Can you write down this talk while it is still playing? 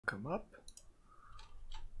welcome up.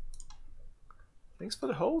 Thanks for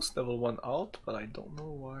the host, level 1 alt, but I don't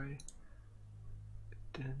know why it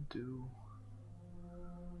didn't do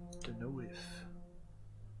the notif.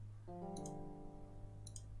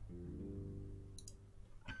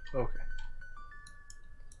 Okay.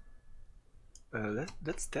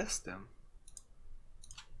 Let's test them.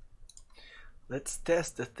 Let's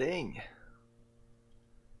test the thing.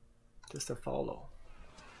 Just a follow.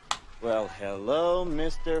 Well, hello,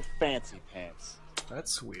 Mr. Fancy Pants.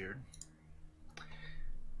 That's weird.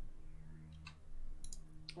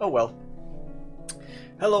 Oh well.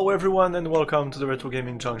 Hello everyone and welcome to the Retro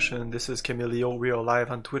Gaming Junction. This is Camilio. We are live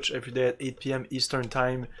on Twitch every day at 8 PM Eastern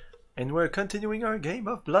Time. And we're continuing our game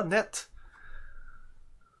of Bloodnet.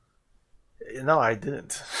 No, I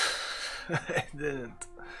didn't. I didn't.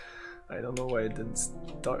 I don't know why it didn't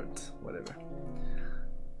start. Whatever.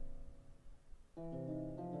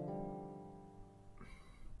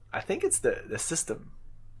 I think it's the system.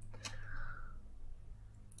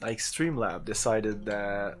 Like Streamlab decided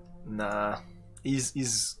that nah,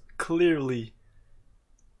 he's clearly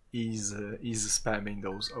he's spamming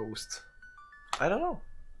those hosts. I don't know.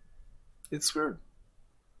 It's weird.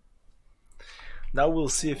 Now we'll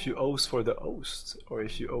see if you host for the host, or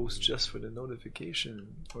if you host just for the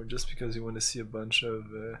notification, or just because you want to see a bunch of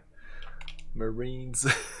Marines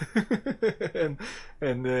and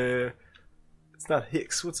it's not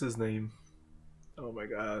Hicks. What's his name? Oh my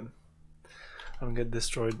god. I'm gonna get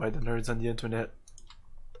destroyed by the nerds on the internet.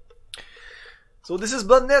 So this is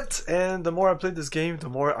Bloodnet, and the more I play this game, the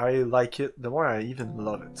more I like it, the more I even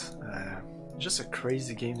love it. Just a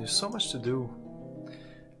crazy game, there's so much to do.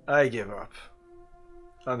 I give up.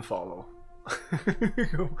 Unfollow.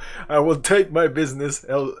 I will take my business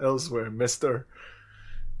elsewhere, mister.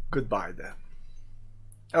 Goodbye then.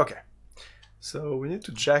 Okay. So we need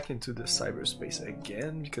to jack into the cyberspace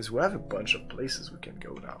again, because we have a bunch of places we can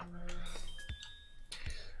go now.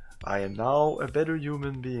 I am now a better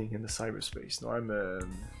human being in the cyberspace. Now I'm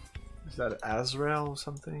is that Azrael or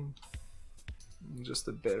something? Just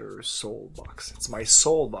a better soul box. It's my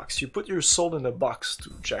soul box. You put your soul in a box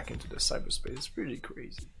to jack into the cyberspace. It's pretty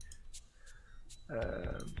crazy.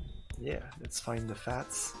 Yeah, let's find the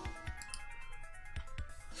fats.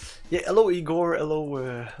 Yeah, hello Igor, hello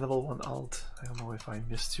level 1 alt. I don't know if I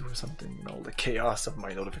missed you or something, you know, the chaos of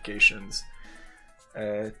my notifications.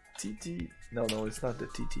 TT, no, it's not the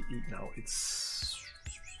TTE now, it's...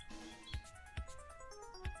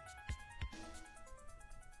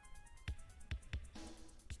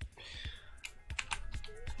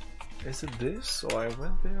 Is it this? Oh, I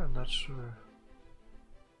went there? I'm not sure.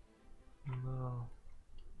 No.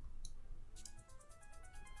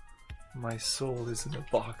 My soul is in a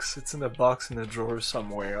box. It's in a box in a drawer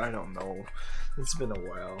somewhere. I don't know. It's been a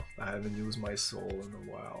while. I haven't used my soul in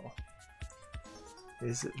a while.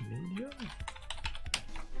 Is it medium?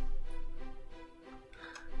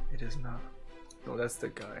 It is not. No, that's the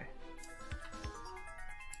guy.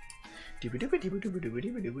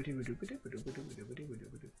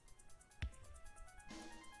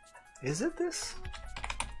 Is it this?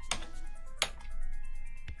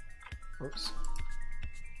 Oops.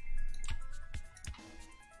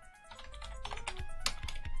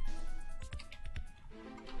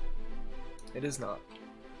 It is not.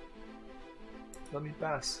 Let me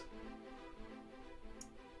pass.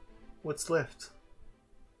 What's left?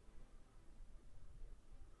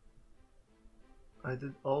 I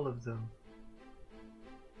did all of them.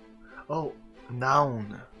 Oh,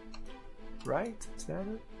 noun. Right? Is that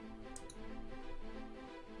it?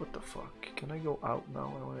 What the fuck? Can I go out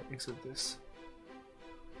now? I want to exit this.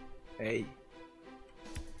 Hey.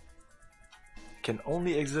 Can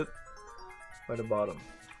only exit by the bottom.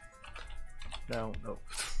 Now, no.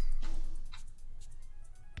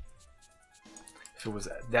 If it was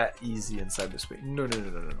that easy in cyberspace. No.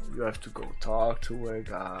 You have to go talk to a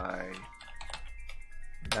guy.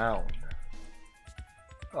 Noun.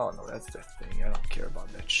 Oh no, that's the thing. I don't care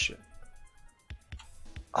about that shit.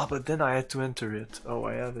 Oh, but then I had to enter it. Oh,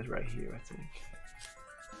 I have it right here, I think.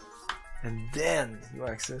 And then you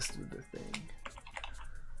access to the thing.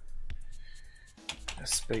 A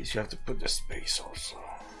space. You have to put the space also.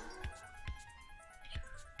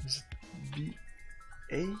 Is it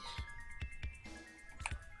B-A?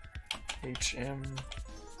 H-M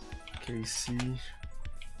K-C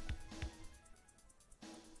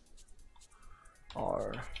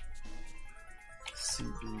R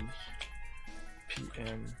C-B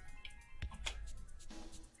P-M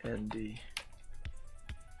N-D.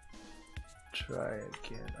 Try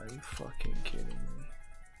again. Are you fucking kidding me?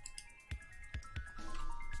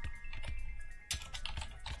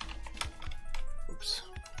 Oops.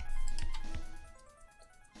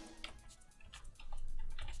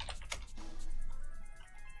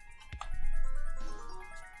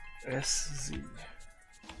 SZ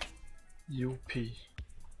UP.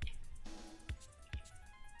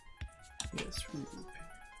 Yes, UP.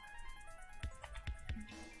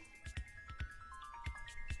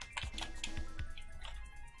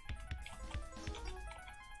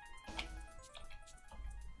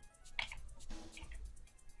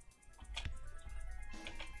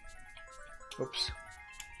 Oops.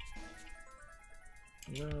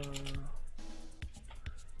 No.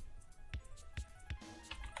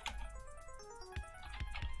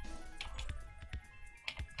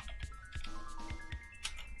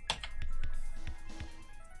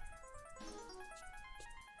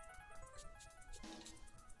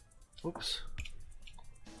 Oops.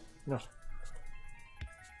 No.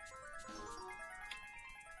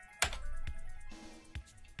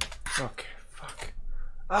 Okay, fuck.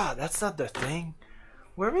 Ah, that's not the thing.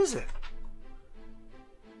 Where is it?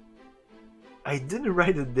 I didn't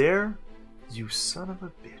write it there. You son of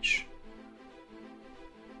a bitch.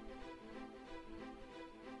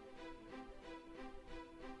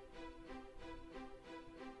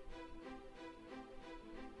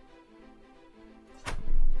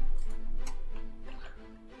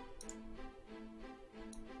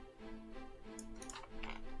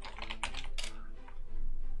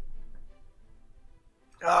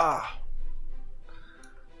 Ah,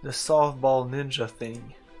 the softball ninja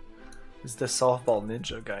thing. It's the softball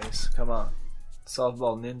ninja, guys. Come on,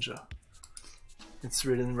 softball ninja. It's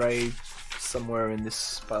written right somewhere in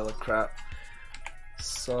this pile of crap.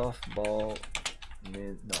 Softball,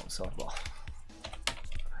 no softball.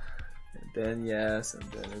 And then yes, and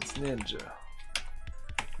then it's ninja.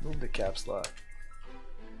 Move the caps lock.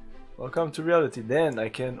 Welcome to reality. Then I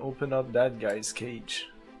can open up that guy's cage.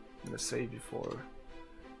 I'm gonna say before.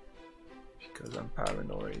 Because I'm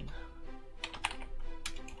paranoid.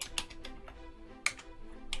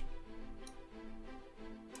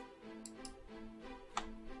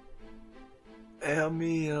 Help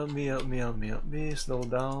me, help me, help me, help me, help me, slow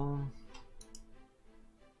down.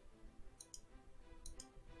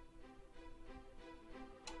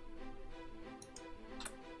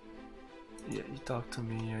 Yeah, you talk to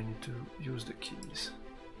me, I need to use the keys.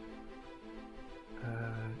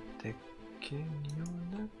 The king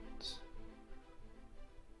unit.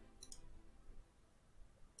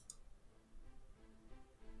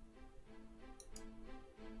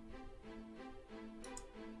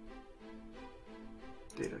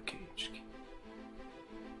 Data cage.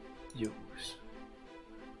 Use.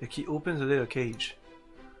 The key opens the data cage.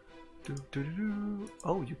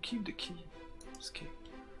 Oh, you keep the key. Escape.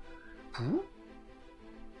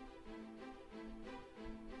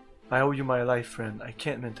 I owe you my life, friend. I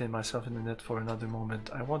can't maintain myself in the net for another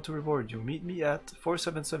moment. I want to reward you. Meet me at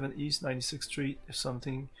 477 East 96th Street. If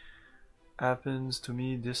something happens to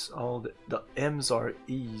me, this all the M's are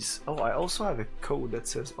E's. Oh, I also have a code that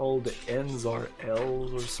says all the N's are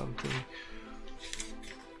L's or something.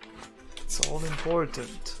 It's all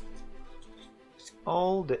important.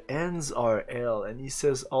 All the N's are L, and he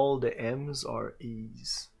says all the M's are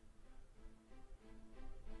E's.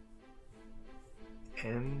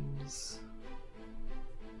 M's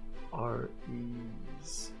are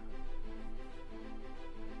E's.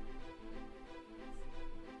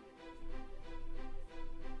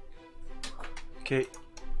 Okay.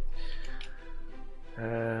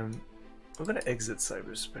 We're gonna exit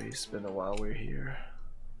cyberspace. It's been a while we're here.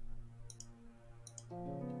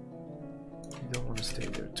 You don't want to stay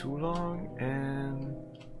there too long, and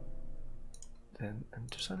then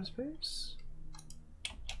enter cyberspace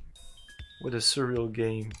with a surreal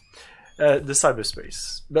game. The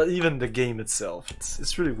cyberspace, but even the game itself,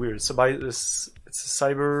 it's really weird. So by this, it's a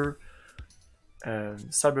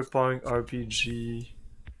Cyberpunk RPG.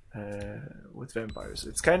 With vampires.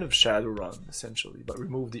 It's kind of Shadowrun essentially, but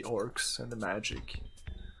remove the orcs and the magic.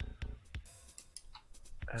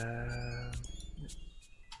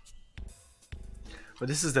 But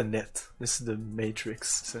this is the net. This is the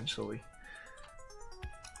matrix essentially.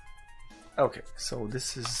 Okay, so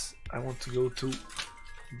this is. I want to go to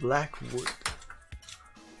Blackwood.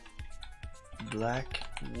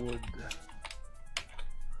 Blackwood.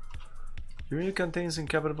 Your unit contains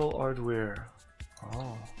incompatible hardware.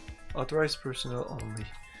 Oh. Authorized personnel only.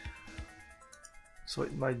 So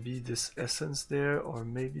it might be this essence there, or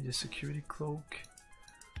maybe the security cloak.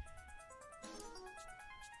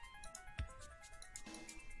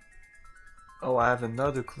 Oh, I have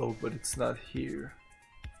another cloak, but it's not here.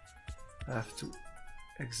 I have to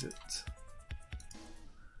exit.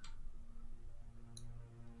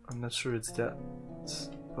 I'm not sure it's that,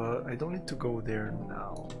 but I don't need to go there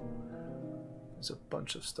now. There's a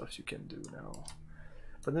bunch of stuff you can do now.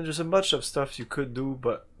 But then there's a bunch of stuff you could do,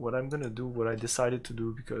 but what I'm gonna do, what I decided to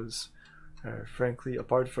do, because frankly,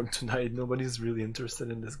 apart from tonight, nobody's really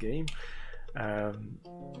interested in this game.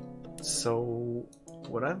 So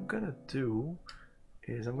what I'm gonna do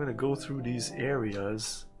is I'm gonna go through these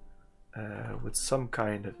areas with some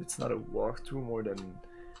kind of, it's not a walkthrough more than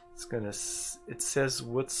it's gonna, it says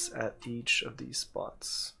what's at each of these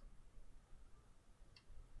spots.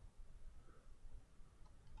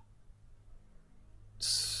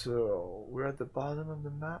 So we're at the bottom of the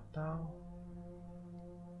map now.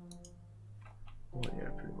 Oh yeah,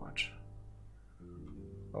 pretty much.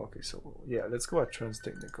 Okay, so yeah, let's go at Trans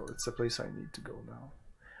Technical. It's the place I need to go now.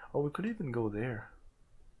 Oh, we could even go there.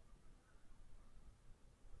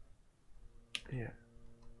 Yeah,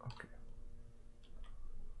 okay.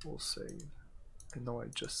 We'll save. I know I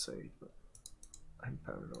just saved, but I'm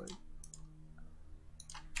paranoid.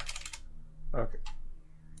 Okay.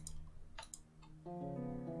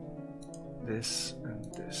 This and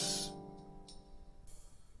this.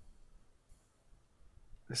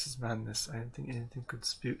 This is madness. I didn't think anything could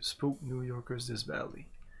spook New Yorkers this badly.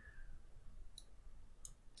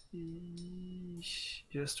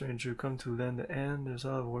 Yes, stranger, come to lend a hand. There's a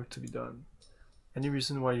lot of work to be done. Any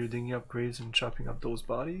reason why you're digging up graves and chopping up those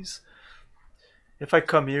bodies? If I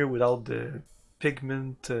come here without the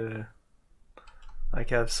pigment, I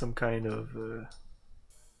have some kind of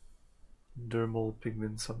dermal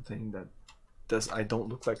pigment, something that I don't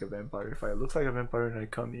look like a vampire. If I look like a vampire and I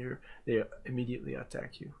come here, they immediately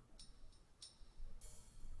attack you.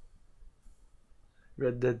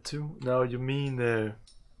 Red Dead 2? No, you mean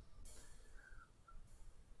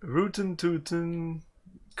Rootin' Tootin'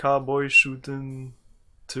 Cowboy Shootin'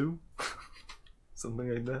 2?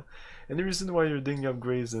 Something like that. Any reason why you're digging up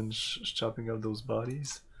graves and chopping up those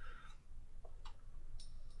bodies?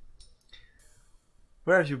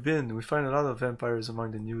 Where have you been? We find a lot of vampires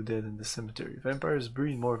among the new dead in the cemetery. Vampires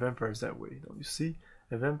breed more vampires that way, don't you see?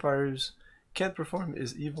 A vampires can't perform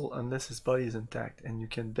his evil unless his body is intact, and you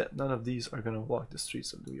can bet none of these are gonna walk the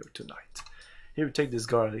streets of New York tonight. Here, take this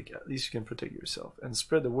garlic, at least you can protect yourself, and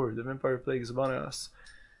spread the word. The vampire plague is upon us.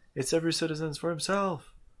 It's every citizen for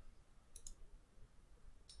himself.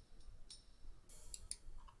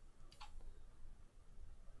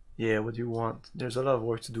 Yeah, what do you want? There's a lot of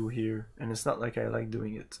work to do here, and it's not like I like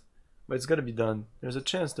doing it. But it's gotta be done. There's a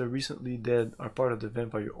chance the recently dead are part of the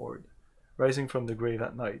vampire horde, rising from the grave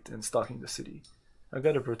at night and stalking the city. I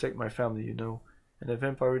gotta protect my family, you know, and a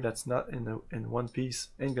vampire that's not in one piece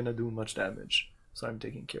ain't gonna do much damage, so I'm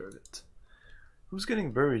taking care of it. Who's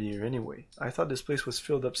getting buried here anyway? I thought this place was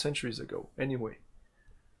filled up centuries ago. Anyway,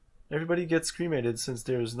 everybody gets cremated since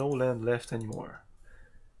there's no land left anymore.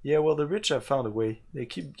 Yeah, well, the rich have found a way. They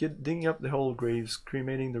keep digging up the old graves,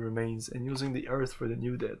 cremating the remains, and using the earth for the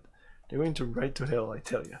new dead. They're going to right to hell, I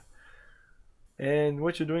tell ya. And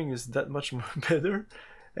what you're doing is that much more better?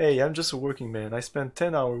 Hey, I'm just a working man. I spend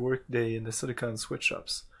 10-hour workday in the silicon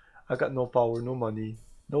sweatshops. I got no power, no money,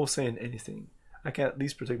 no say in anything. I can at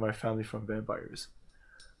least protect my family from vampires.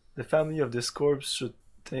 The family of this corpse should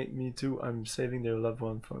thank me too. I'm saving their loved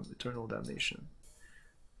one from eternal damnation.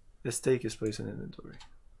 The steak is placed in inventory.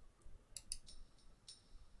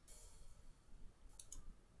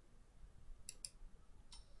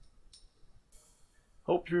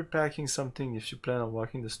 Hope you're packing something if you plan on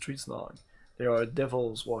walking the streets long. There are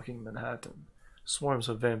devils walking Manhattan. Swarms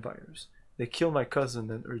of vampires. They killed my cousin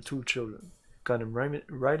and her 2 children. Got them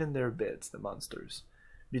right in their beds, the monsters.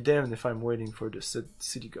 Be damned if I'm waiting for the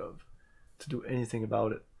city gov to do anything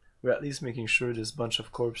about it. We're at least making sure this bunch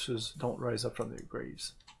of corpses don't rise up from their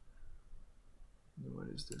graves. What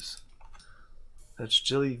is this? That's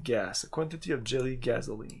jellied gas. A quantity of jellied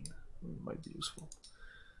gasoline. Might be useful.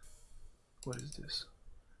 What is this?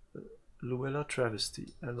 Luella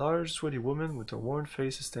travesty. A large, sweaty woman with a worn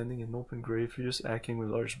face is standing in an open grave, furiously hacking with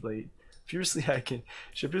a large blade. Furiously hacking.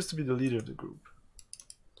 She appears to be the leader of the group.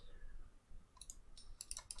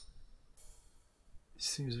 He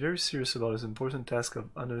seems very serious about his important task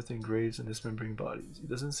of unearthing graves and dismembering bodies. He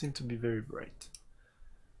doesn't seem to be very bright.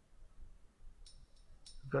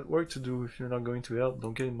 I've got work to do. If you're not going to help,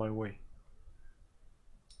 don't get in my way.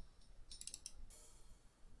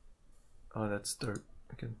 Oh, that's dirt.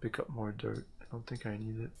 I can pick up more dirt. I don't think I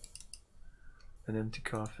need it. An empty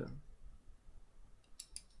coffin.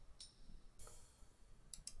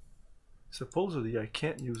 Supposedly I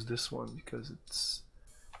can't use this one because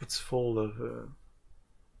it's full of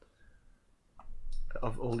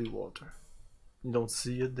holy water. You don't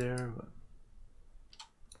see it there, but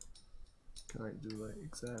can I do like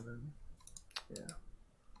examine? Yeah,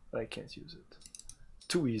 but I can't use it.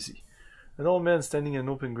 Too easy. An old man standing in an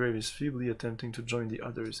open grave is feebly attempting to join the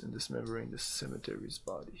others in dismembering the cemetery's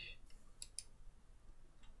body.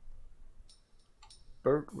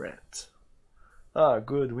 Bird rant. Ah,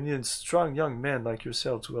 good. We need a strong young man like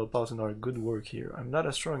yourself to help out in our good work here. I'm not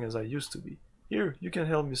as strong as I used to be. Here, you can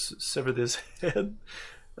help me sever this head.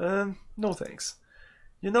 No thanks.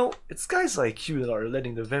 You know, it's guys like you that are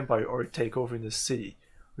letting the vampire org take over in the city.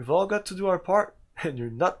 We've all got to do our part, and you're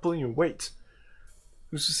not pulling your weight.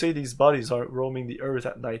 Who's to say these bodies aren't roaming the earth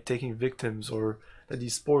at night taking victims, or that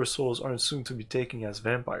these poor souls aren't soon to be taken as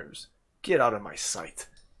vampires? Get out of my sight.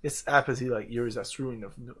 It's apathy like yours that's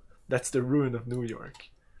the ruin of New York.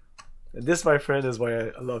 And this, my friend, is why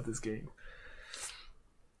I love this game.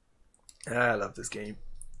 I love this game.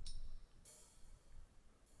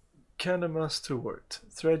 Canamus to Wort.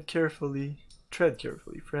 Tread carefully,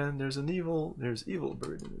 friend. There's evil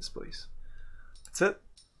bird in this place. That's it.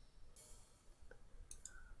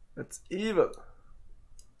 That's evil.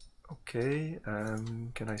 Okay,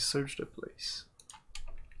 can I search the place?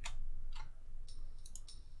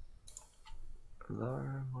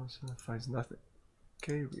 Alarm finds nothing.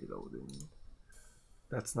 Okay, reloading.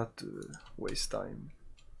 That's not to waste time.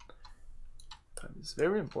 Time is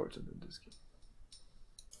very important in this game.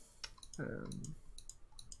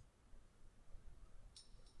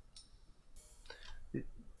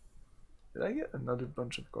 Did I get another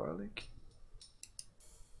bunch of garlic?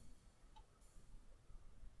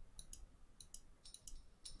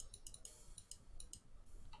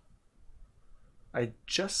 I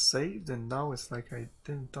just saved and now it's like I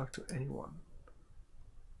didn't talk to anyone.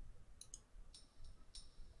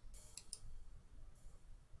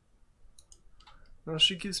 No,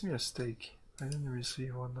 she gives me a steak. I didn't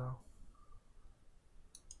receive one now.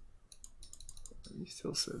 He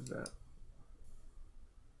still says that.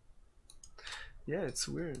 Yeah, it's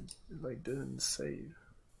weird. It like didn't save.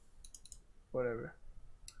 Whatever.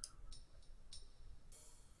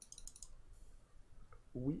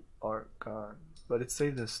 We are gone. But it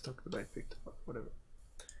saved the stock that I picked up. Whatever.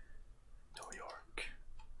 New York.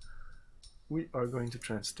 We are going to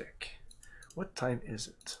Transtech. What time is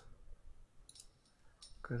it?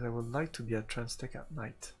 Because I would like to be at Transtech at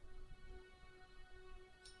night.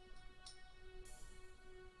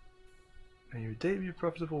 And your debut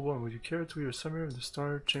profitable one, would you care to your summary of the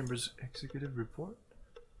Star Chamber's executive report?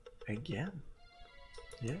 Again?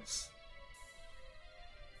 Yes?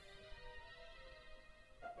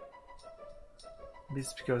 Maybe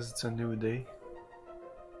it's because it's a new day.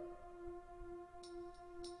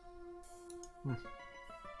 Well,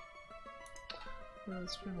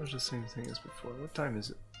 it's pretty much the same thing as before. What time is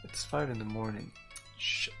it? It's 5 in the morning.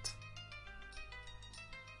 Shit.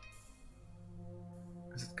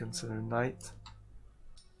 Is it considered night?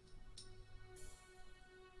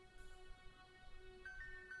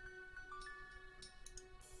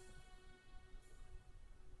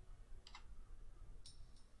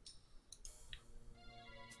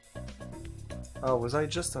 Oh, was I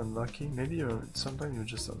just unlucky? Maybe sometimes you're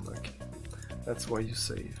just unlucky. That's why you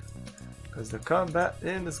save. Because the combat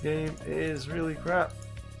in this game is really crap.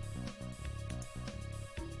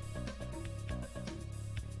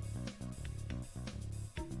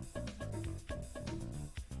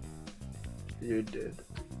 You're dead.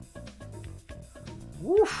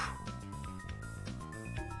 Woof!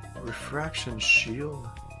 Refraction shield.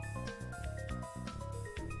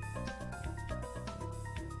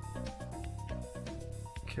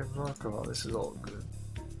 Kevlar, come on, this is all good.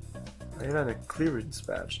 I even have a clearance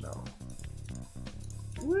badge now.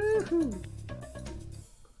 Woohoo!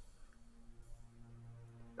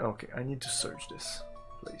 Okay, I need to search this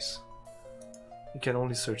place. You can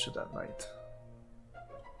only search it at night.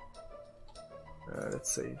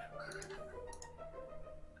 Let's save.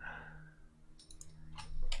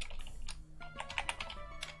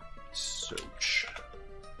 Search.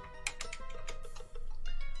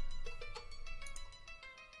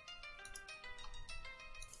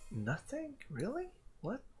 Nothing? Really?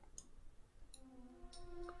 What?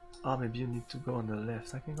 Oh, maybe you need to go on the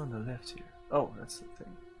left. I can go on the left here. Oh, that's the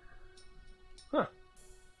thing. Huh.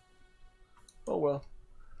 Oh well.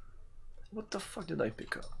 What the fuck did I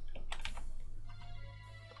pick up?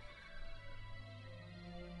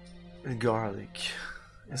 Garlic.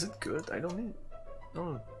 Is it good? I don't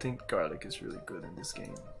think garlic is really good in this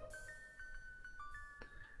game.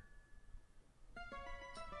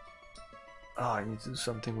 Ah, I need to do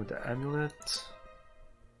something with the amulet.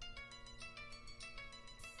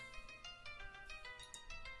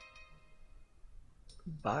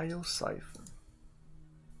 Biosiphon.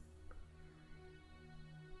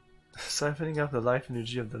 Siphoning out the life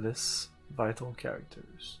energy of the less vital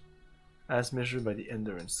characters. as measured by the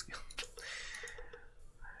endurance skill.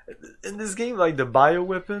 In this game, like the bio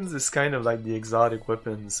weapons is kind of like the exotic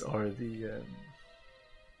weapons or the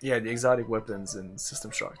yeah, the exotic weapons in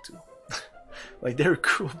System Shock 2. Like they're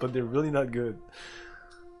cool, but they're really not good.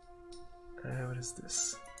 What is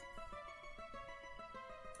this?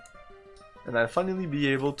 And I'll finally be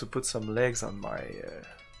able to put some legs on my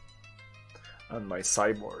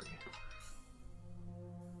cyborg,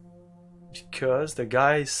 because the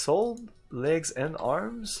guy sold legs and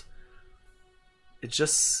arms.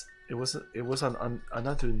 It was on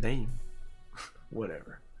another name.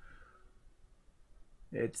 Whatever.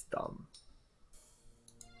 It's dumb.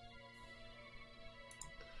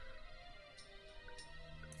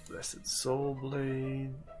 Blessed Soul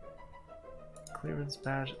Blade. Clearance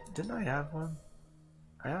badge. Didn't I have one?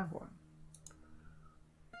 I have one.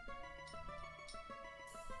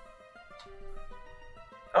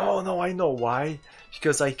 Oh no, I know why.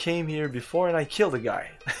 Because I came here before and I killed a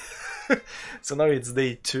guy. So now it's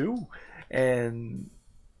day 2, and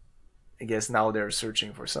I guess now they're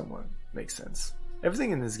searching for someone. Makes sense.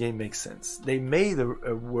 Everything in this game makes sense. They made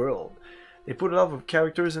a world. They put a lot of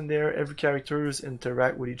characters in there. Every characters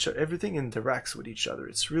interact with each other. Everything interacts with each other.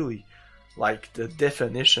 It's really like the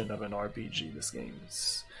definition of an RPG. This game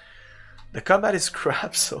is. The combat is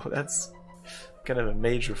crap, so that's kind of a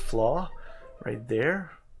major flaw right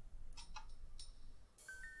there.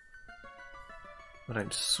 But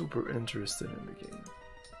I'm super interested in the game.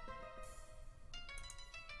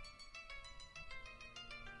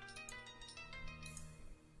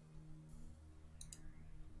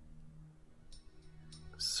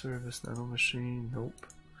 Service nanomachine, nope.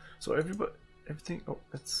 So everything, oh,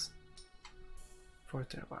 that's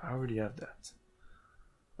Forte. I already have that.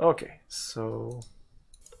 Okay, so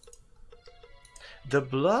the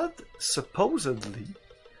blood, supposedly,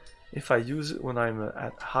 if I use it when I'm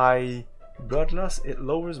at high blood loss, it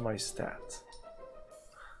lowers my stats.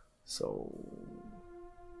 So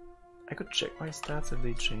I could check my stats if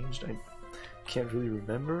they changed. I can't really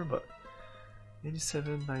remember, but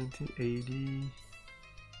 87, 90, 80.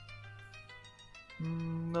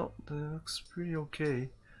 No, that looks pretty okay.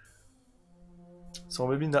 So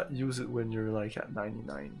maybe not use it when you're like at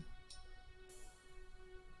 99.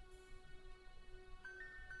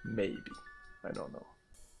 Maybe. I don't know.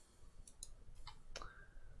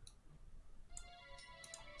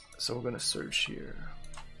 So we're gonna search here.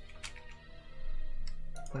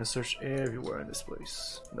 I'm gonna search everywhere in this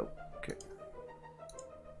place. Nope. Okay.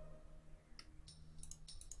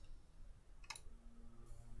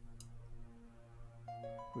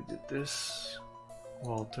 We did this.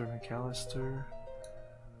 Walter McAllister.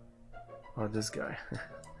 Oh, this guy.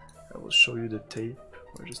 I will show you the tape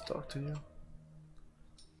or just talk to you.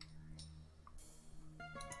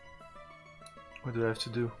 What do I have to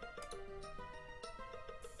do?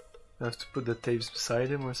 I have to put the tapes beside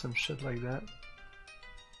him or some shit like that.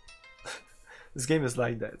 This game is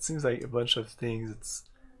like that. It seems like a bunch of things. It's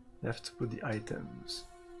you have to put the items.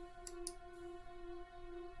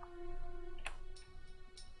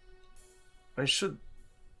 I shouldn't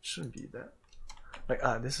be that. Like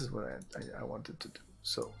this is what I wanted to do.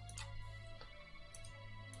 So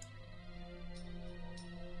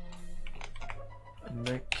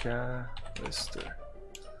McAllister.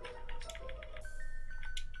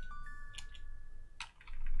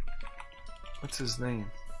 What's his name?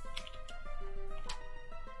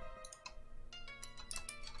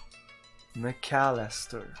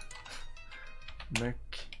 McAllister. Okay.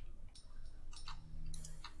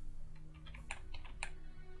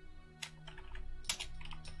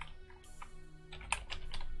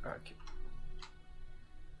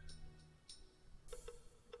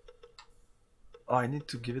 Oh, I need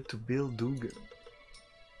to give it to Bill Dugan.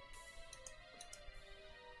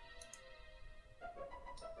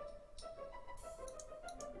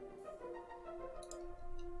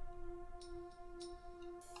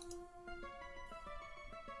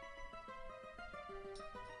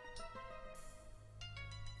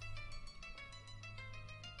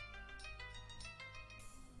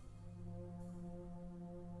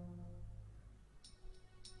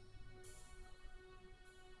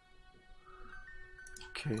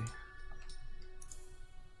 Okay.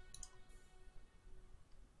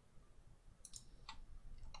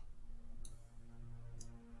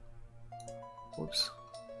 Whoops.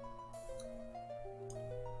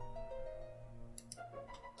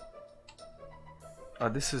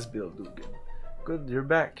 This is Bill Dugan. Good, you're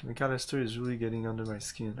back. McAllister is really getting under my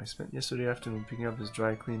skin. I spent yesterday afternoon picking up his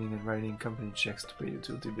dry cleaning and writing company checks to pay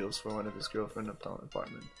utility bills for one of his girlfriend uptown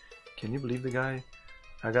apartment. Can you believe the guy?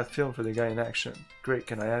 I got film for the guy in action. Great,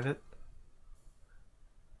 can I have it?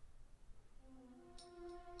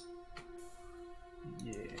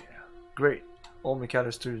 Great. Old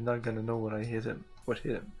McAllister is not gonna know when I hit him. What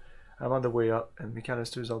hit him? I'm on the way up, and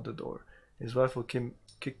McAllister's out the door. His wife will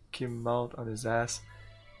kick him out on his ass.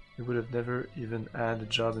 He would have never even had a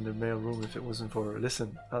job in the mail room if it wasn't for her.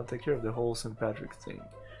 Listen, I'll take care of the whole St. Patrick thing.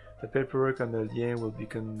 The paperwork on the lien will be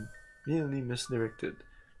conveniently misdirected.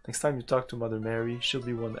 Next time you talk to Mother Mary, she'll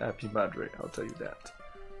be one happy madre, I'll tell you that.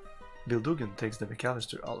 Bill Dugan takes the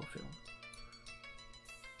McAllister holofilm.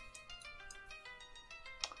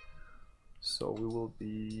 So we will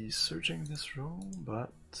be searching this room,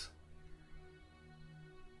 but...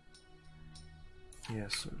 yeah,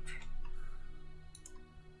 search.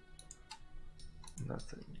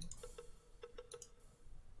 Nothing.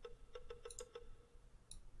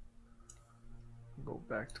 Go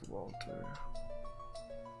back to Walter.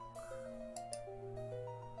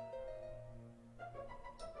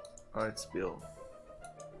 Oh, it's Bill.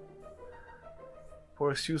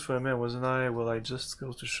 Poor excuse for a man, wasn't I? Well, I just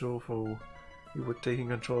goes to show for what taking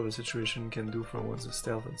control of a situation can do for one's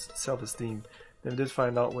self-esteem. Never did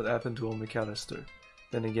find out what happened to old McAllister.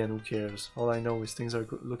 Then again, who cares? All I know is things are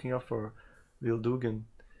looking up for Bill Dugan.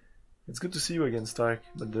 It's good to see you again, Stark,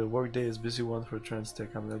 but the workday is a busy one for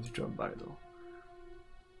Transtech. I'm glad you dropped by, though.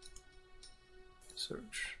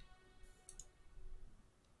 Search.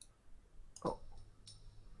 Oh.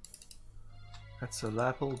 That's a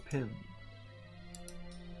lapel pin.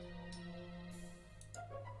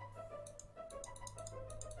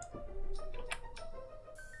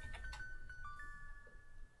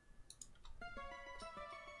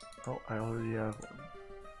 Oh, I already have one.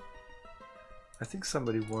 I think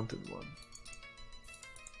somebody wanted one.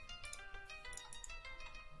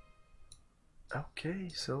 Okay,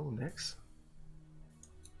 so next.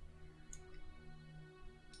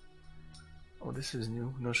 Oh, this is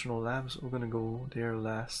new. National Labs. We're gonna go there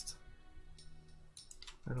last.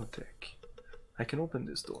 Nanotech. I can open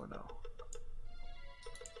this door now.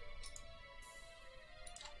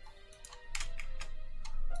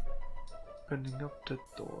 Opening up the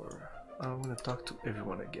door. I'm gonna talk to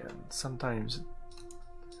everyone again. Sometimes...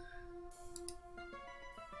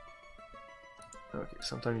 okay,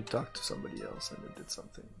 sometimes you talk to somebody else and it did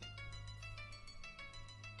something.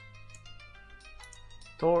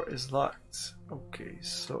 Door is locked. Okay,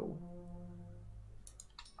 so...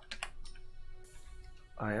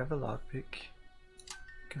 I have a lockpick.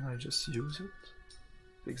 Can I just use it?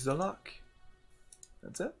 Fix the lock.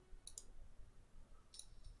 That's it.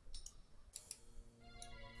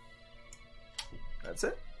 That's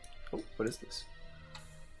it. Oh, what is this?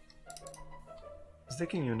 This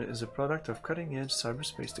decking unit is a product of cutting-edge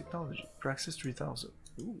cyberspace technology. Praxis 3000.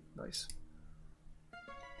 Ooh, nice.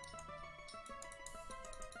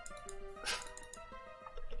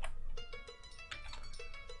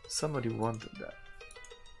 Somebody wanted that.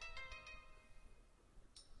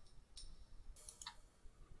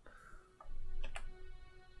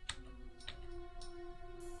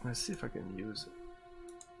 Let's see if I can use it.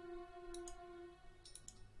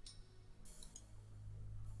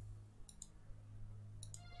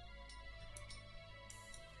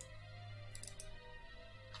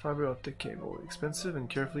 Fiber optic cable. Expensive and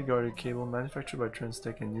carefully guarded cable manufactured by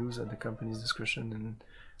Transtech and used at the company's discretion in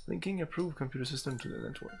linking approved computer system to the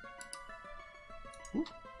network. Ooh.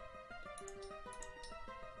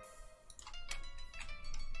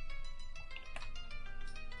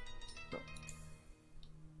 No.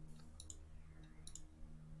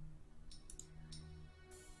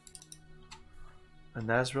 A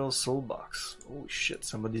Nazrael soul box. Oh shit,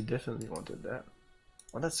 somebody definitely wanted that.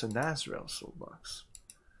 Oh, that's a Nazrael soul box.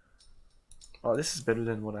 Oh, this is better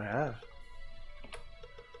than what I have.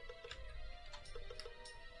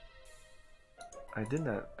 I did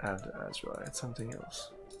not have the Azrael, I had something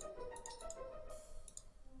else.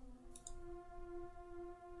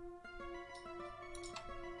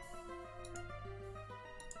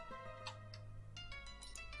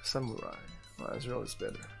 Samurai. Oh, Azrael is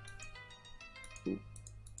better. Ooh.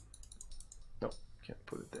 No, can't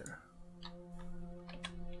put it there.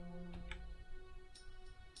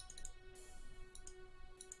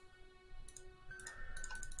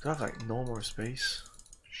 Do I have like no more space?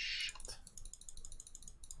 Shit.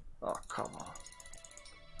 Oh, come on.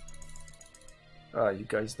 Ah, you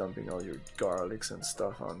guys dumping all your garlics and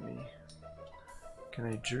stuff on me. Can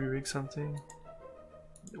I jury rig something?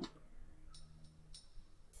 Nope.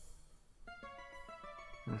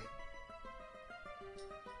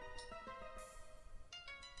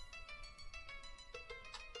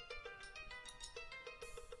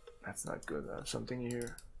 That's not good. I have something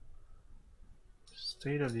here.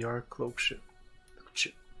 State-of-the-art cloak ship.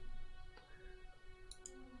 Shit.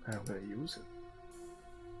 I'm gonna use it.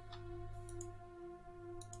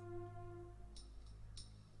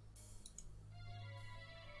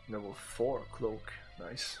 Level 4 cloak,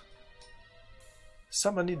 nice.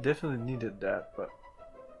 Somebody definitely needed that, but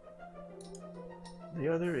the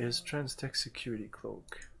other is Transtech security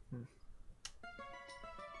cloak.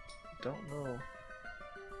 Don't know.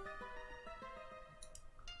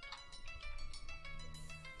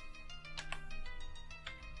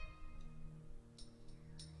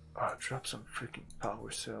 Oh, drop some freaking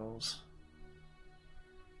power cells.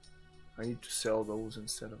 I need to sell those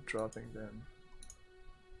instead of dropping them.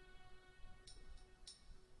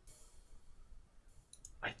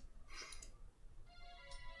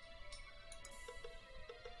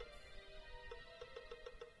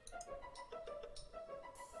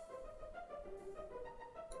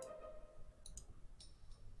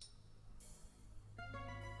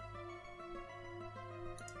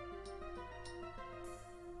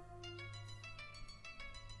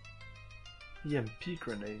 EMP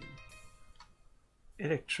grenade.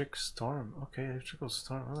 Electric storm. Okay, electrical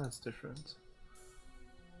storm. Oh, that's different.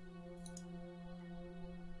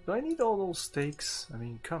 Do I need all those stakes? I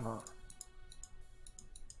mean, come on.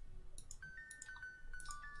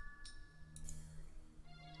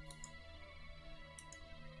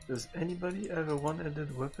 Does anybody have a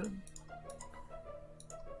one-handed weapon?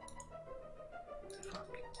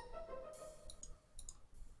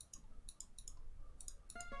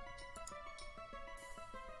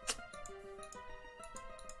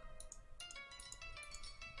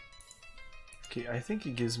 Okay, I think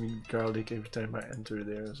it gives me garlic every time I enter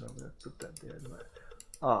there, so I'm gonna put that there.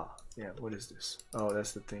 Ah, yeah, what is this? Oh,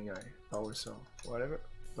 that's the thing I power cell. Whatever,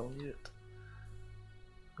 don't need it.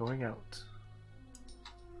 Going out.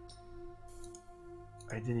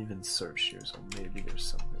 I didn't even search here, so maybe there's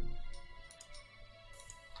something.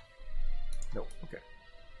 No, okay.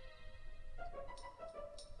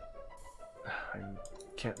 I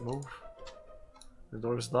can't move. The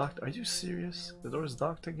door is locked. Are you serious? The door is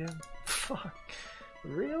locked again? Fuck.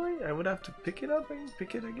 Really? I would have to pick it up and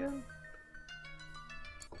pick it again?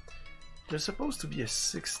 There's supposed to be a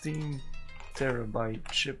 16 terabyte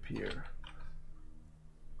chip here.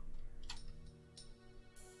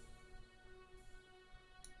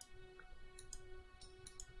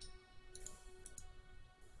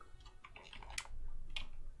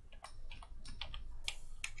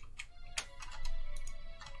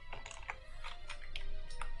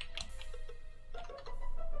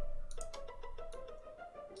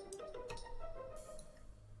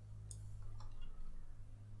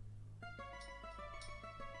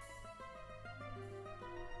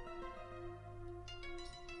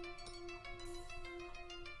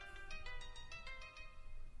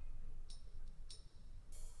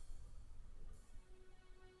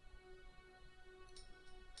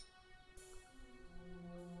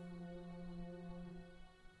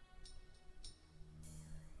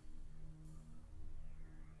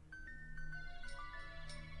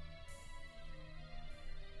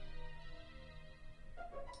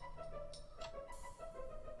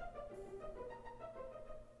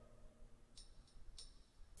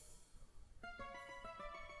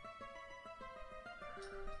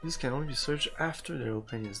 This can only be searched after their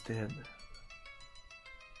opening is dead.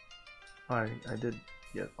 I did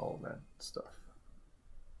get all that stuff.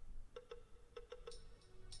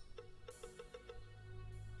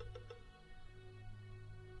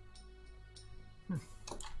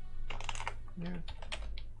 Yeah.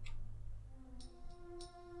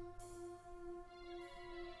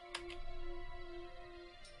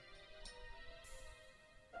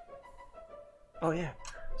 Oh yeah,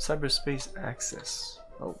 cyberspace access.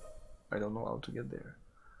 Oh, I don't know how to get there.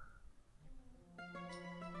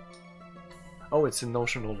 Oh, it's in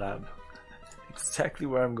Notional Lab. Exactly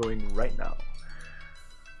where I'm going right now.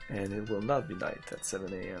 And it will not be night at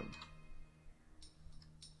 7 AM.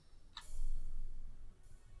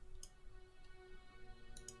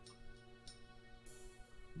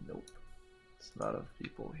 Nope. It's a lot of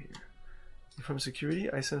people here. You from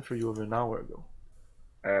security? I sent for you over an hour ago.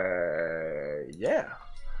 Yeah.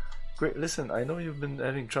 Great, listen, I know you've been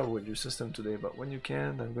having trouble with your system today, but when you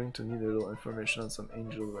can, I'm going to need a little information on some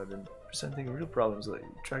angels who have been presenting real problems lately.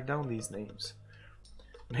 Track down these names.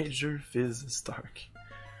 Major Fizz Stark.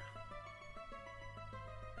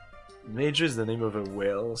 Major is the name of a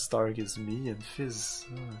whale, Stark is me, and Fizz.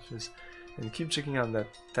 Oh, Fizz. And keep checking out that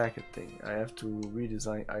Tacket thing. I have to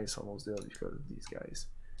redesign ice almost daily because of these guys.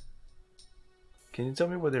 Can you tell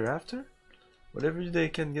me what they're after? Whatever they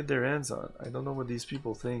can get their hands on. I don't know what these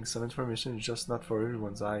people think. Some information is just not for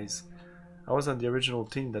everyone's eyes. I was on the original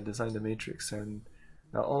team that designed the Matrix, and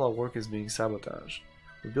now all our work is being sabotaged.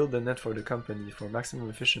 We built the net for the company for maximum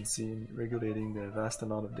efficiency in regulating the vast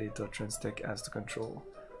amount of data Transtech has to control.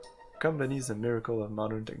 company is a miracle of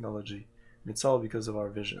modern technology, and it's all because of our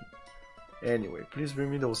vision. Anyway, please bring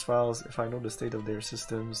me those files if I know the state of their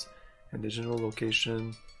systems and the general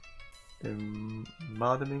location they're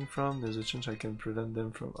modeling from. There's a chance I can prevent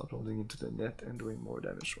them from uploading into the net and doing more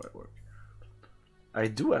damage to my work. I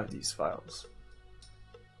do have these files.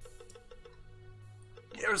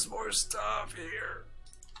 There's more stuff here.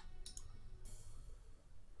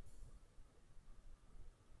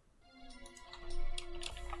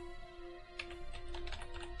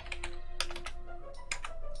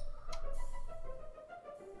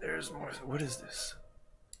 There's more. What is this?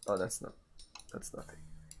 Oh, that's nothing.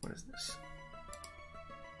 What is this?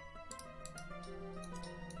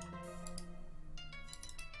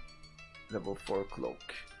 Level 4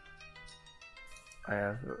 cloak. I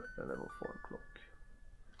have a level 4 cloak.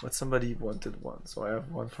 But somebody wanted one, so I have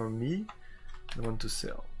one for me and one to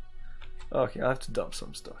sell. Okay, I have to dump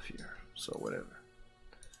some stuff here, so whatever.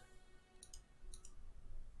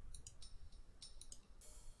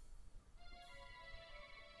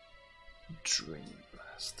 Dream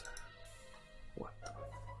Blaster. What the fuck?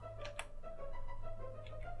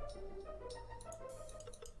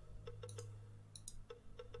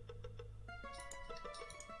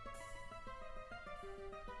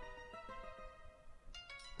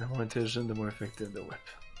 The more intelligent, the more effective the weapon.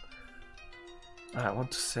 I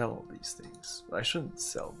want to sell all these things. I shouldn't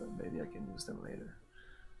sell them, maybe I can use them later.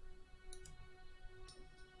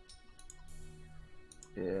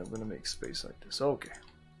 Yeah, I'm gonna make space like this. Okay,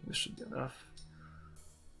 this should be enough.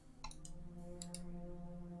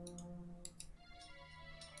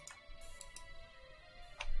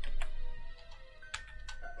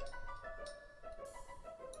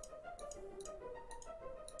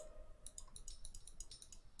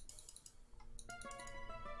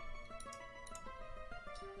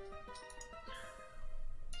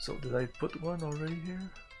 So did I put one already here?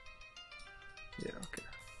 Yeah, okay.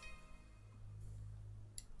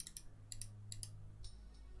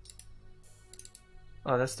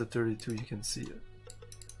 Oh, that's the 32, you can see it.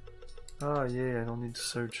 Oh yeah, I don't need to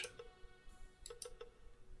search.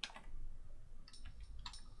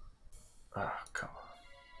 Ah, come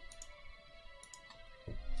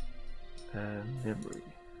on. And memory.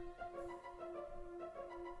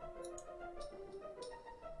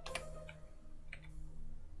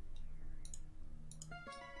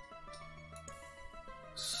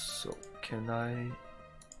 So, can I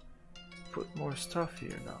put more stuff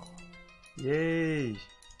here now? Yay!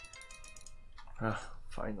 Ah,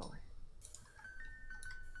 finally.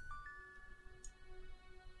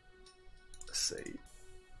 Save.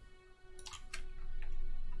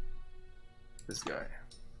 This guy.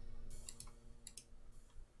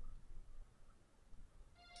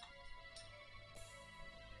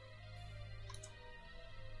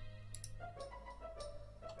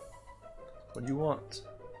 What do you want?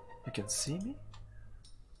 You can see me?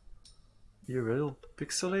 You're a little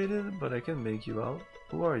pixelated, but I can make you out.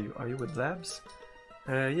 Who are you? Are you with Labs?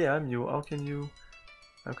 Yeah, I'm new. How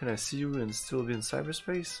can I see you and still be in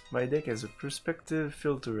cyberspace? My deck has a perspective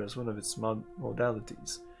filter as one of its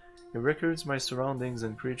modalities. It records my surroundings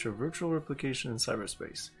and creates a virtual replication in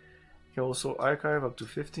cyberspace. I can also archive up to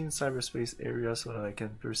 15 cyberspace areas so that I can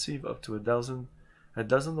perceive up to a dozen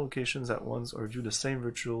locations at once or view the same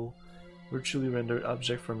virtually rendered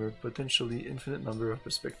object from a potentially infinite number of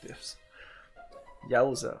perspectives.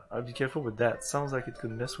 Yowza, I'll be careful with that. Sounds like it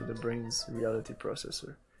could mess with the brain's reality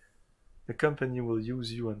processor. The company will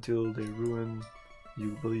use you until they ruin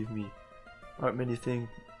you, believe me. Aren't many things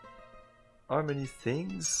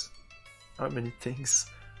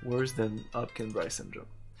worse than Hopkins-Bryce syndrome.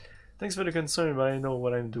 Thanks for the concern, but I know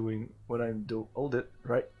what I'm doing, hold it,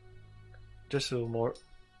 right? Just a little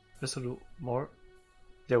more.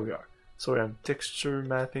 There we are. Sorry, I'm texture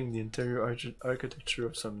mapping the interior architecture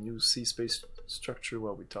of some new C-space structure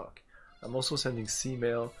while we talk. I'm also sending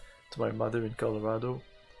C-mail to my mother in Colorado.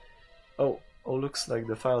 Oh, looks like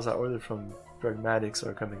the files I ordered from Pragmatics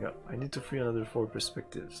are coming up. I need to free another 4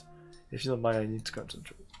 perspectives. If you don't mind, I need to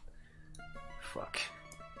concentrate. Fuck.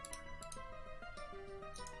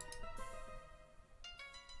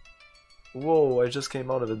 Whoa, I just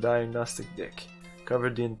came out of a diagnostic deck.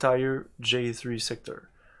 Covered the entire J3 sector.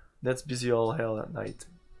 That's busy all hell at night.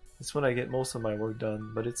 It's when I get most of my work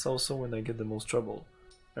done, but it's also when I get the most trouble.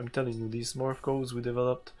 I'm telling you, these morph codes we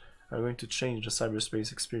developed are going to change the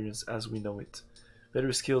cyberspace experience as we know it.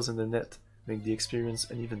 Better skills in the net make the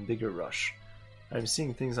experience an even bigger rush. I'm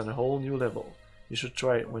seeing things on a whole new level. You should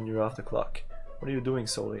try it when you're off the clock. What are you doing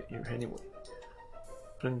so late here anyway?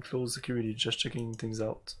 Plainclothes security, just checking things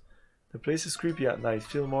out. The place is creepy at night.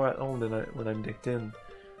 Feel more at home than when I'm decked in.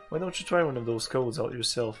 Why don't you try one of those codes out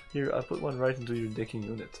yourself? Here, I put one right into your decking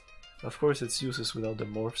unit. Of course, it's useless without the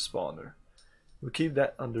morph spawner. We keep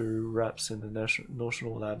that under wraps in the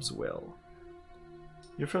notional labs well.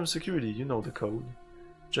 You're from security, you know the code.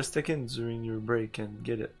 Just take in during your break and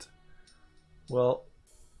get it. Well,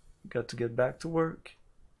 got to get back to work.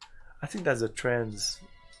 I think that's a trans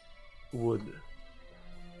wood.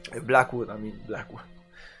 Blackwood, I mean Blackwood.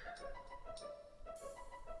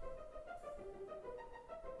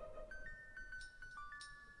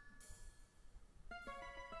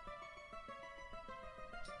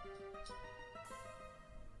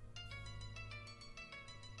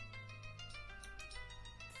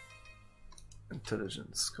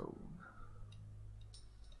 Intelligence code.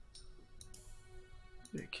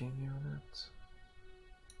 Decking unit.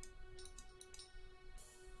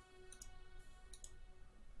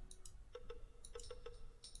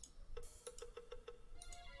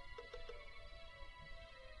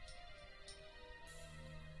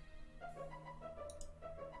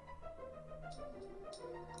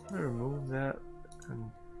 I'm gonna remove that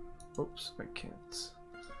and oops, I can't.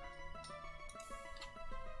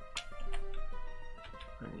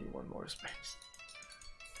 I need one more space.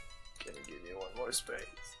 Can you give me one more space?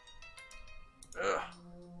 Ugh.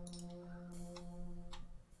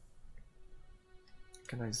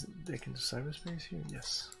 Can I dig into cyberspace here?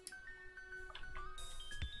 Yes.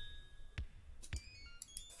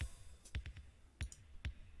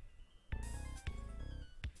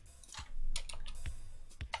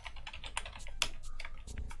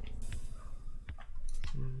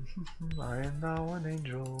 I am now an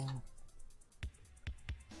angel.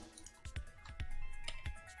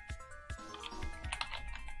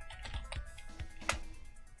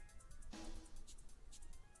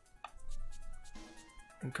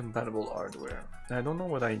 Incompatible hardware. I don't know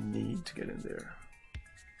what I need to get in there.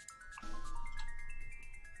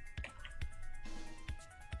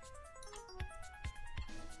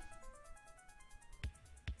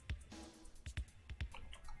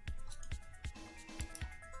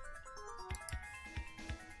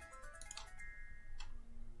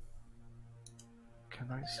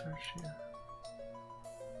 Can I search here?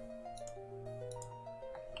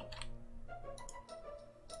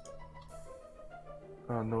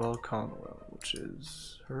 Noelle Conwell, which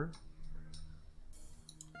is her.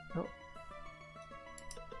 No.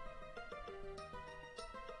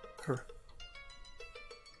 Her.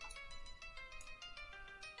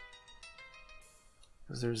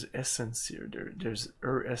 Because there's essence here. There's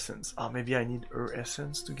her essence. Ah, maybe I need her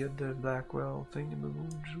essence to get the Blackwell thing in the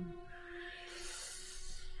room.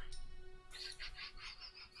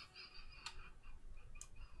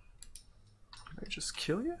 Can I just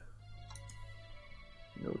kill you?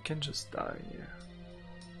 No, we can just die here.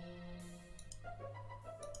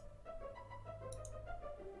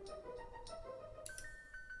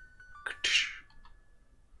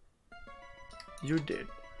 You did.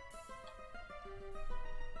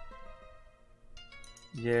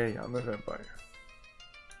 Yeah, I'm a vampire.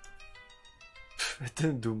 It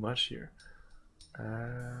didn't do much here.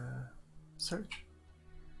 Search.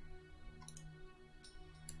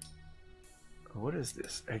 What is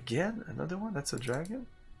this? Again? Another one? That's a dragon?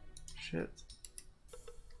 Shit.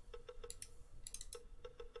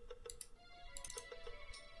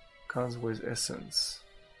 Conway's essence.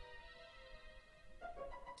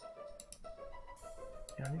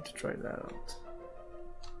 Yeah, I need to try that out.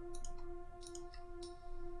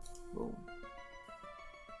 Boom.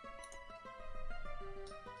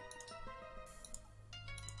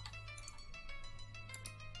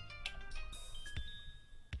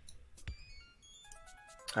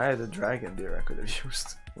 I had a dragon there I could have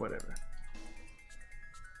used. Whatever.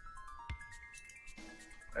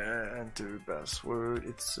 Enter password.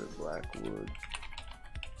 It's a Blackwood.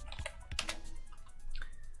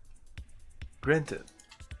 Granted.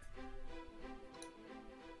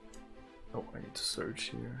 Oh, I need to search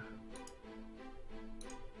here.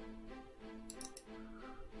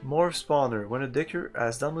 Morph spawner. When a Decker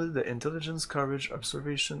has downloaded the intelligence, courage,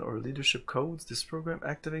 observation, or leadership codes, this program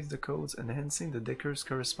activates the codes, enhancing the Decker's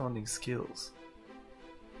corresponding skills.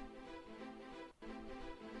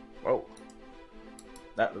 Whoa.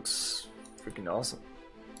 That looks freaking awesome.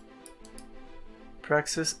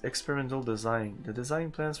 Praxis Experimental Design. The design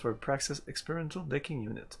plans for a Praxis Experimental Decking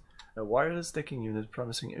Unit. A wireless decking unit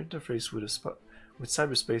promising interface with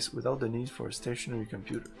cyberspace without the need for a stationary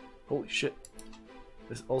computer. Holy shit.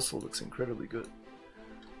 This also looks incredibly good.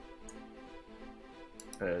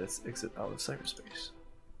 Let's exit out of cyberspace.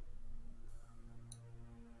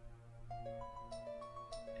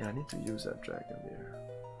 Yeah, I need to use that dragon there.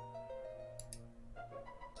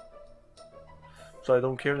 So I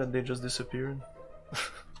don't care that they just disappeared.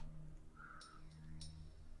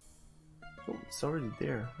 Oh, it's already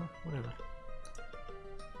there. Huh, whatever.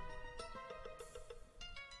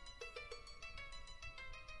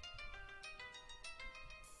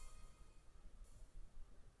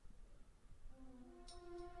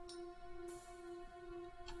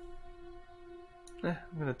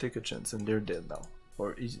 I'm gonna take a chance, and they're dead now,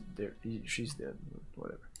 or she's dead,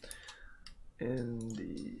 whatever. In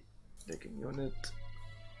the decking unit,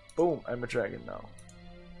 boom! I'm a dragon now.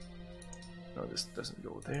 No, this doesn't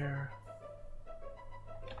go there.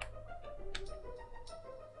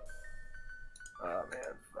 Ah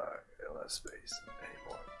man, fuck, I don't have space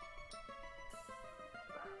anymore.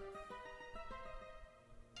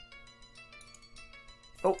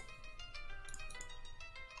 Oh.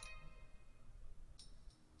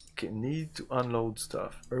 Okay, need to unload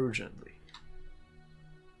stuff urgently.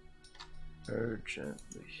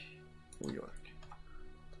 Urgently. New York.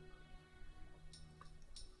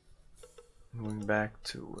 Going back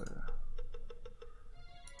to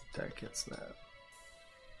Dacket's lab.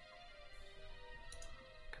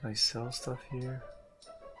 Can I sell stuff here?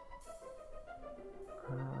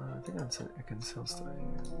 I think I can sell stuff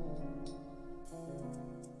here.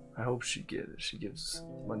 I hope she gives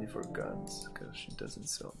money for guns, because she doesn't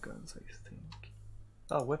sell guns, I think.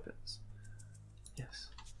 Ah, weapons.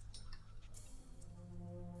 Yes.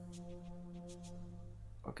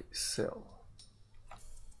 Okay, sell.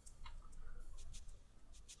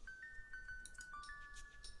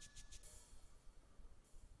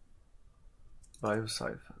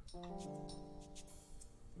 Biosiphon.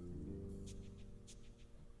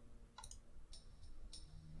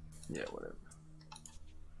 Yeah, whatever.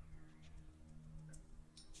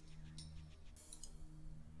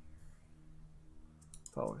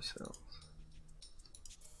 Power cells.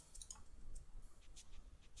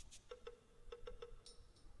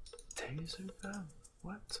 Taser gun?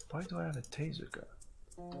 What? Why do I have a taser gun?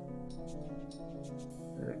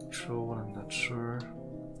 Electro one, I'm not sure.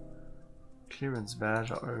 Clearance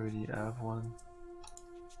badge, I already have one.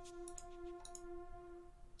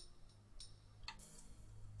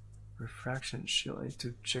 Refraction shield, I need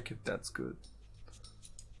to check if that's good.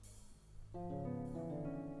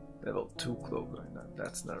 Level 2 cloak,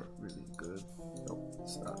 that's not really good. Nope,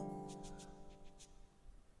 it's not.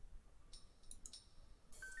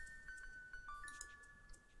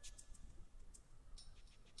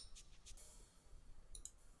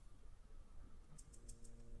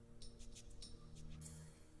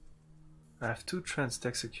 I have 2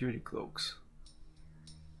 Transtech security cloaks.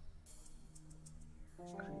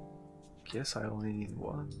 Guess I only need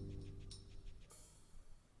 1.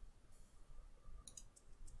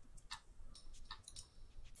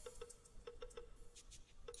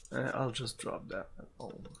 I'll just drop that at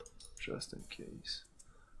home, just in case.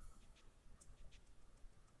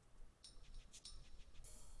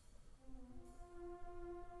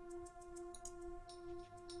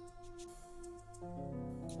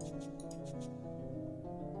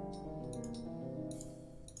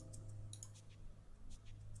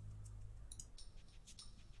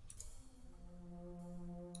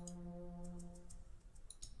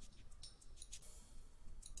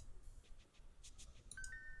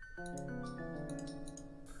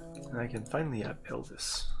 And I can finally have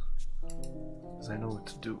Elvis, because I know what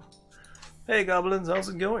to do. Hey goblins, how's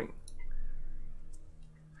it going?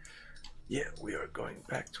 Yeah, we are going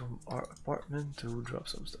back to our apartment to drop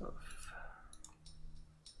some stuff.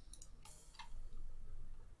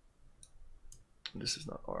 This is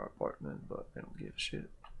not our apartment, but I don't give a shit.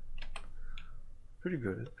 Pretty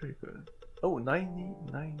good, pretty good. Oh,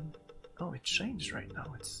 99. Oh, it changed right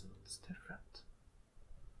now, it's different.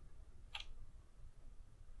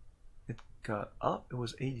 It got up, it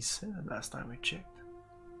was 87 last time I checked.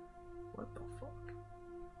 What the fuck?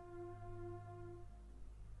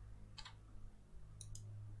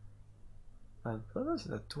 I thought it was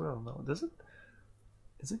at 12 now. Does it?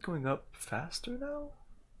 Is it going up faster now?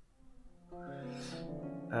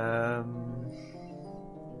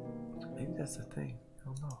 Maybe that's the thing. I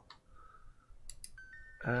don't know.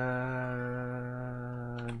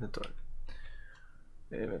 Inventory.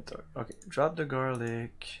 Inventory. Okay, drop the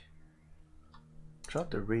garlic.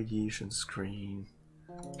 Drop the radiation screen.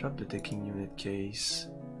 Drop the decking unit case.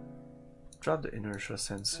 Drop the inertia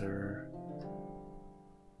sensor.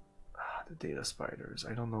 The data spiders.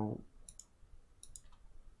 I don't know.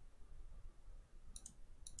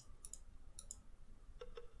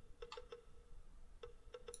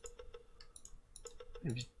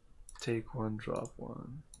 Maybe take one, drop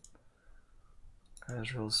one.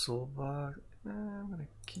 Azrael soul box. I'm gonna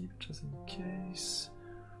keep just in case.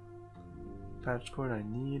 Patch cord, I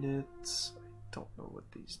need it. I don't know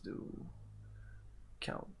what these do.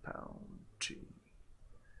 Compound G.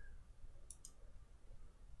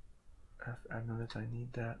 F amulet, I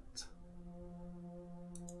need that.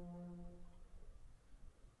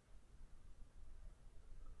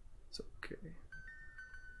 It's okay.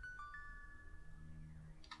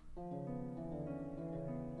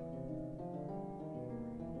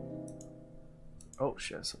 Oh,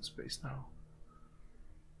 she has some space now.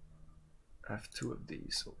 I have 2 of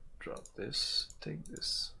these, so drop this, take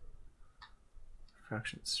this.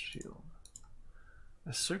 Fractions shield.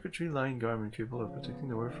 A circuitry line garment capable of protecting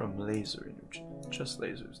the wearer from laser energy. Just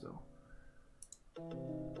lasers though.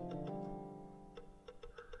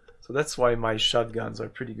 So that's why my shotguns are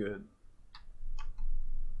pretty good.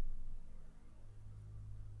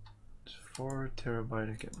 4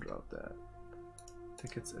 terabyte, I can drop that.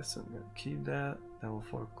 Tickets S, I'm gonna keep that. Level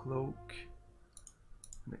 4 cloak.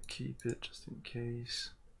 I'm gonna keep it just in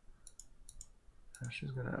case.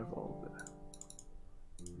 She's gonna have all of that.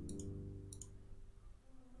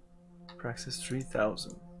 Praxis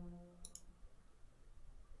 3000.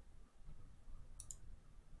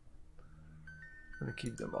 I'm gonna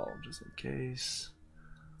keep them all just in case.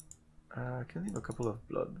 I can leave a couple of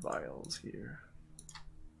blood vials here.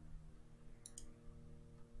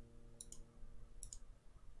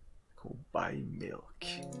 Go buy milk.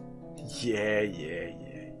 Yeah.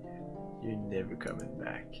 You're never coming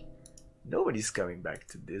back. Nobody's coming back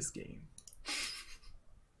to this game.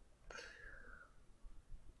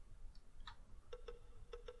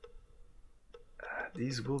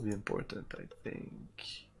 These will be important, I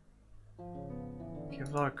think.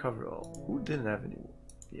 Kevlar coverall. Who didn't have any?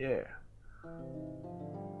 Yeah.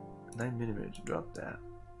 9mm, drop that.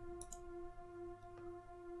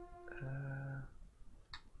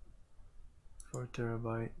 4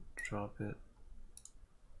 terabyte, drop it.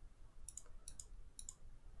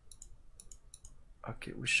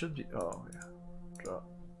 Okay, we should be. Oh, yeah. Drop.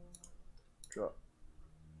 Drop.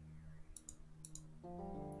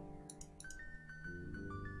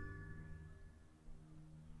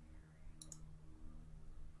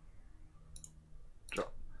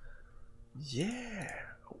 Drop. Yeah.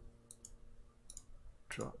 Oh.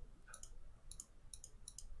 Drop.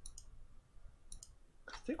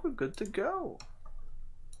 I think we're good to go.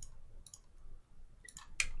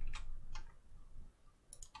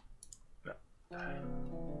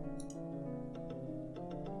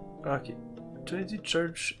 Okay, Trinity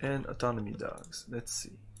Church and Autonomy Dogs. Let's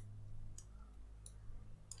see.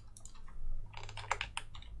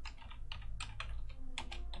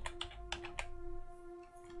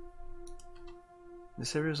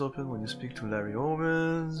 This area is open when you speak to Larry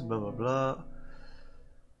Owens, blah blah blah.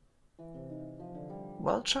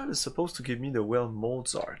 Wildchild is supposed to give me the well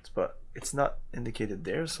Mozart, but it's not indicated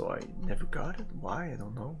there, so I never got it. Why? I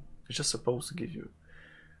don't know. It's just supposed to give you.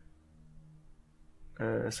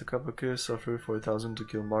 Sakabaka offered 4,000 to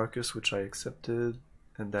kill Marcus, which I accepted,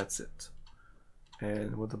 and that's it.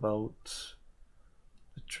 And what about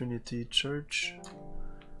the Trinity Church?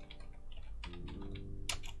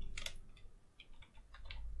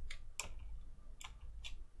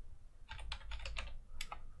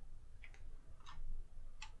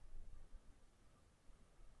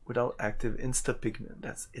 Without active insta-pigment.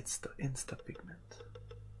 That's insta-pigment.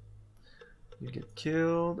 You get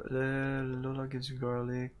killed. Lola gives you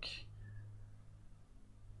garlic.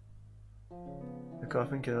 The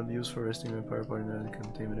coffin cannot be used for resting in fire party and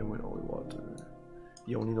contaminated with holy water.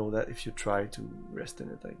 You only know that if you try to rest in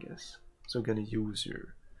it, I guess. So you're gonna use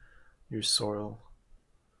your soil.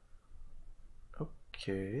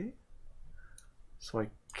 Okay. So I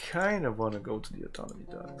kind of want to go to the Autonomy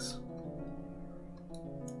Dogs.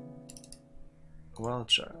 Wild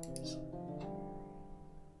Child.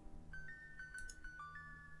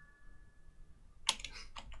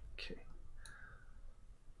 Okay.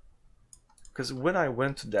 Because when I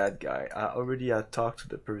went to that guy, I already had talked to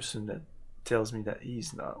the person that tells me that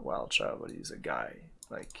he's not Wild Child, but he's a guy.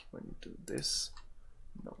 Like when you do this.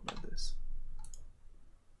 No, not this.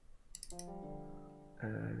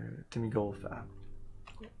 Timmy Goldfab.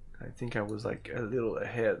 I think I was like a little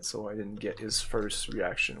ahead, so I didn't get his first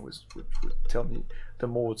reaction, which would tell me the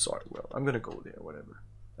Mozart. Well, I'm gonna go there, whatever.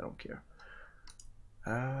 I don't care.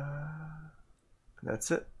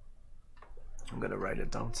 That's it. I'm gonna write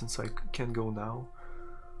it down since I can go now.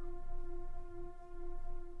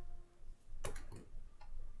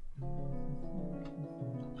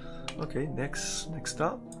 Okay, next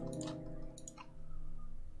stop.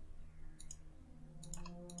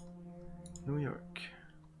 New York.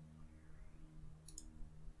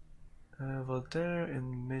 Voltaire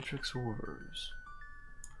and Matrix Wars.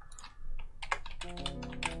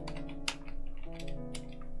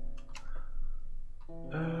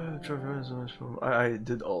 I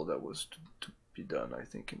did all that was to be done, I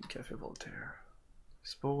think, in Cafe Voltaire.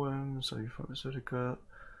 His poems, so pharmaceutical.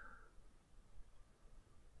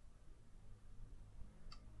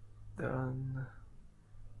 Done.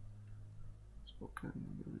 Spoken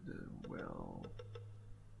with the well.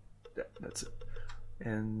 Yeah, that's it.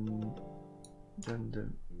 And then the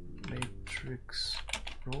Matrix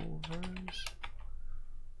rovers.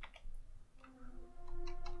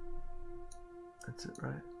 That's it,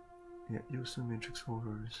 right? Yeah, use the Matrix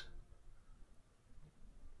rovers.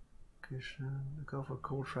 Location. Look out for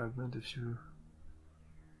code fragment if you.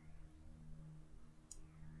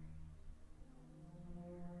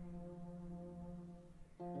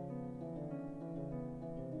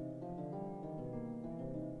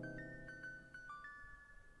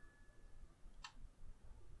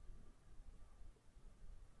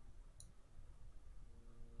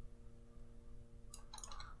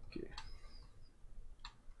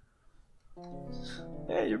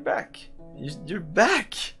 Hey, you're back. You're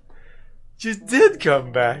back. You did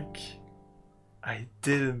come back. I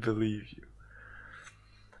didn't believe you.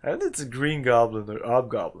 And it's a green goblin or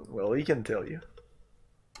hobgoblin. Well, he can tell you.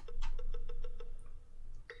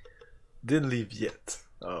 Didn't leave yet.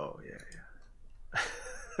 Oh, yeah.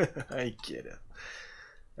 I get it.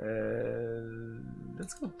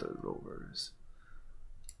 Let's go to the rovers.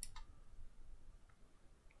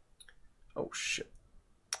 Oh, shit.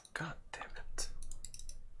 God damn it.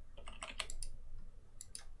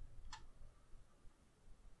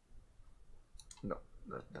 No,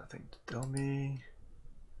 nothing to tell me.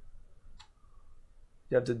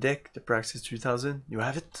 You have the deck, the Praxis 3000. You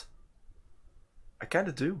have it? I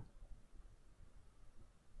kinda do.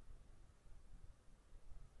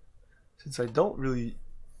 Since I don't really...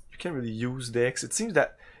 You can't really use decks. It seems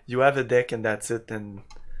that you have a deck and that's it. And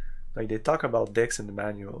like they talk about decks in the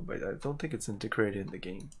manual, but I don't think it's integrated in the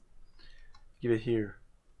game. Give it here.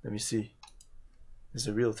 Let me see. It's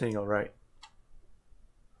a real thing, alright.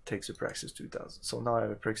 Takes a Praxis 2000. So now I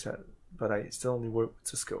have a Praxis, but I still only work with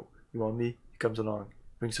Cisco. You want me? He comes along,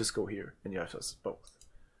 brings Cisco here, and you have us both.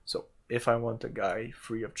 So if I want a guy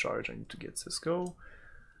free of charge, I need to get Cisco.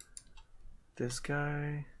 This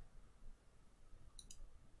guy.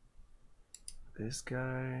 This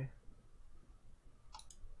guy.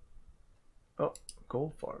 Oh,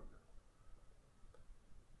 gold farm.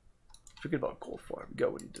 Forget about gold farm. You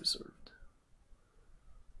got what you deserved.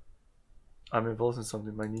 I'm involved in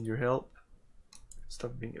something. Might need your help.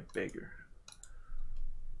 Stop being a beggar.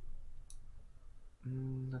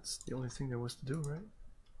 That's the only thing there was to do, right?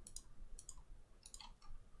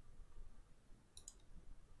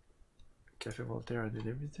 Cafe Voltaire, I did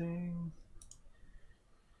everything.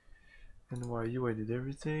 NYU, I did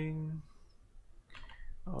everything.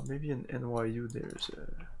 Oh, maybe in NYU there's a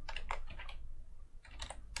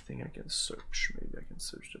thing I can search. Maybe I can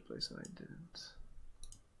search the place and I didn't.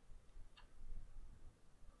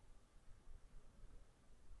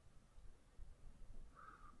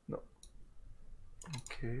 No.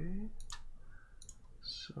 Okay.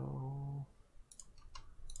 So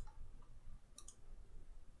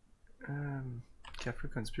Africa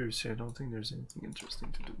conspiracy, I don't think there's anything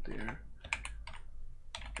interesting to do there.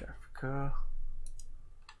 Africa.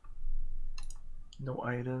 No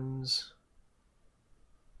items.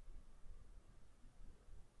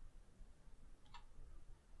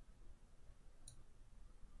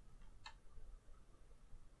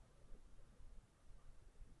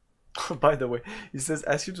 By the way, he says,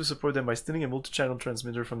 ask you to support them by stealing a multi-channel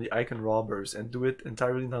transmitter from the Icon robbers and do it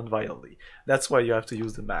entirely non-violently. That's why you have to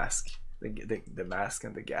use the mask. The mask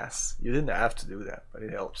and the gas. You didn't have to do that, but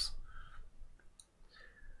it helps.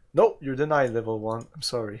 Nope, you're denied level 1. I'm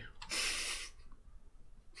sorry.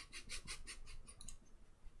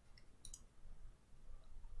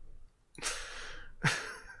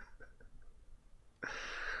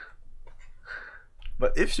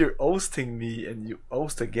 But if you're hosting me and you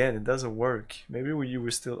host again, it doesn't work. Maybe you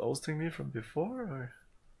were still hosting me from before, or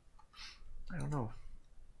I don't know.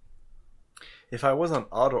 If I was on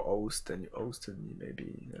auto host and you hosted me,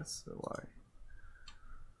 maybe that's why.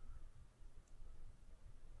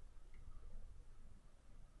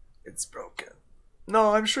 It's broken.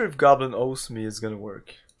 No, I'm sure if Goblin hosts me, it's gonna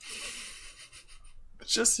work.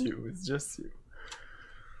 It's just you. It's just you.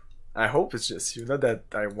 I hope it's just you. Not that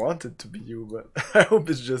I want it to be you, but I hope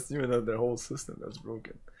it's just you and not the whole system that's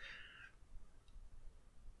broken.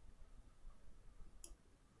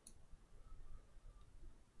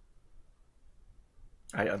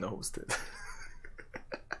 I unhosted.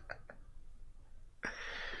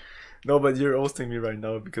 No, but you're hosting me right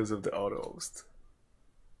now because of the auto host.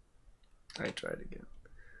 I tried again.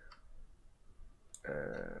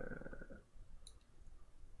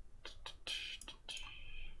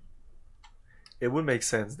 It would make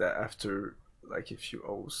sense that after, like, if you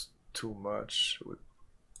host too much, it would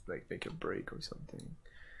like make a break or something.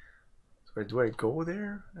 So do I go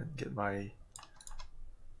there and get my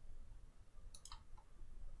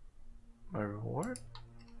reward?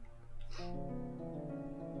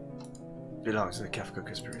 Belongs to the Kafka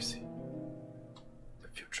conspiracy. The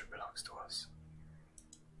future belongs to us.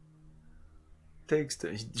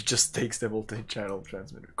 He just takes the multi-channel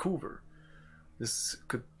transmitter. Coover. This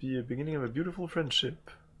could be a beginning of a beautiful friendship.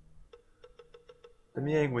 Let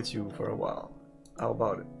me hang with you for a while. How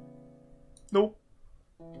about it? Nope.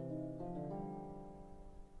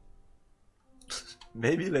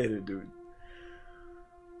 Maybe later, dude.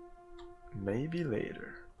 Maybe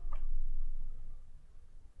later.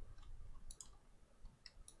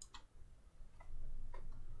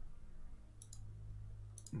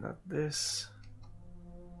 Not this.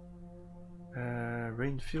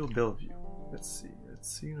 Rainfield, Bellevue. Let's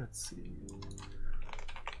see.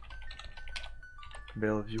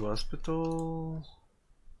 Bellevue Hospital.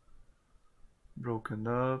 Broken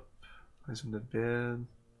up. He's in the bed.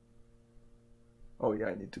 Oh yeah,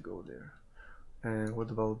 I need to go there. And what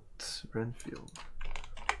about Renfield?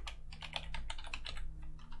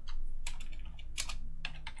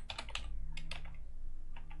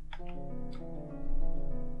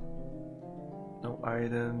 No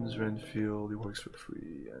items, Renfield, he works for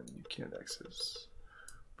free and you can't access.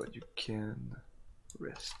 But you can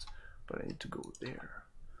rest. But I need to go there.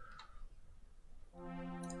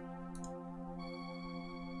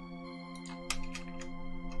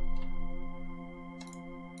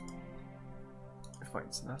 It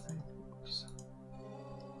finds nothing. Oops.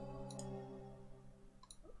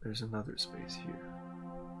 There's another space here.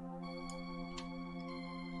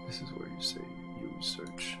 This is where you say you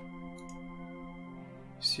search.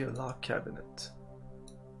 You see a locked cabinet.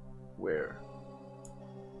 Where?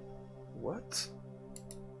 What?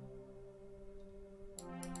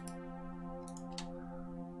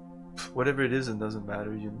 Whatever it is, it doesn't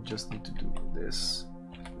matter. You just need to do this.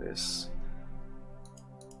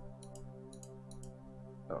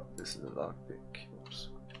 Oh, this is a lockpick. Oops.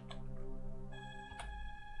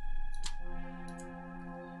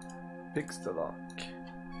 Picks the lock.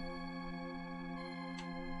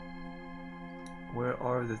 Where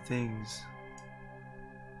are the things?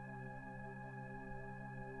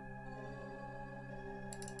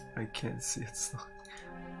 I can't see it's locked.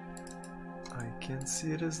 I can't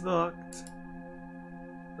see it is locked.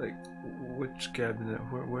 Like, which cabinet?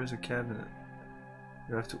 Where's the cabinet?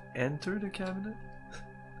 You have to enter the cabinet?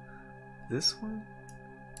 This one?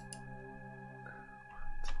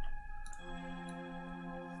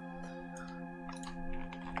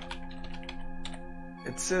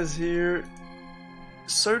 It says here,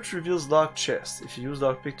 search reveals locked chest. If you use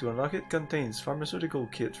lockpick to unlock it, contains pharmaceutical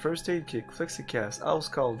kit, first aid kit, flexicast, house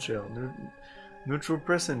call gel,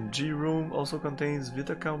 neutropressin G room, also contains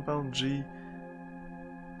Vita compound G.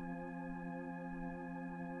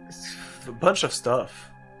 It's a bunch of stuff,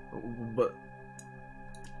 but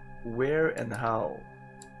where and how?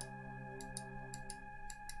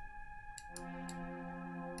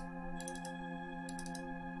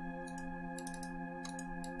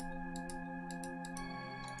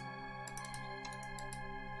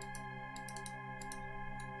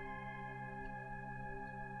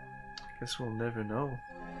 Guess we'll never know.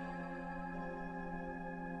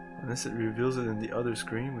 Unless it reveals it in the other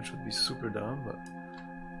screen, which would be super dumb, but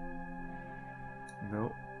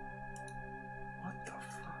no. What the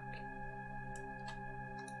fuck?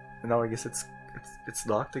 And now I guess it's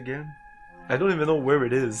locked again. I don't even know where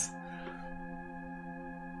it is.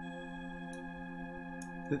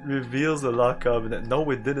 It reveals a locked cabinet. No,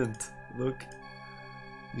 it didn't. Look.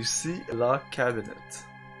 You see a locked cabinet.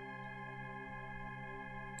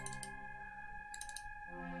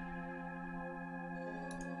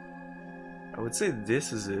 I would say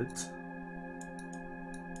this is it.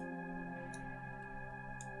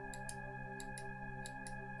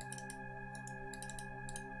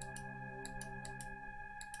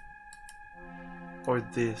 Or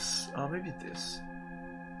this. Oh, maybe this.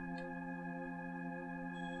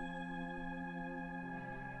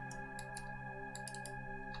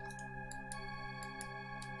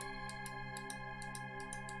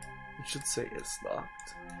 It should say it's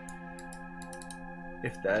locked.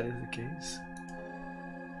 If that is the case.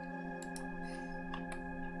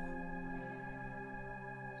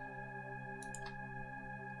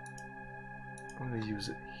 I'm gonna use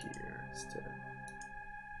it here instead.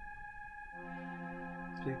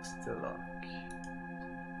 Fix the lock.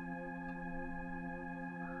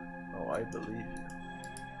 Oh, I believe you.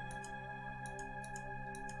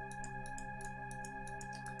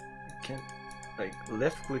 I can't, like,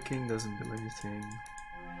 left clicking doesn't do anything.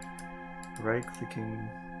 Right clicking.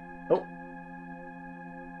 Oh!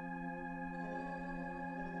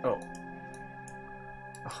 Oh.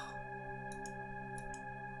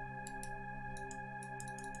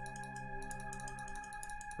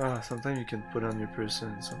 Ugh. Sometimes you can put on your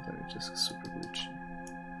person, sometimes it's just super glitchy.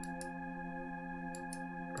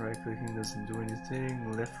 Right clicking doesn't do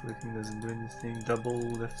anything, left clicking doesn't do anything, double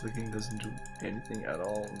left clicking doesn't do anything at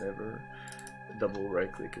all, never. Double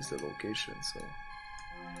right click is the location, so.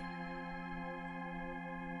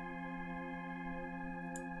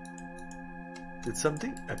 Did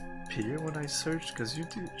something appear when I searched? Because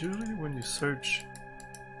usually when you search,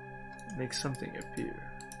 it makes something appear.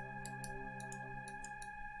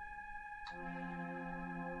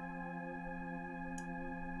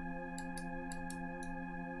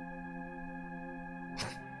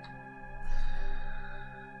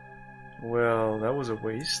 Well, that was a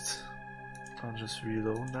waste. I'll just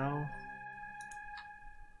reload now.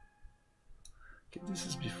 Okay, this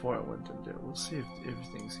is before I went in there. We'll see if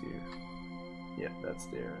everything's here. Yeah, that's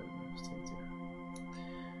there. Everything's there.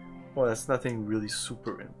 Well, that's nothing really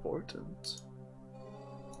super important.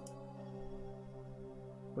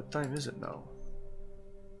 What time is it now?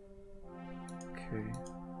 Okay.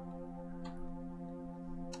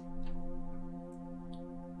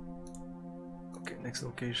 Okay, next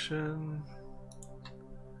location.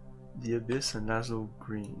 The Abyss and Nazo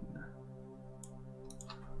Green.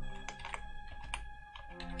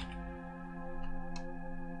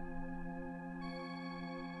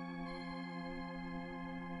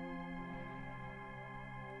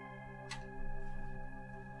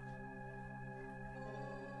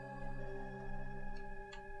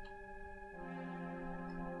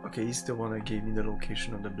 Okay, he's the one that gave me the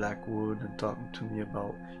location of the Blackwood and talking to me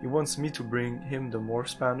about. He wants me to bring him the morph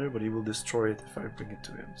spanner, but he will destroy it if I bring it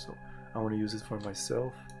to him. So I want to use it for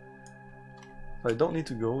myself. So I don't need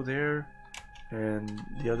to go there. And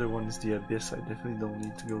the other one is the Abyss. I definitely don't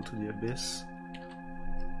need to go to the Abyss.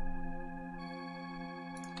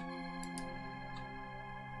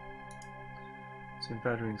 St.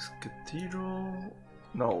 Patrick's Cathedral.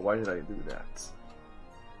 No, why did I do that?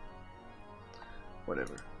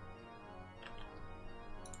 Whatever.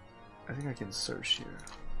 I think I can search here.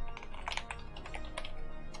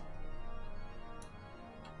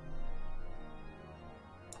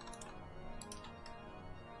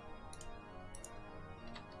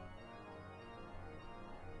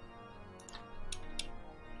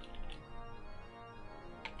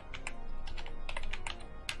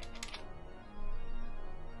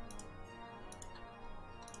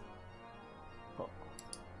 Oh.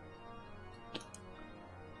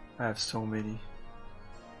 I have so many.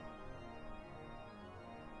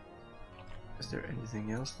 Is there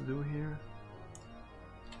anything else to do here?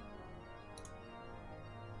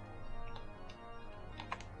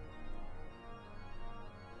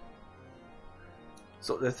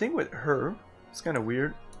 So the thing with her, it's kind of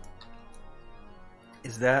weird,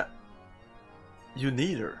 is that you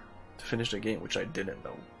need her to finish the game, which I didn't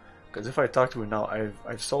know. Because if I talk to her now,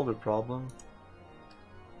 I've solved her problem.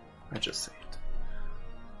 I just say it.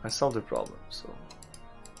 I solved the problem, so.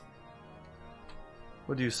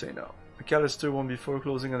 What do you say now? McAllister won't be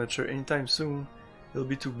foreclosing on the church anytime soon. He'll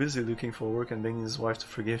be too busy looking for work and begging his wife to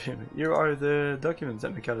forgive him. Here are the documents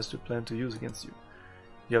that McAllister planned to use against you.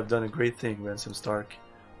 You have done a great thing, Ransom Stark.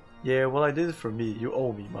 Yeah, well, I did it for me. You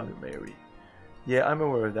owe me, Mother Mary. Yeah, I'm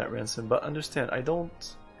aware of that, Ransom, but understand, I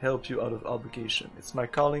don't help you out of obligation. It's my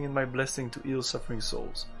calling and my blessing to heal suffering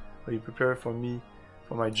souls. Are you prepared for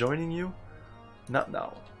my joining you? Not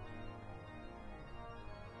now.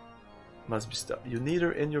 Must be stopped. You need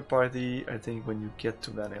her in your party, I think, when you get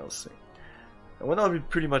to Van Helsing. And when I'll be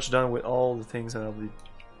pretty much done with all the things and I'll be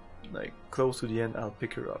like close to the end, I'll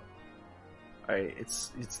pick her up.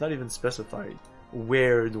 It's not even specified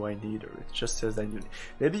where do I need her. It just says that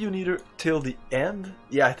maybe you need her till the end.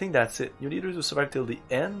 Yeah, I think that's it. You need her to survive till the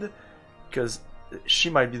end, because she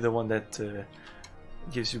might be the one that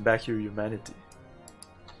gives you back your humanity.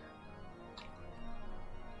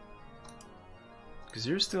 Because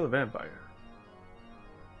you're still a vampire.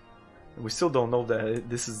 And we still don't know that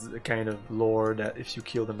this is the kind of lore that if you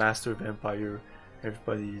kill the master vampire,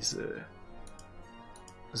 everybody's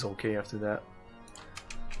is okay after that.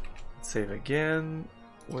 Let's save again.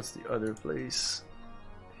 What's the other place?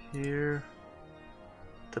 Here.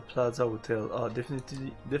 The Plaza Hotel. Oh,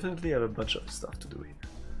 definitely have a bunch of stuff to do here.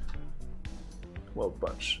 Well,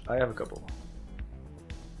 bunch. I have a couple.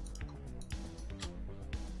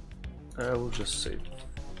 We'll just say.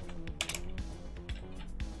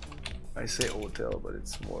 I say hotel, but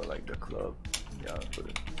it's more like the club. Yeah, I'll put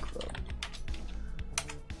it in club.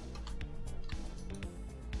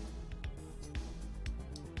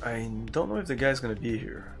 I don't know if the guy's gonna be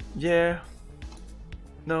here. Yeah.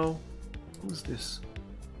 No. Who's this?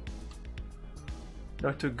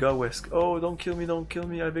 Dr. Gawesk. Oh, don't kill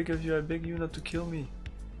me, I beg of you, I beg you not to kill me.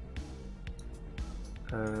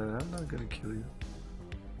 I'm not gonna kill you.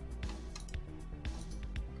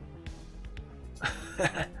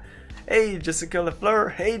 Hey, Jessica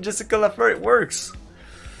LaFleur! Hey, Jessica LaFleur, it works!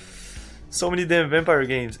 So many damn vampire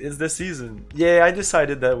games. It's the season. Yeah, I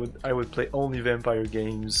decided that I would play only vampire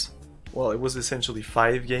games. Well, it was essentially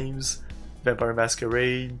 5 games. Vampire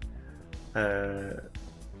Masquerade,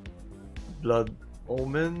 Blood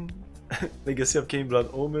Omen, Legacy of Kain Blood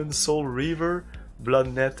Omen, Soul Reaver,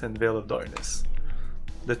 Bloodnet, and Veil of Darkness.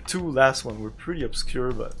 The 2 last one were pretty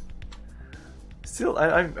obscure, but still,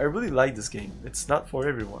 I really like this game. It's not for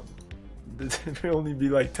everyone. There may only be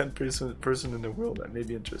like 10% person in the world that may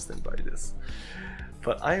be interested by this,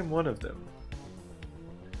 but I am one of them.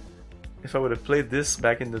 If I would have played this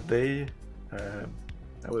back in the day,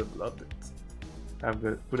 I would have loved it. I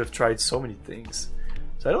would have tried so many things.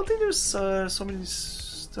 So I don't think there's so many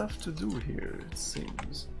stuff to do here, it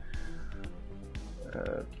seems.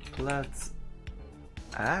 Plat...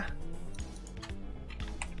 Ah?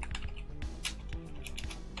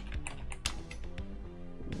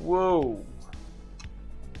 Whoa!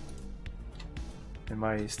 Am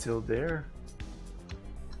I still there?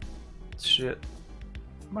 Shit.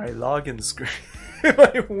 My login screen...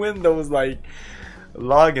 my Windows like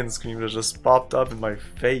login screen that just popped up in my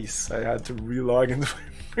face. I had to re-log into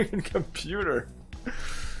my freaking computer.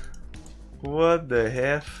 What the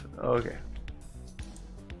heck? Okay.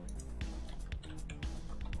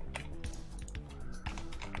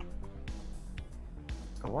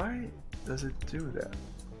 Why does it do that?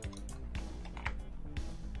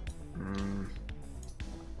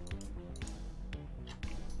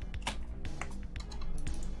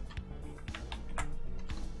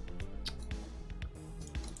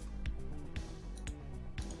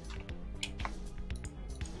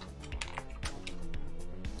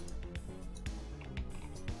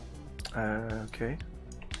 Okay.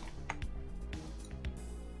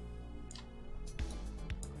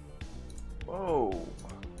 Whoa.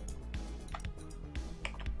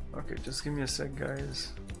 Okay, just give me a sec,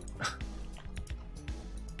 guys.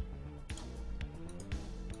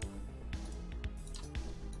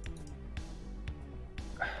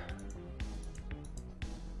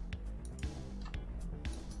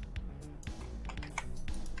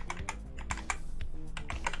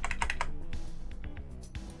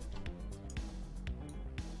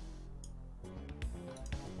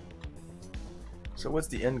 So what's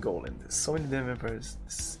the end goal in this? So many damn vampires.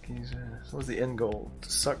 So what's the end goal?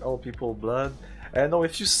 To suck all people's blood? No,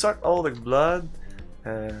 if you suck all the blood,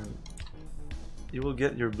 you will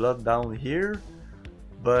get your blood down here,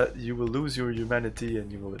 but you will lose your humanity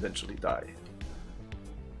and you will eventually die.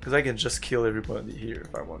 Because I can just kill everybody here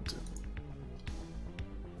if I want to.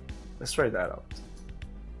 Let's try that out.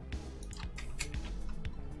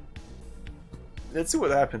 Let's see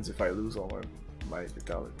what happens if I lose all my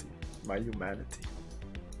vitality, my humanity.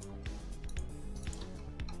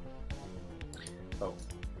 Oh,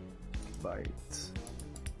 bite,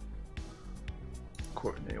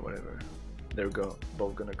 Courtney, whatever. There we go.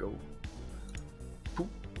 Both gonna go. Poop.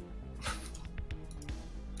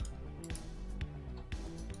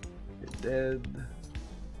 You're dead.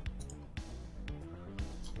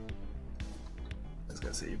 I was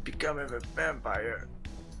gonna say you become a vampire.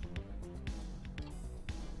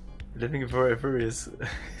 Living forever is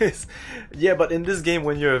yeah, but in this game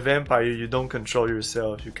when you're a vampire you don't control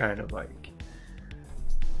yourself. You kind of like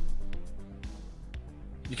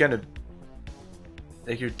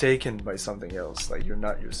you're taken by something else, like you're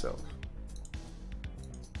not yourself.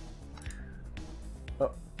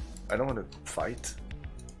 Oh, I don't want to fight.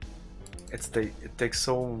 It takes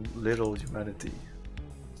so little humanity.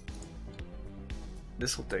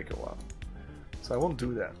 This will take a while. So I won't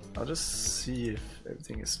do that. I'll just see if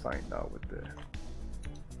everything is fine now with the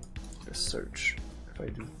search. If I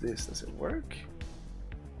do this, does it work?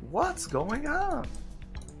 What's going on?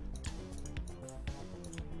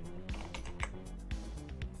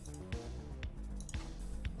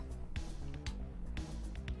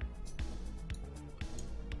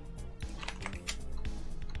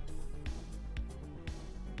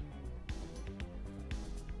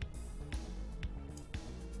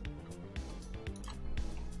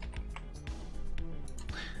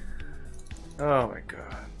 Oh my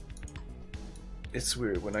god. it's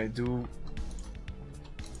weird when I do.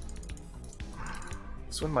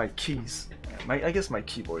 It's when my keys, I guess my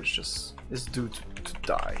keyboard is due to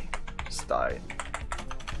die. Just die.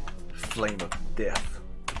 Flame of death.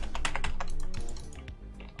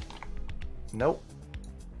 Nope.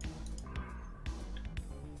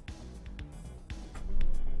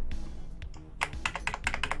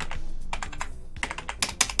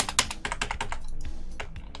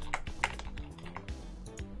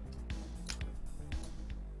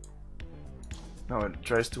 No, it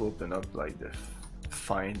tries to open up like the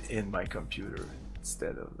find in my computer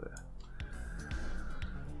instead of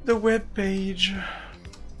the web page.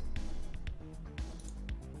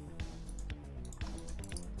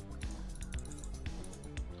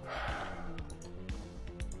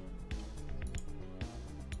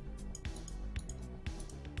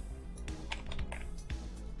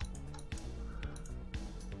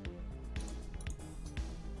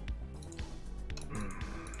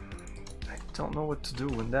 Don't know what to do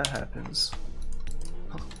when that happens.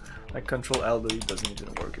 My Control Alt Delete doesn't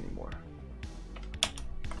even work anymore.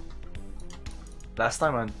 Last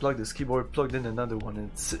time I unplugged this keyboard, plugged in another one,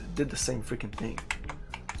 and it did the same freaking thing.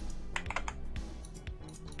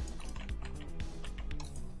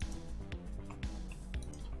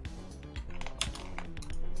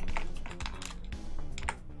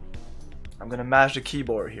 I'm gonna mash the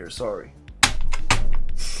keyboard here, sorry.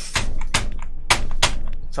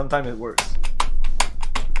 Sometimes it works.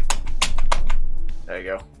 There you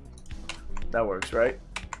go. That works, right?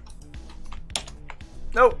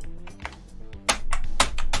 Nope. I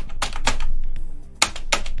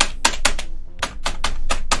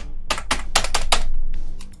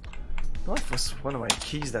don't know if it was one of my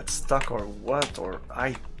keys that stuck or what, or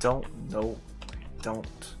I don't know. I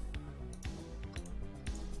don't.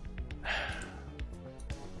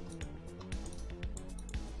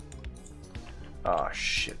 Oh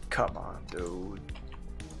shit, come on, dude.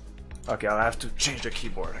 Okay, I'll have to change the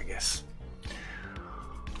keyboard, I guess.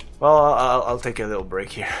 Well, I'll take a little break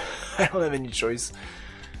here. I don't have any choice.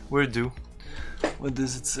 We're due. What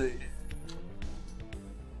does it say?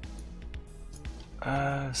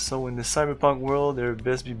 So in the cyberpunk world, there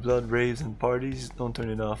best be blood, raves, and parties. Don't turn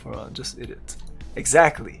it off or on, just hit it.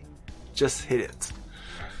 Exactly. Just hit it.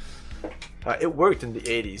 It worked in the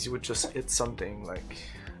 80s. You would just hit something like...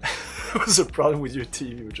 It was a problem with your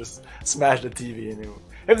TV, you would just smash the TV and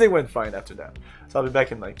everything went fine after that. So I'll be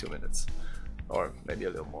back in like 2 minutes. Or maybe a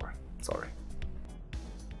little more. Sorry.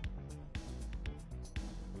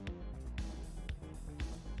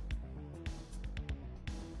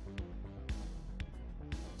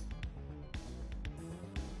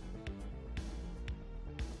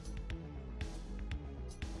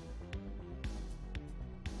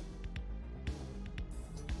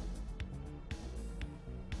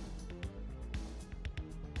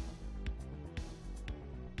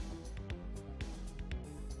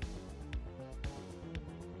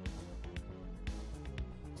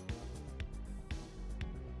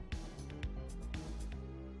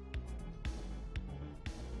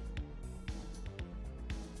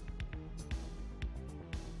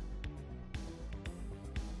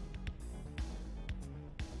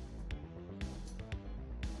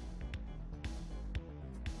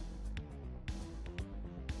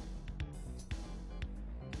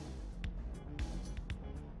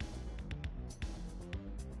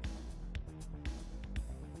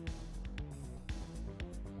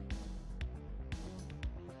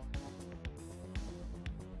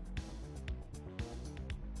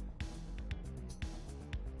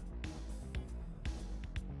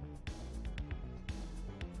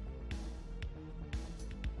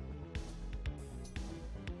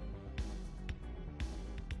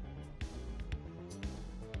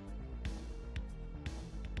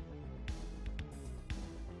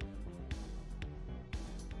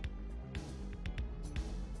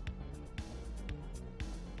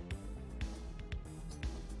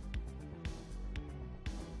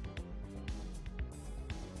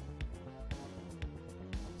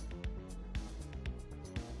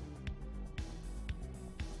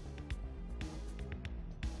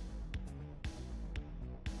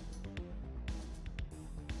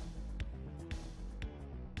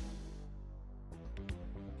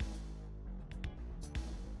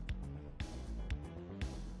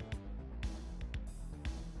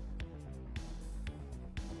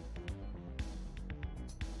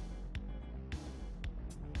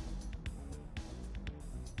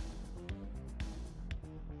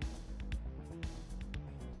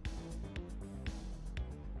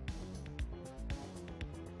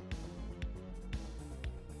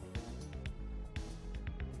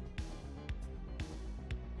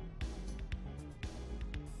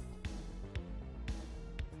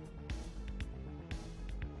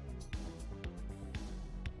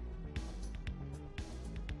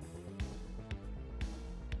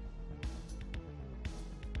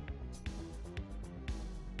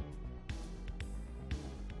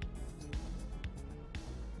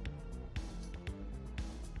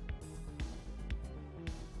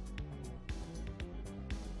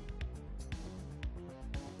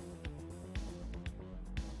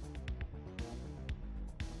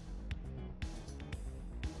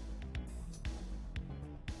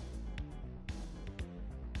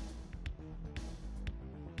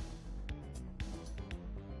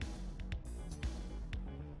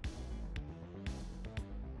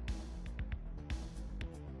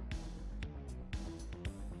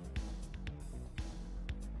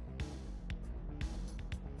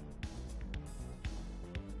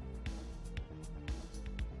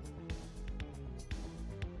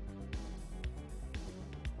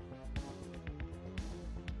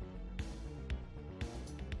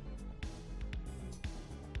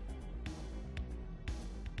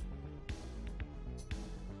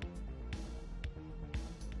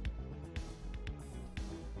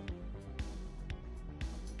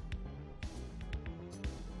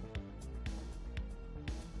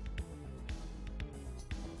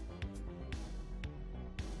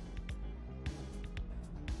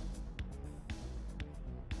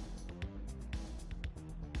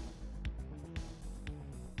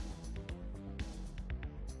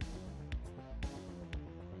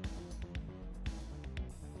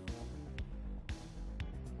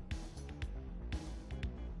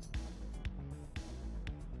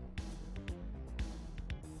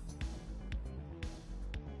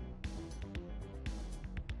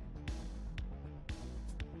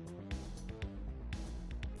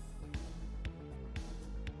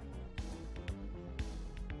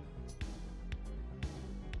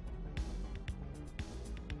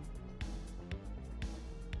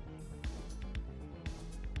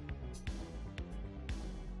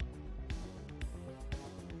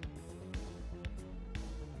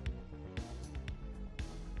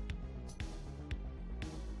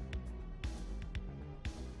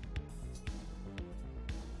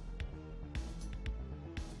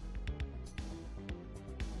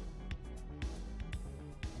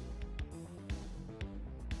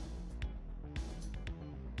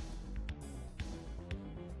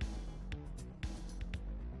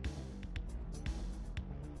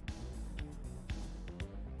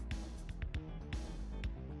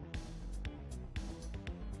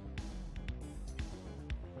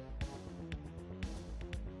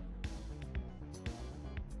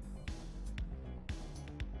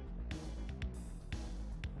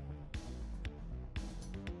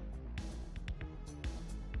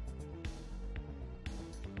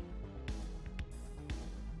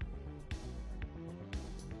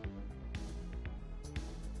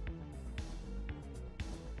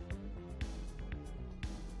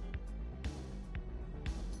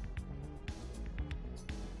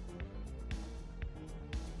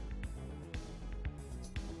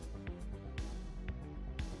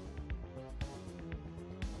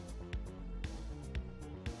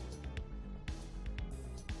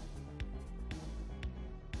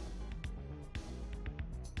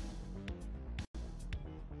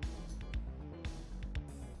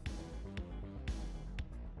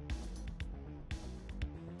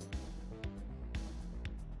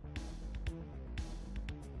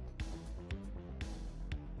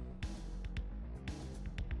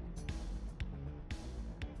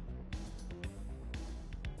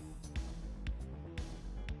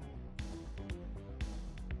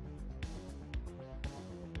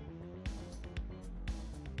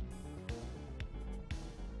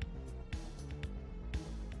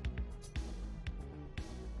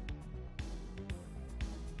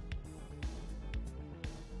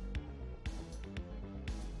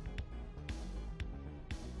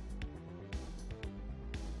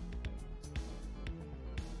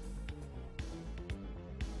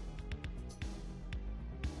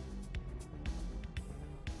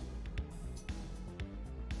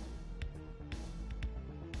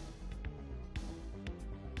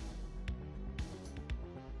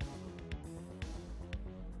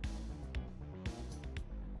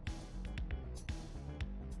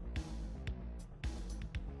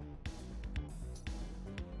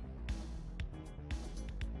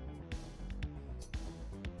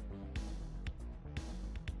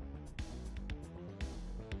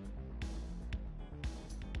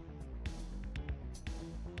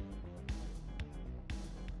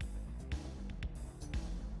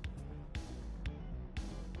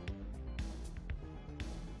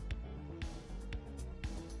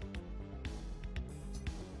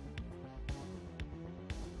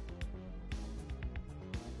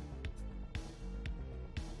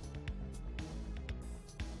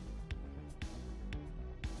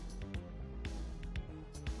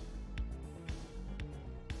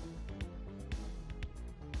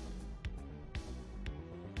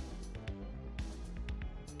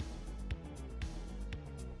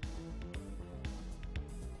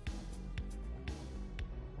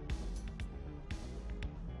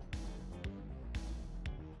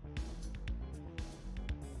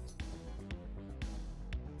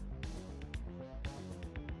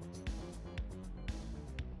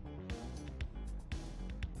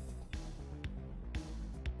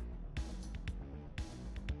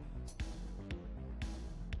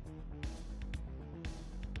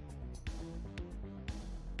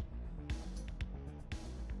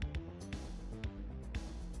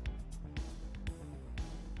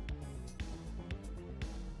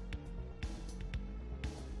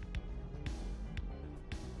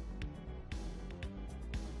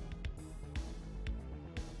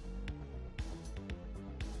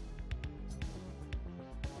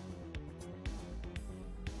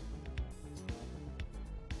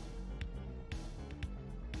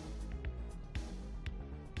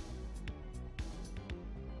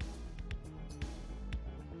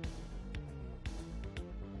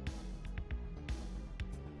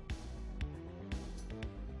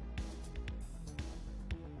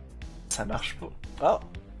 Ça marche pas. Oh!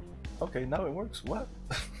 Okay, now it works. What?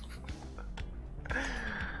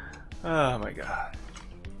 Oh my god.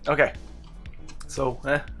 Okay. So,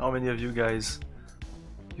 how many of you guys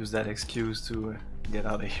use that excuse to get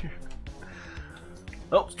out of here?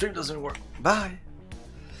 Oh, stream doesn't work. Bye!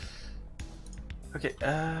 Okay,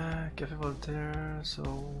 Cafe Voltaire, so...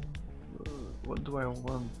 what do I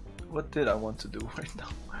want? What did I want to do right now?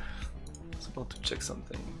 I was about to check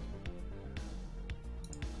something.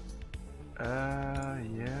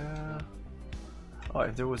 Yeah. Oh,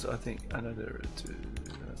 if there was, I think, another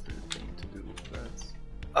thing to do. That's...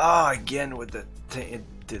 Ah, again with the thing, it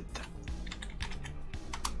did.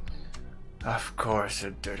 Of course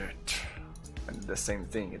it did it. And the same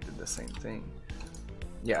thing, it did the same thing.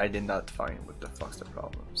 Yeah, I did not find what the fuck's the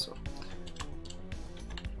problem, so...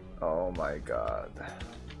 Oh my god.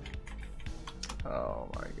 Oh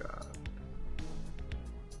my god.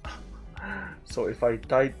 So if I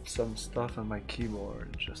type some stuff on my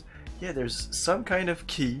keyboard, just... Yeah, there's some kind of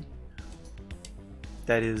key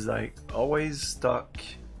that is like always stuck.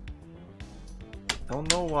 Don't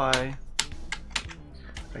know why.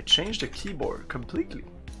 I changed the keyboard completely.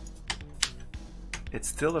 It's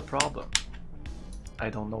still a problem. I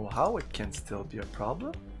don't know how it can still be a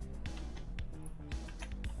problem.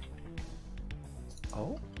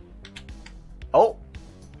 Oh? Oh!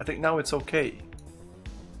 I think now it's okay.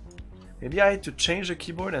 Maybe I need to change the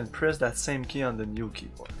keyboard and press that same key on the new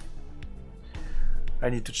keyboard. I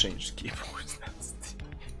need to change the keyboard.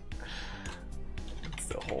 That's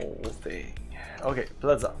the whole thing. Okay,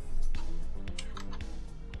 Plaza.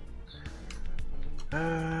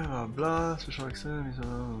 Blah blah, special accent,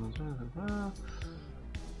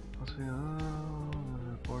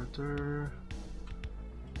 reporter.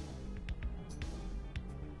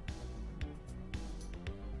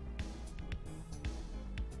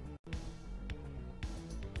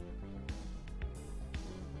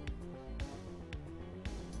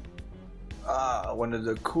 One of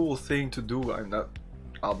the cool thing to do, I'm not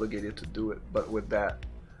obligated to do it, but with that,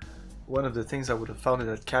 one of the things I would have found in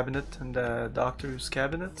that cabinet, in the doctor's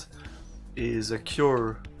cabinet, is a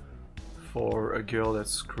cure for a girl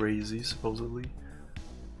that's crazy, supposedly.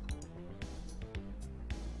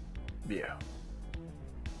 Yeah.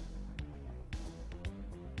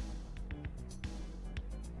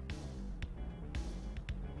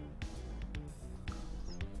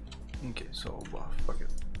 Okay, so, well, fuck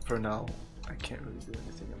it. For now, I can't really do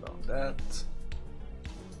anything about that.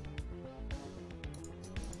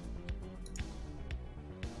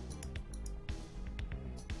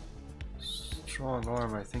 Strong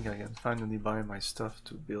arm, I think I can finally buy my stuff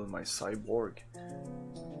to build my cyborg.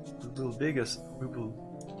 We will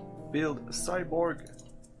build a cyborg.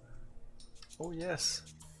 Oh yes.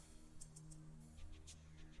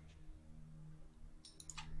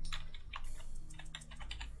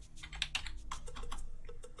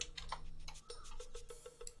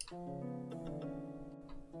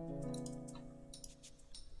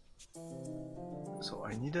 So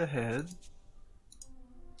I need a head.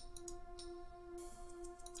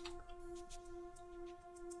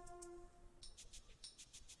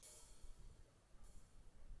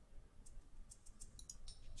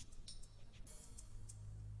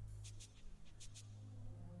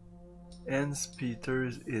 And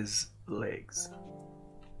Peter's is legs.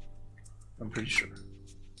 I'm pretty sure.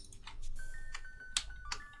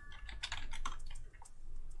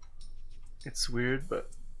 It's weird,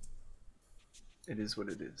 but it is what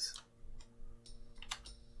it is.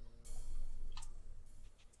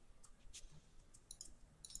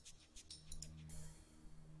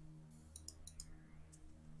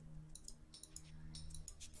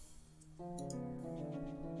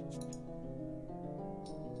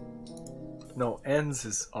 No, ends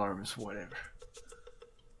is arms, whatever.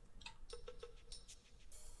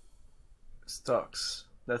 Stocks.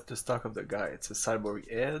 That's the stock of the guy. It's a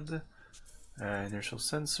cyborg head, inertial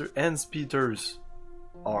sensor, ends Peter's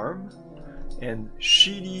arm, and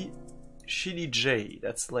Shitty J,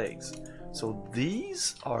 that's legs. So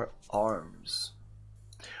these are arms.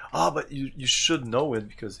 Ah, but you should know it,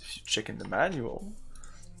 because if you check in the manual,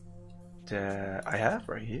 I have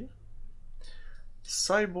right here.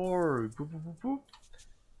 Cyborg. Boop, boop, boop, boop.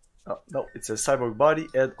 Oh, no, it's a cyborg body,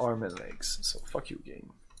 head, arm, and legs. So fuck you,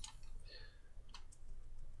 game.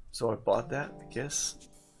 So I bought that, I guess.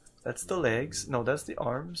 That's the legs. No, that's the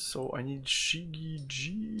arms. So I need Shigi.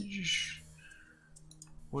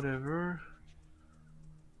 Whatever.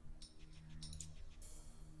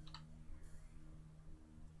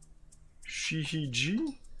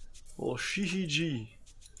 Shihiji? Well, Shihiji.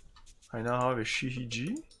 I now have a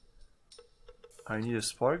Shihiji. I need a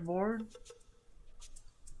spark board.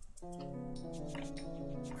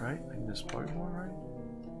 Right? I need a spark board, right?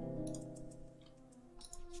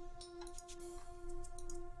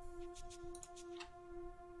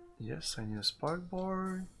 Yes, I need a spark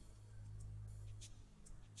board.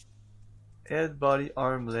 Head, body,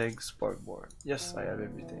 arm, leg, spark board. Yes, I have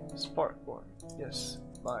everything. Spark board. Yes,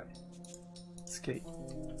 bye. Skate.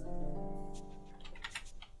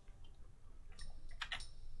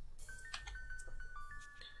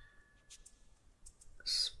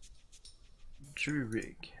 Jury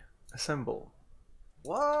rig. Assemble.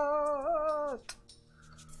 What?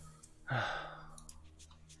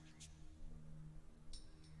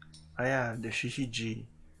 I have the Shishiji,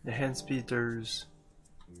 the hand speeders,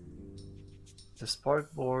 the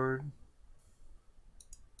spark board,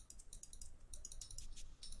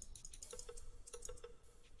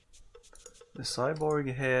 the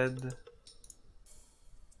cyborg head,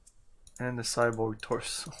 and the cyborg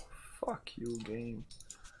torso. Fuck you, game.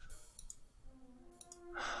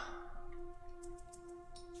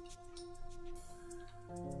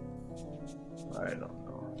 I don't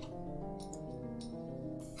know.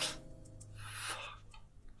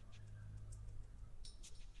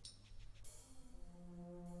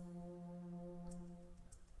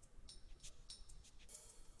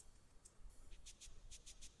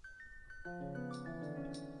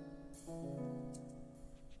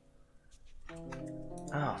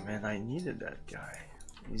 Oh man, I needed that guy.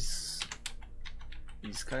 He's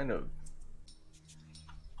kind of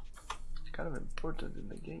important in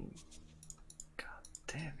the game. God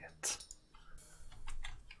damn it.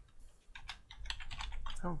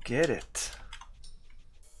 I don't get it.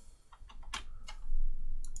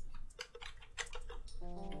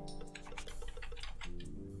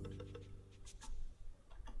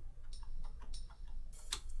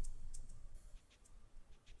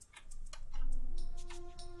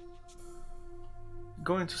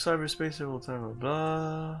 Going to cyberspace several times,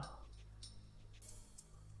 blah.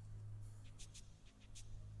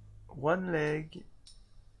 One leg,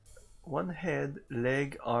 one head,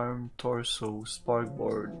 leg, arm, torso,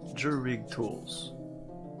 sparkboard, jury rig tools.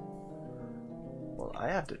 Well, I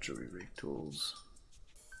have the jury rig tools.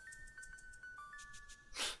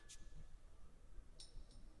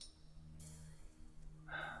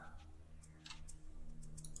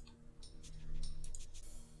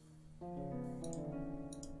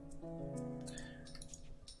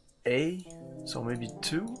 A, so maybe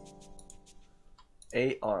 2.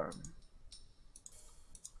 A arm.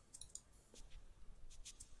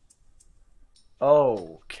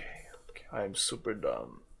 Okay, I'm super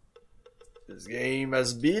dumb. This game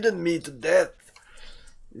has beaten me to death.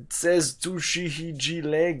 It says 2 Shihiji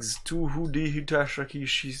legs, 2 Hudi Hitashaki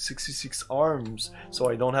 66 arms, so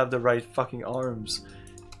I don't have the right fucking arms.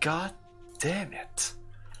 God damn it.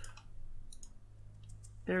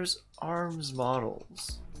 There's arms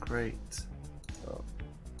models. Great. Oh.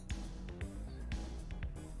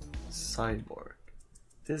 Cyborg.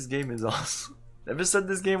 This game is awesome. Never said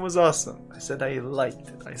this game was awesome. I said I liked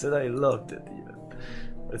it. I said I loved it even.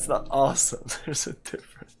 It's not awesome. There's a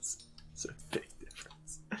difference. There's a big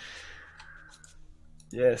difference.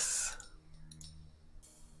 Yes.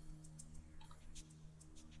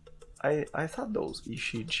 I thought those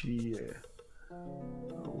Ishiji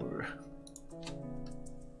were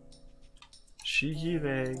Shigi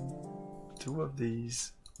leg. 2 of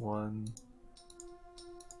these. 1,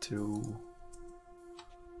 2.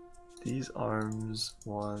 These arms.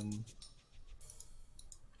 1.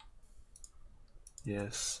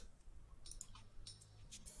 Yes.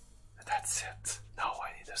 And that's it. Now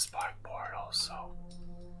I need a spark board also.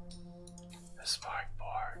 A spark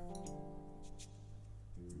board.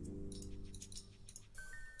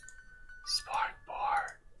 Spark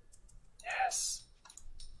board. Yes.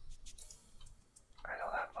 I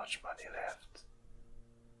don't have much money left.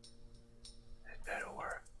 It better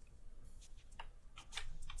work.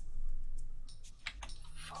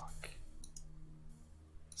 Fuck.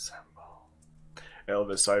 Assemble.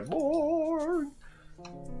 Elvis Cyborg.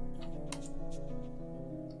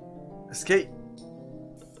 Escape.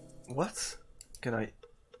 What? Can I?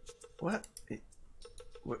 What?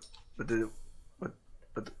 What? But did it? What?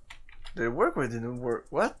 But did it work or it didn't work?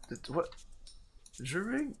 What? What?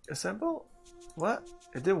 Jury assemble? What?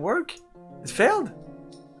 It didn't work? It failed?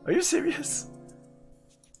 Are you serious?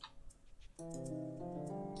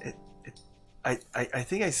 I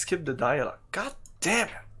think I skipped the dialogue. God damn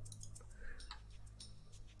it.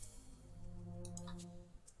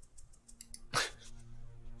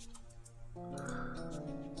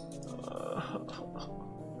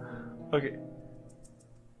 Okay.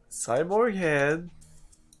 Cyborg head.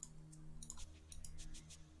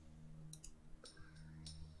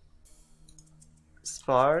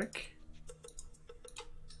 Spark.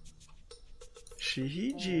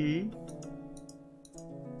 Shihiji.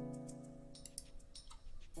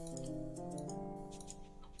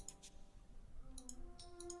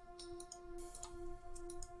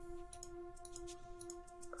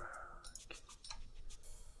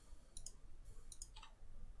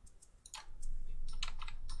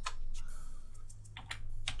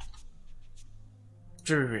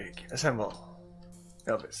 Jury rig. Assemble.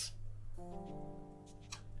 Elvis.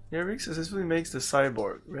 Your rig successfully makes the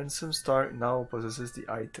cyborg. Ransom Star now possesses the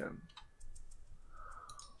item.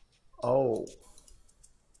 Oh.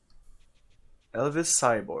 Elvis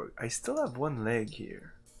cyborg. I still have one leg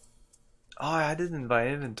here. Oh, I added it in my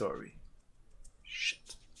inventory.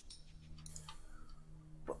 Shit.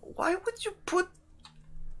 But why would you put...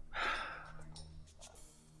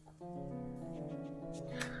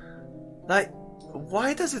 Like,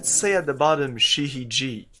 why does it say at the bottom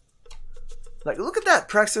Shihiji? Like, look at that!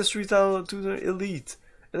 Praxis 3000 Elite,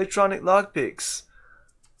 Electronic Lockpicks,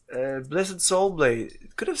 Blessed Soul Blade.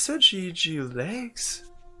 It could have said Shihiji legs.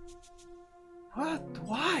 What?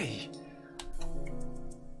 Why?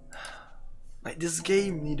 Like, this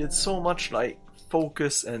game needed so much, like,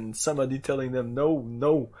 focus and somebody telling them no,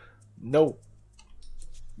 no, no,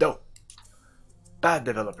 no. Bad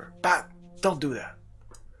developer. Bad. Don't do that.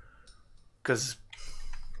 Because,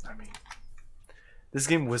 I mean, this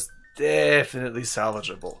game was definitely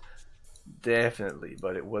salvageable. Definitely.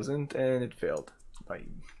 But it wasn't, and it failed. Like,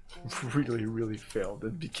 really, really failed.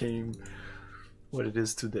 It became what it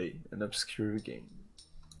is today, an obscure game.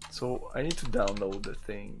 So, I need to download the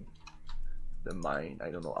thing. The mine. I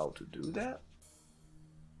don't know how to do that.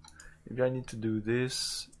 Maybe I need to do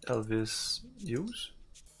this. Elvis use.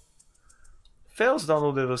 Fails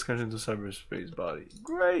download Elvis connection to cyberspace body.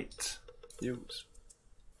 Great! Use.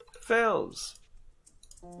 Fails.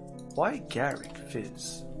 Why Garrick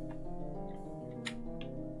Fizz?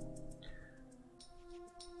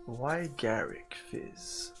 Why Garrick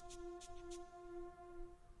Fizz?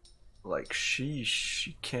 Like she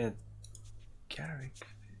can't. Garrick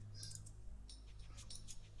Fizz.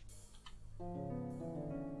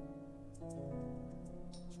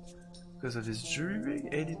 Because of his jury rig,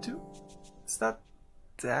 82? It's not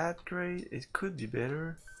that great. It could be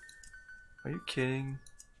better. Are you kidding?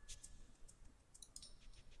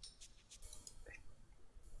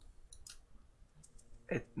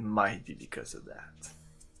 It might be because of that.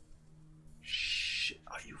 Shit,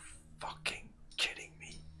 are you fucking kidding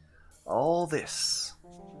me? All this.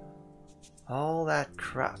 All that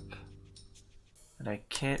crap. And I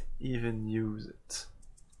can't even use it.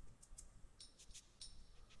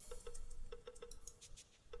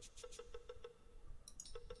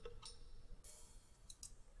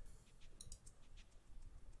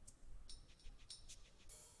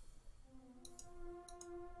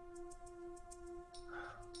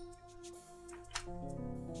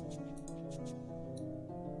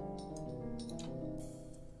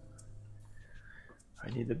 I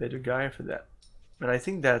need a better guy for that. And I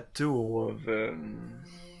think that duo of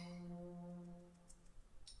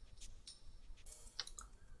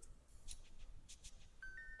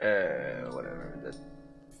whatever, that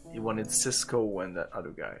he wanted Cisco and that other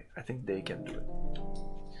guy. I think they can do it.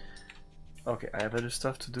 Okay, I have other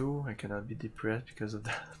stuff to do. I cannot be depressed because of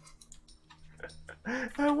that.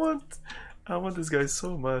 I want this guy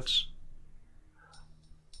so much.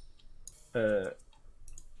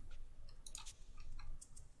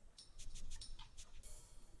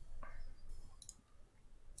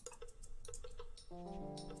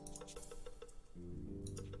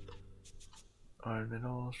 Iron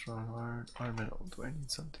metal, strong iron metal. Do I need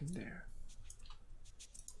something there?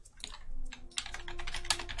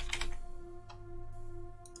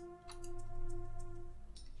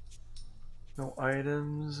 No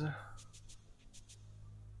items.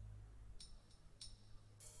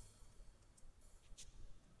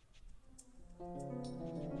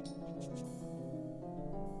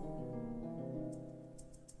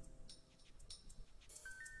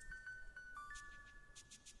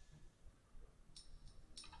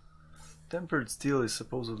 Tempered Steel is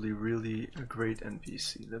supposedly really a great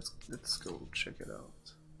NPC. Let's go check it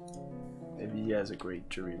out. Maybe he has a great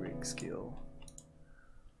jury rig skill.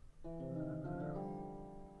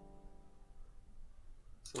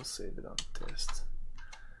 So save it on test.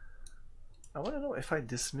 I want to know if I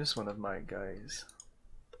dismiss one of my guys.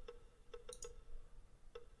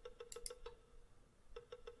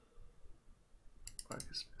 I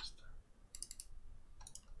dismissed.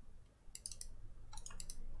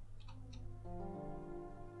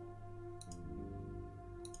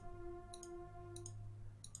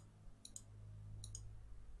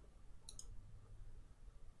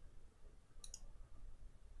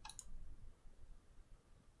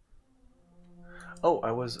 Oh,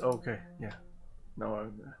 I was okay. Yeah. No,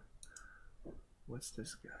 I'm. What's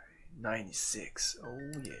this guy? 96. Oh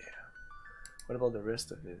yeah. What about the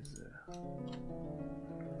rest of his?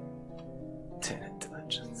 10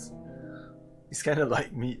 intelligence. He's kind of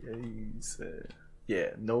like me. He's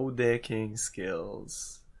yeah, no decking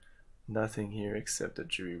skills. Nothing here except a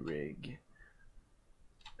jury rig.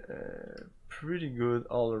 Pretty good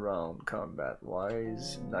all around combat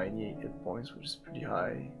wise. 98 hit points, which is pretty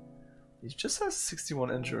high. He just has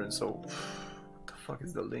 61 endurance, so what the fuck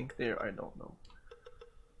is the link there? I don't know.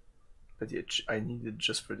 But yeah, I need it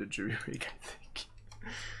just for the jury rig, I think.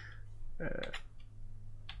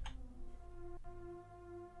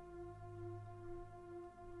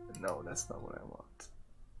 No, that's not what I want.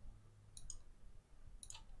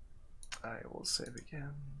 I will save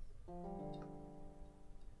again.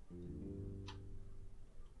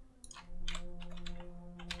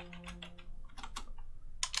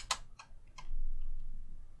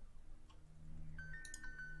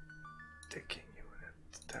 Decking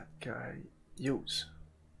unit. That guy. Use.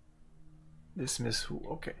 Dismiss who?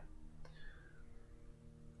 Okay.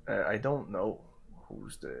 I don't know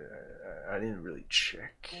who's the. I didn't really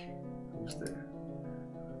check who's the.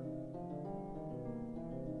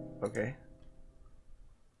 Okay.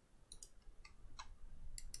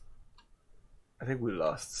 I think we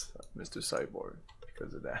lost Mr. Cyborg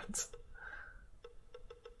because of that.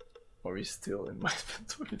 Or he's still in my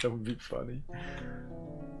inventory. That would be funny.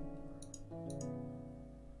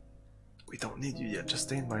 We don't need you yet. Just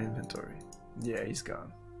stay in my inventory. Yeah, he's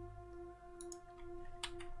gone.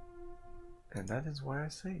 And that is why I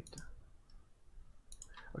saved.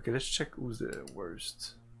 Okay, let's check who's the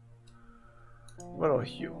worst. What about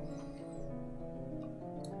you?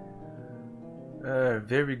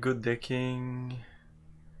 Very good decking.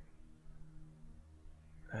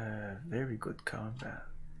 Very good combat.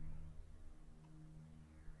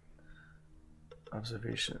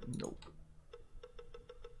 Observation, nope.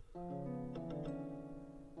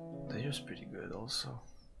 They're pretty good also.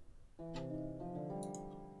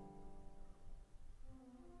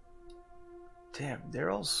 Damn, they're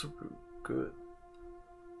all super good.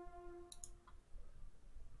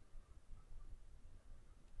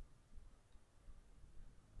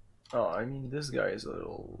 Oh, I mean, this guy is a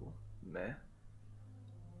little meh.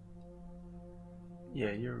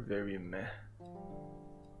 Yeah, you're very meh.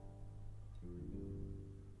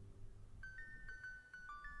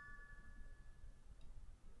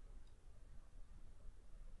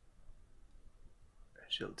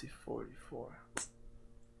 Agility 44.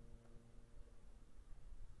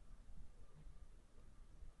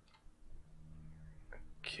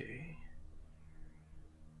 Okay.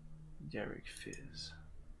 Derek Fizz.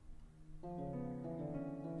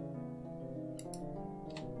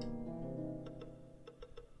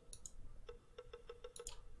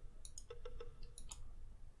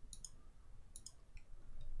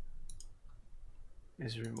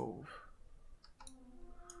 Is remove.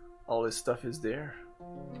 All his stuff is there.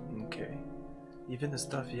 Okay. Even the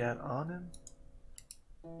stuff he had on him?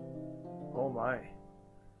 Oh my.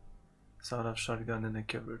 Sound of shotgun and a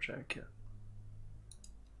cover jacket.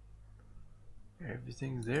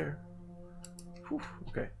 Everything's there. Whew,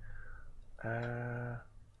 okay.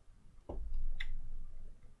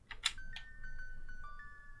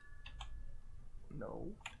 No.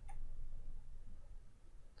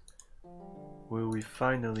 Will we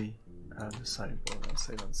finally have the cyborg? I'll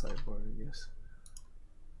save on cyborg, I guess.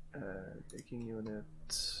 Taking unit,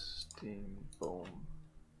 steam, boom.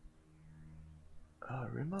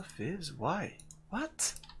 Rima Fizz? Why?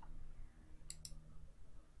 What?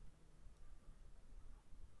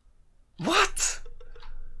 What?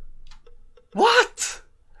 What?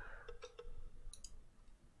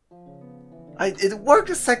 It worked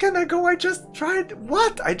a second ago. I just tried.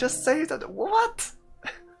 What? I just saved it. What?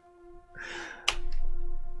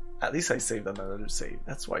 At least I saved on another save.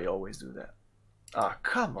 That's why you always do that. Ah,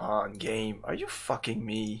 come on, game. Are you fucking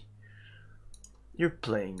me? You're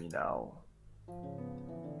playing me now.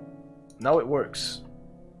 Now it works.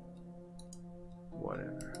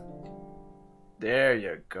 Whatever. There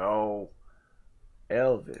you go.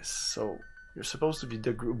 Elvis. So, you're supposed to be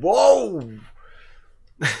the Whoa!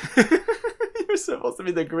 You're supposed to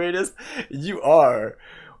be the greatest. You are.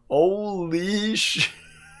 Holy shit.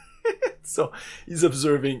 So he's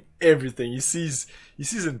observing everything. He sees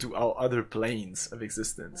into our other planes of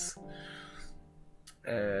existence.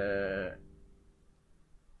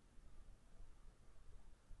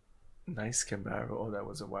 Nice Camaro. Oh, that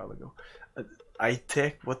was a while ago.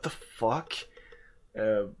 iTech, what the fuck?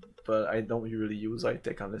 But I don't really use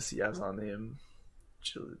iTech unless he has on him.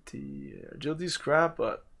 Agility, agility's crap,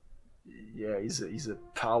 but Yeah, he's a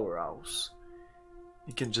powerhouse.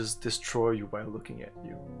 He can just destroy you by looking at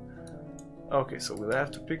you. Okay, so we'll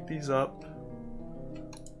have to pick these up.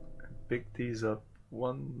 And pick these up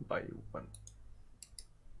one by one.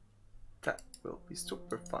 That will be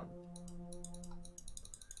super fun.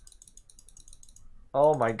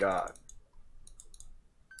 Oh my god.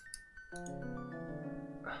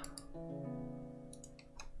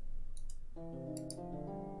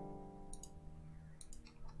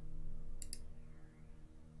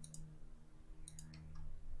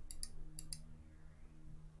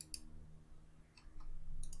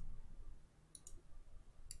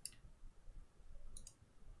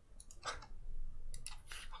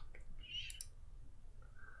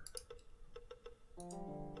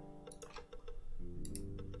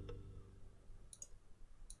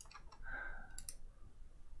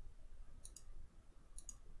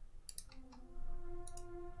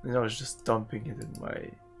 You know, it's just dumping it in my...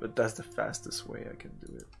 But that's the fastest way I can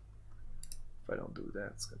do it. If I don't do that,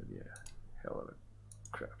 it's gonna be a hell of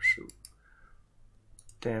a crapshoot.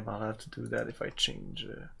 Damn, I'll have to do that if I change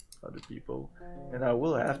other people. And I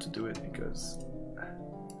will have to do it because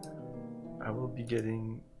I will be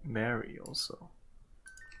getting Mary also.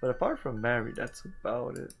 But apart from Mary, that's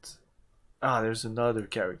about it. Ah, there's another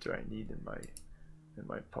character I need in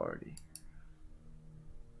my party.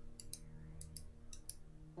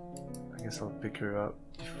 I guess I'll pick her up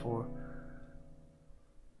before.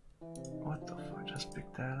 What the fuck? Just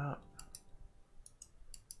pick that up.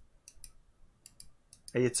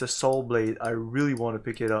 Hey, it's a soul blade. I really want to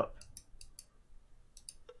pick it up.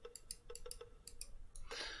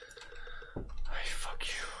 Hey, fuck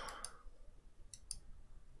you.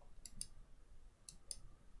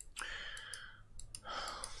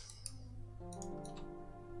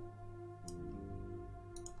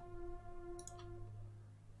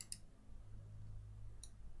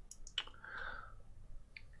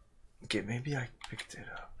 Okay, maybe I picked it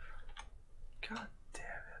up. God damn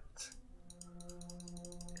it.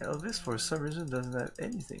 Elvis, for some reason, doesn't have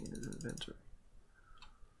anything in his inventory.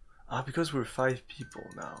 Ah, because we're 5 people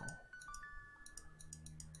now.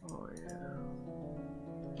 Oh, yeah.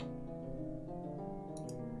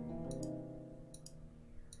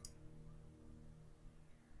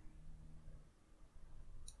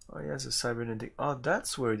 Oh, he has a cybernetic. Oh,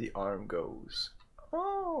 that's where the arm goes.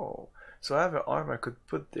 Oh, so I have an arm I could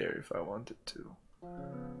put there if I wanted to.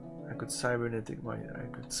 I could cybernetic my.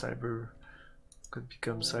 Could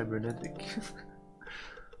become cybernetic.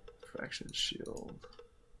 Fraction shield.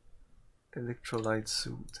 Electrolyte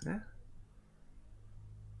suit, eh?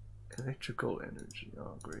 Electrical energy.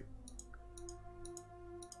 Oh, great.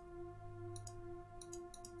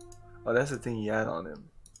 Oh, that's the thing he had on him.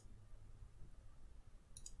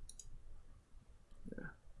 Yeah.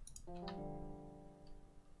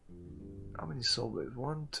 How many soul blades?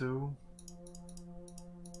 1, 2.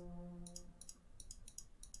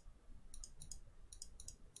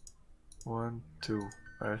 One, 2.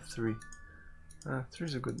 I have 3. 3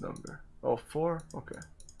 is a good number. Oh, 4? Okay.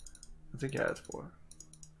 I think I had 4.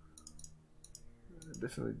 I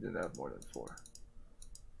definitely didn't have more than 4.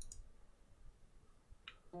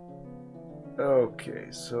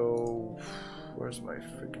 Okay, so where's my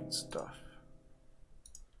freaking stuff?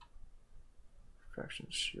 Fraction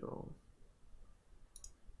shield.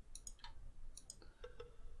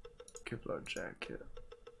 Kevlar jacket.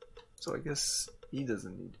 So I guess he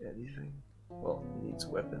doesn't need anything. Well, he needs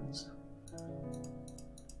weapons. I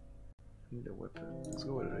need a weapon. Let's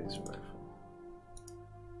go with a laser rifle.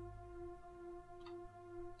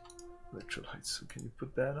 Electrolyte, so can you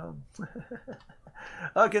put that on?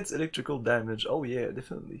 Oh, against electrical damage. Oh yeah,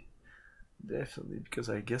 definitely. Definitely, because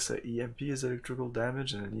I guess an EMP is electrical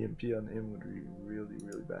damage and an EMP on him would be really,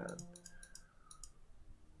 really bad.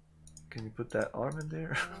 Can you put that arm in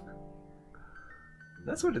there?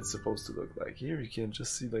 That's what it's supposed to look like. Here you can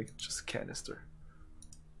just see like just a canister.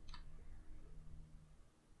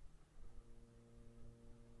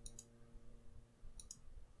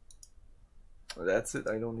 That's it.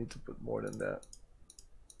 I don't need to put more than that.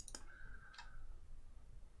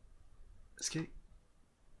 Escape.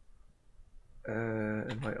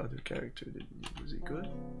 And my other character, was he good?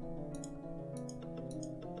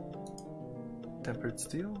 Tempered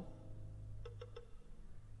steel?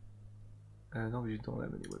 No, you don't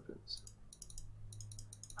have any weapons.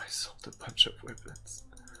 I sold a bunch of weapons.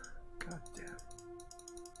 God damn.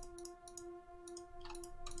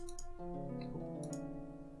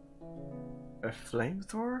 A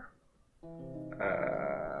flamethrower?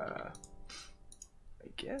 I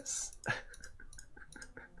guess.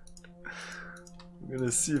 I'm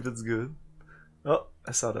gonna see if it's good. Oh,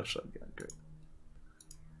 I saw that shotgun. Great.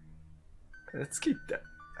 Let's keep that.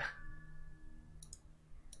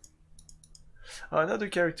 Another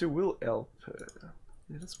character will help.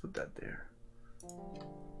 Yeah, let's put that there.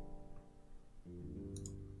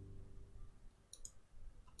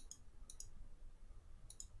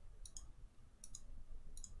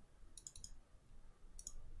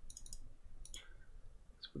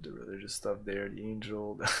 Let's put the religious stuff there, the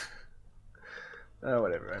angel.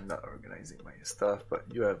 Whatever, I'm not organizing my stuff, but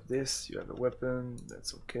you have this, you have a weapon,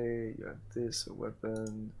 that's okay. You have this, a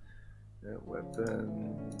weapon, a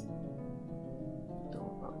weapon.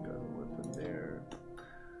 Don't got a weapon there.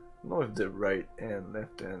 I don't know if the right and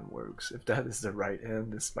left hand works. If that is the right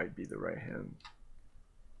hand, this might be the right hand.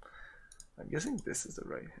 I'm guessing this is the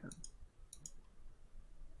right hand.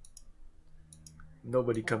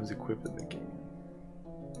 Nobody comes equipped in the game.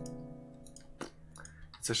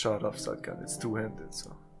 It's a shot-off shotgun. It's two-handed,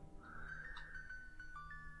 so.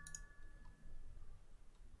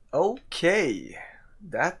 Okay,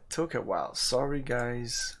 that took a while. Sorry,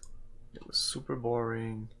 guys. It was super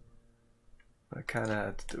boring. I kind of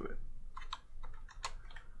had to do it.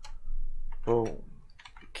 Boom.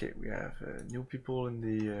 Okay, we have new people in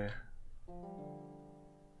the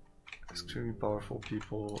extremely powerful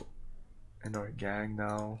people in our gang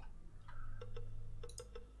now.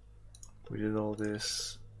 We did all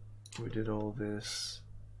this. We did all this.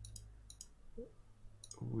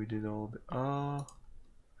 We did all the. I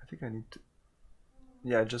think I need to.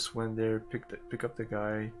 Yeah, I just went there, pick up the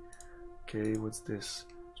guy. Okay, what's this?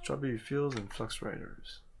 Strawberry Fields and Flux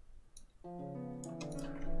Riders.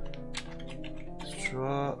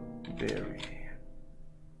 Strawberry.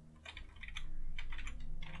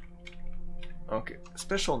 Okay,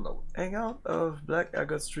 special note. Hangout of Black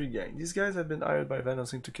Agate Street Gang. These guys have been hired by Van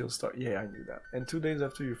Helsing to kill Star. Yeah, I knew that. And 2 days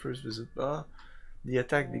after your first visit, the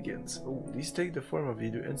attack begins. Oh, these take the form of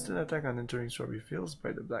either instant attack on entering Strawberry Fields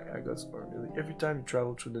by the Black Agates, or nearly every time you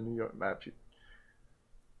travel through the New York map.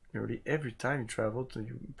 Nearly every time you travel,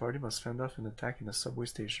 your party must fend off an attack in a subway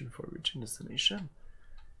station before reaching destination.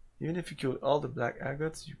 Even if you kill all the Black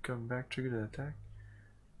Agates, you come back, trigger the attack.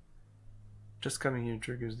 Just coming here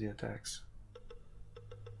triggers the attacks.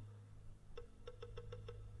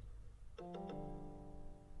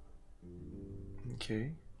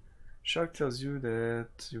 Okay. Shark tells you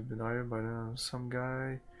that you've been hired by some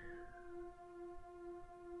guy.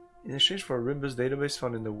 In exchange for a Rimbus database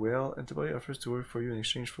found in the whale, Antibody offers to work for you in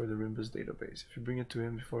exchange for the Rimbus database, if you bring it to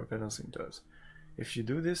him before Van Helsing does. If you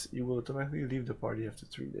do this, you will automatically leave the party after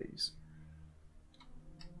 3 days.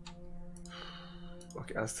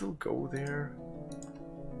 Okay, I'll still go there.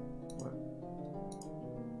 What?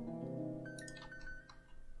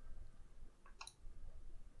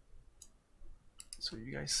 So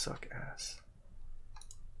you guys suck ass.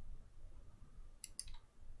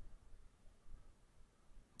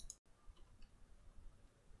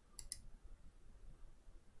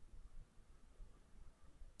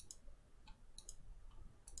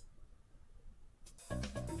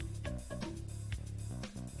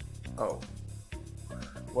 Oh.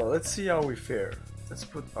 Well, let's see how we fare. Let's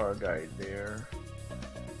put our guy there.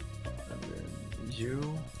 And then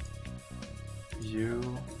you,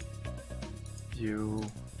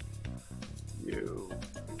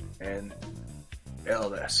 and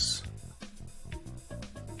LS.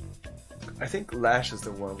 I think Lash is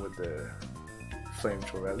the one with the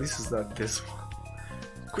flamethrower. At least it's not this one.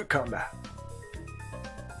 Quick combat.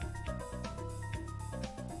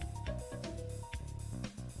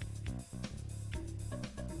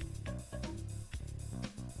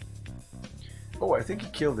 Oh, I think he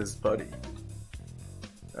killed his buddy.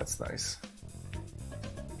 That's nice.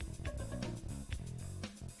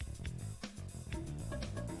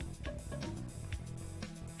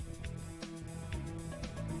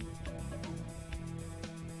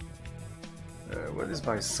 What is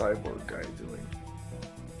my cyborg guy doing?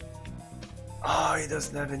 Oh, he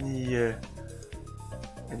doesn't have any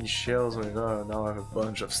shells or no. Now I have a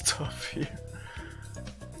bunch of stuff here.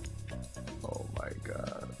 Oh my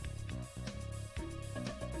god.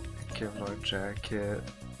 A Kevlar jacket.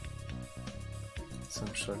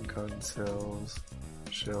 Some shotgun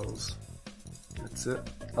shells. That's it.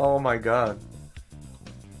 Oh my god.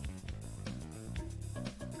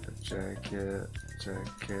 A jacket.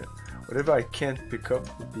 Whatever I can't pick up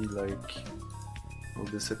would be like, will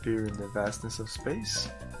disappear in the vastness of space.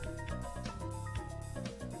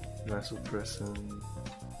 Vasopressin,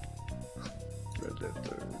 red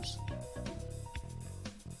letters.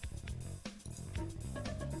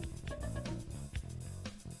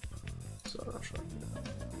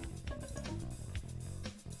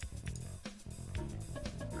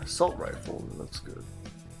 Assault rifle looks good.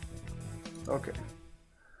 Okay.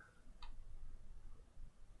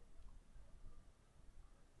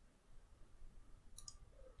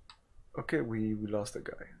 Okay, we lost the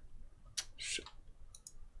guy. Shit.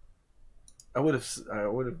 I would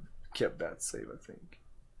have kept that save, I think.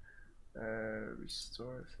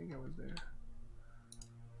 Restore, I think I was there.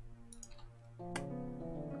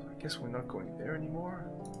 So I guess we're not going there anymore.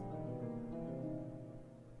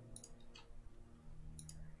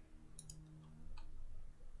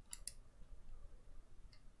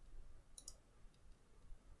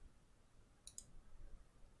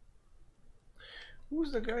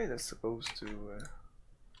 Who's the guy that's supposed to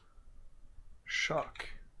shock?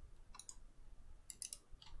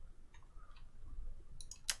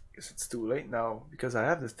 Guess it's too late now because I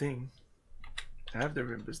have the thing. I have the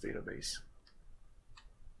Rimbus database.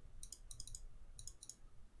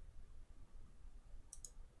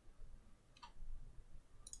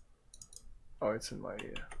 Oh, it's in my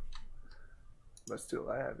but still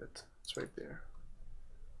I have it. It's right there.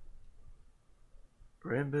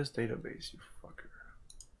 Rimbus database, you fucker.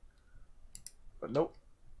 But nope.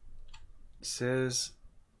 It says,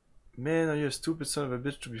 man, are you a stupid son of a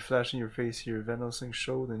bitch to be flashing your face here? Van Helsing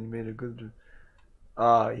showed and he made a good...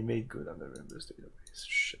 Ah, he made good on the Rimbus database.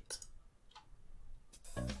 Shit.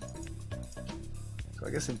 So I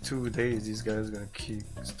guess in 2 days these guys are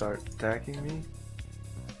gonna start attacking me.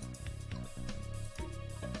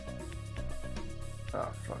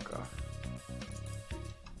 Ah, fuck off.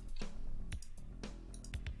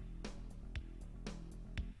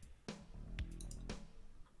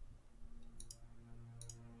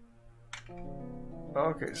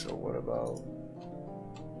 Okay, so what about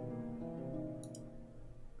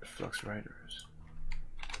the Flux Riders?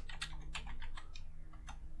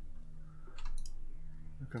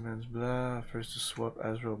 Recommends blah. First to swap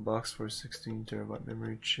Azrael box for 16 terabyte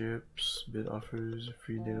memory chips. Bid offers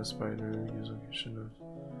free data spider. Use location of.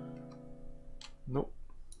 Nope.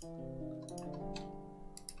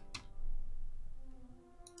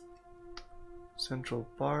 Central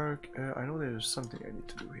Park. I know there's something I need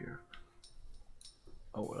to do here.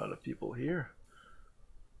 Oh, a lot of people here.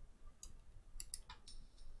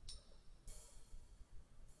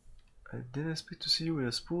 I didn't expect to see you with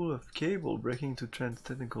a spool of cable. Breaking to trend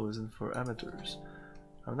technical isn't for amateurs.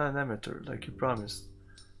 I'm not an amateur, like you promised.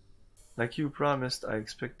 Like you promised, I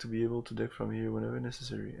expect to be able to deck from here whenever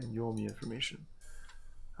necessary, and you owe me information.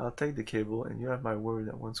 I'll take the cable, and you have my word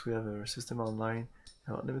that once we have our system online,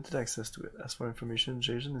 I have unlimited access to it. As for information,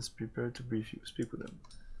 Jason is prepared to brief you. Speak with him.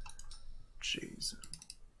 Jeez.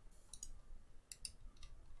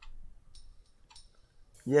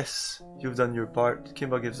 Yes, you've done your part.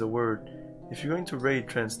 Kimba gives the word. If you're going to raid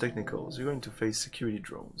trans technicals, you're going to face security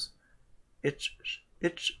drones. Itch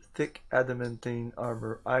thick adamantine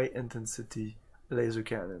armor, high intensity laser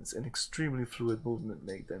cannons, and extremely fluid movement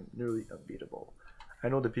make them nearly unbeatable. I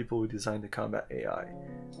know the people who designed the combat AI.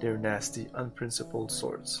 They're nasty, unprincipled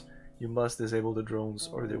sorts. You must disable the drones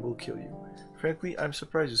or they will kill you. Frankly, I'm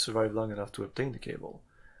surprised you survived long enough to obtain the cable.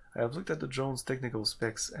 I have looked at the drone's technical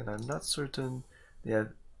specs and I'm not certain they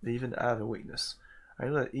even have a weakness. I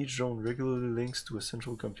know that each drone regularly links to a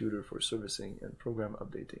central computer for servicing and program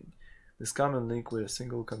updating. This common link with a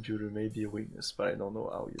single computer may be a weakness, but I don't know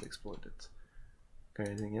how you'd exploit it. Got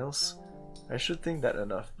anything else? I should think that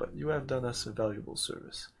enough, but you have done us a valuable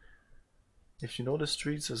service. If you know the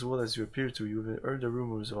streets as well as you appear to, you have heard the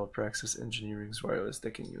rumors about Praxis Engineering's wireless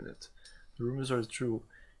decking unit. The rumors are true.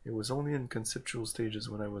 It was only in conceptual stages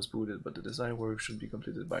when I was booted, but the design work should be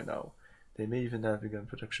completed by now. They may even have begun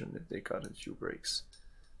production if they caught a few breaks.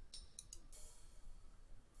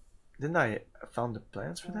 Didn't I found the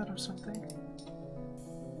plans for that or something?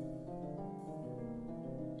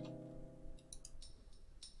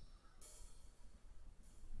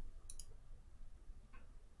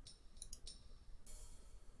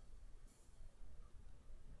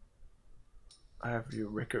 I have your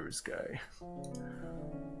Rickers guy.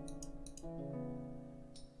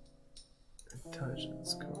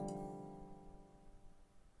 Intelligence code.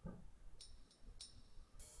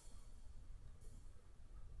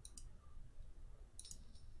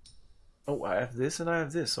 Oh, I have this and I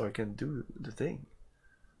have this, so I can do the thing.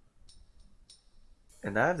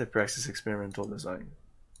 And I have the Praxis experimental design.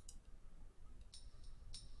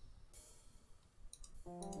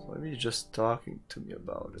 So maybe he's just talking to me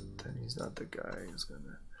about it, and he's not the guy who's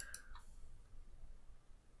gonna...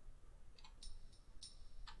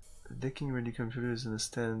 The decking ready computer is in a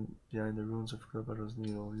stand behind the ruins of Cleopatra's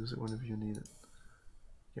Needle. Use it whenever you need it.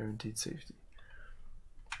 Guaranteed safety.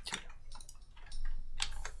 Okay.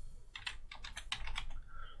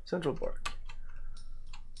 Central Park.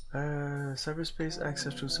 Cyberspace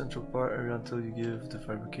access to Central Park area until you give the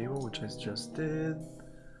fiber cable, which I just did.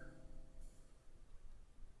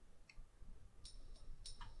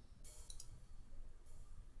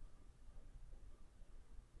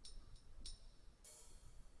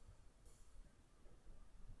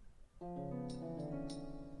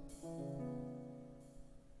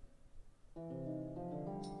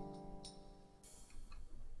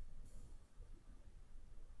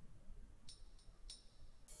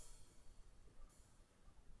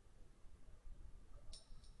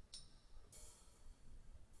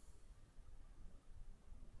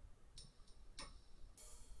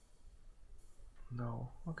 No.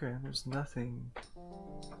 Okay, there's nothing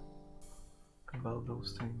about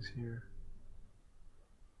those things here.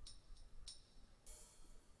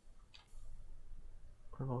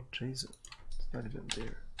 What about Jason? It's not even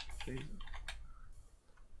there. Jason.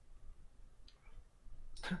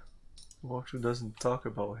 Walkthrough doesn't talk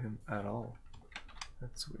about him at all.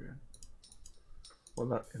 That's weird. Well,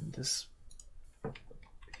 not in this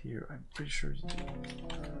here. I'm pretty sure you do.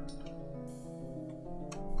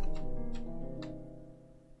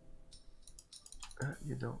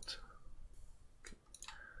 You don't. Okay.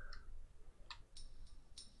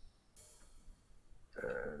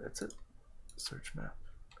 That's it. Search map.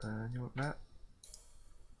 New map.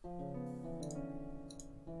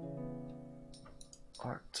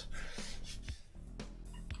 Art.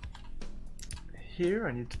 Here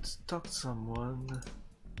I need to talk to someone.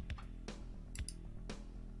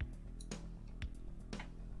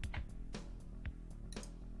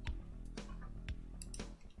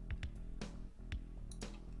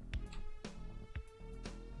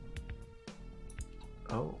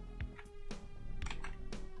 Oh.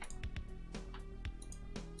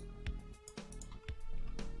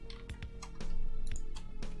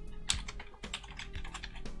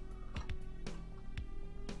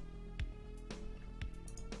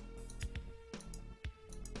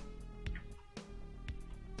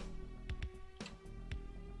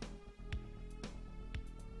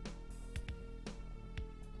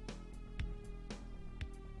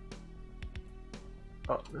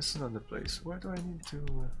 Oh, this is not the place. Where do I need to...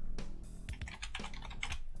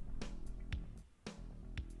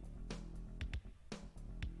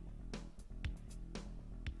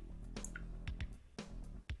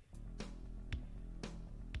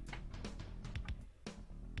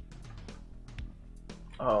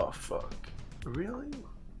 Oh, fuck. Really?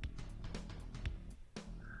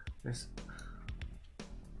 This...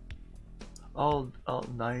 All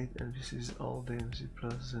night, and this is all day MC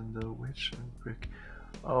Plus and the Witch and Brick.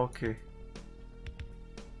 Okay.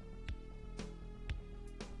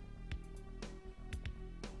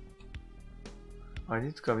 I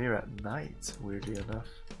need to come here at night, weirdly enough.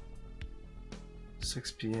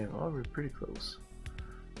 6 PM. Oh, we're pretty close.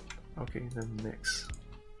 Okay, then mix.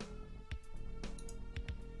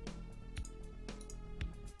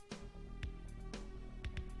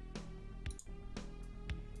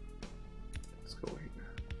 Let's go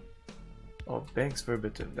here. Oh, Banks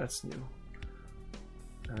verbatim, that's new.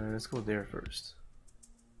 Let's go there first.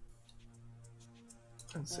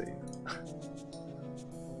 And save.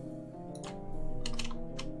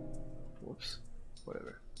 Whoops.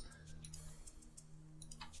 Whatever.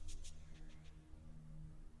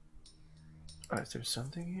 Is there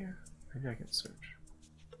something here? Maybe I can search.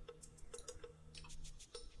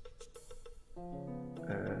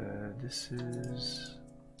 This is...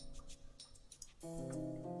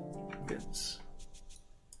 bins.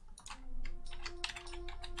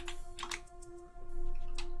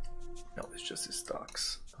 No, it's just his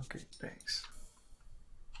stocks. Okay, thanks.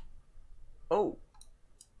 Oh!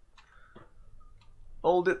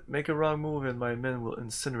 Hold it! Make a wrong move and my men will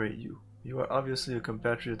incinerate you. You are obviously a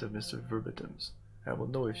compatriot of Mr. Verbatim's. I will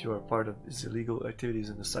know if you are part of his illegal activities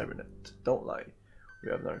in the Cybernet. Don't lie.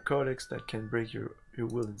 We have narcotics that can break your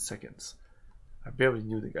will in seconds. I barely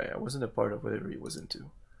knew the guy. I wasn't a part of whatever he was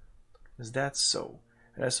into. Is that so?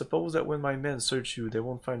 And I suppose that when my men search you, they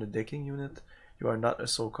won't find a decking unit? You are not a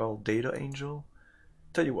so-called data angel?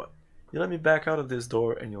 Tell you what, you let me back out of this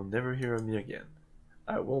door and you'll never hear of me again.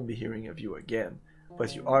 I won't be hearing of you again,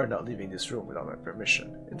 but you are not leaving this room without my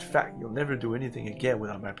permission. In fact, you'll never do anything again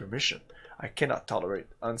without my permission. I cannot tolerate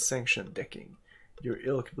unsanctioned decking. Your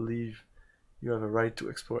ilk believe you have a right to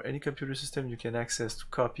explore any computer system you can access to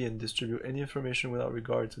copy and distribute any information without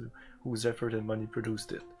regard to whose effort and money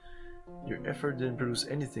produced it. Your effort didn't produce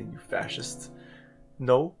anything, you fascist.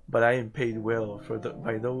 No, but I am paid well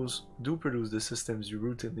by those who do produce the systems you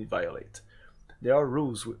routinely violate. There are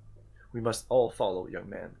rules we must all follow, young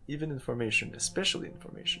man, even information, especially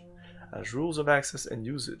information. As rules of access and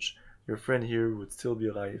usage, your friend here would still be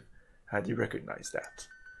alive had he recognized that.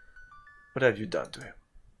 What have you done to him?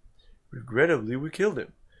 Regrettably, we killed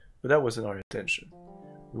him, but that wasn't our intention.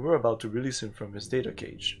 We were about to release him from his data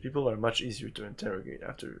cage. People are much easier to interrogate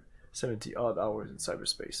after 70-odd hours in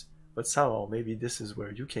cyberspace. But somehow, maybe this is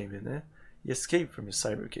where you came in, eh? He escaped from his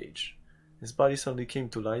cyber cage. His body suddenly came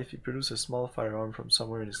to life. He produced a small firearm from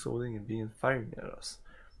somewhere in his clothing and began firing at us.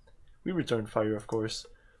 We returned fire, of course.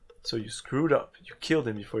 So you screwed up. You killed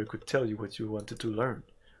him before he could tell you what you wanted to learn.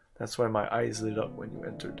 That's why my eyes lit up when you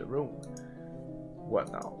entered the room. What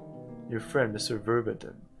now? Your friend, Mr.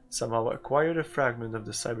 Verbatim, somehow acquired a fragment of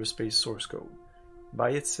the cyberspace source code.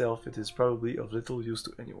 By itself, it is probably of little use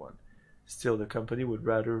to anyone. Still, the company would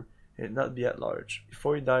rather it not be at large.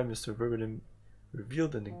 Before he died, Mr. Verbatim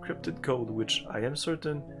revealed an encrypted code which, I am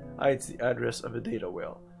certain, hides the address of a data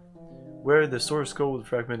well, where the source code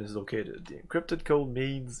fragment is located. The encrypted code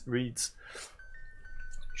reads...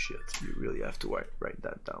 Shit, you really have to write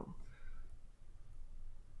that down.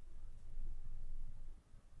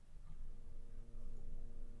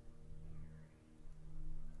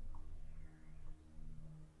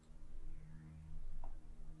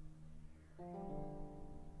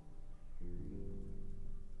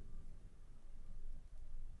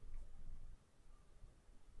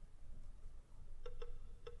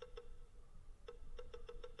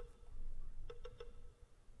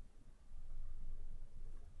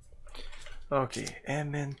 Okay,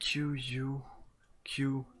 MNQU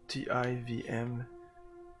QTIVM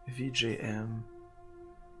VJM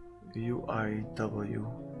UIW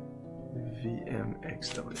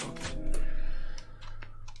VMXW. Okay.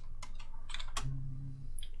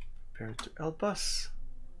 Prepare to help us.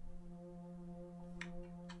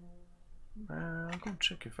 I'll go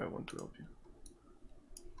check if I want to help you.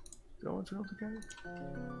 Do I want to help the guy?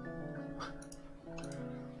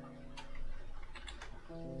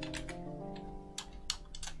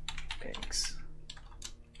 Thanks.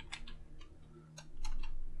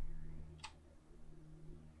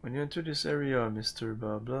 When you enter this area, Mr.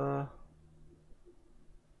 Blah Blah,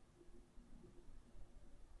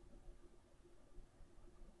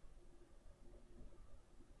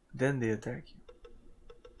 then they attack you.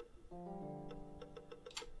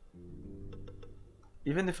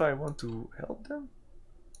 Even if I want to help them?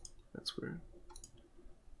 That's weird.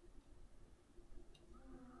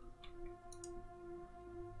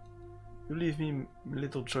 You leave me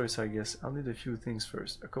little choice, I guess. I'll need a few things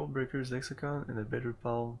first. A codebreaker's lexicon and a better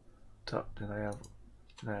palm top than I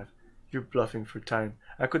have. You're bluffing for time.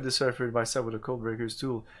 I could decipher it myself with a codebreaker's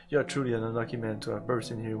tool. You are truly an unlucky man to have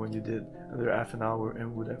burst in here when you did. Another half an hour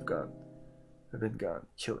and would have been gone.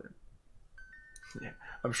 Kill him. Yeah,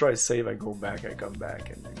 I'm sure I save, I go back, I come back,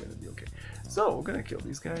 and they're gonna be okay. So, we're gonna kill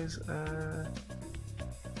these guys.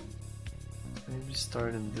 Maybe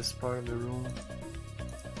start in this part of the room.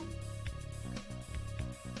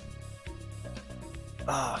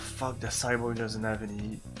 Ah, fuck, the cyborg doesn't have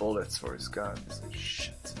any bullets for his guns.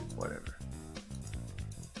 Shit, whatever.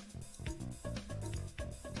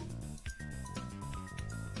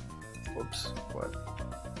 Whoops, what?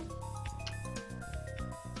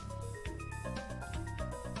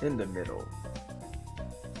 In the middle.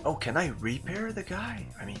 Oh, can I repair the guy?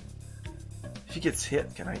 I mean, if he gets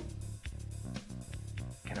hit, can I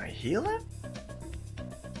heal him?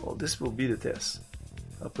 Well, this will be the test.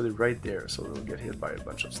 I'll put it right there so it'll get hit by a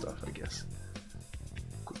bunch of stuff, I guess.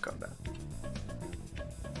 Quick combat.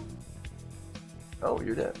 Oh,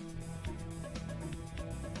 you're dead.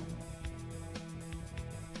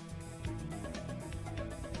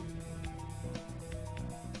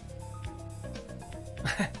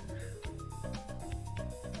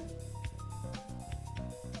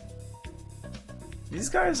 These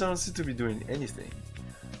guys don't seem to be doing anything.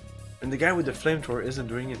 And the guy with the flamethrower isn't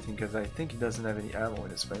doing anything because I think he doesn't have any ammo in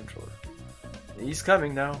his flamethrower. He's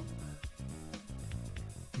coming now.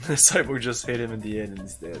 The cyborg just hit him in the head and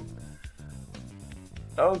he's dead.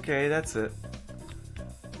 Okay, that's it.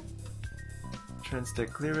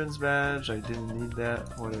 Transtech clearance badge, I didn't need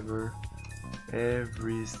that, whatever.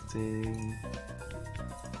 Everything.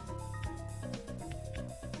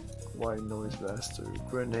 White noise blaster,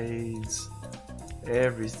 grenades,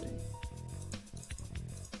 everything.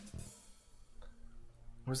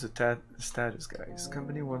 What's the status, guys?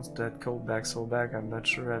 Company wants that code back so bad. I'm not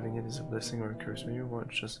sure having it is a blessing or a curse. Maybe we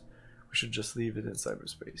should just leave it in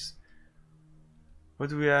cyberspace. What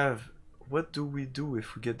do we have? What do we do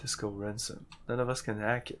if we get this code ransom? None of us can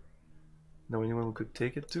hack it. Know anyone we could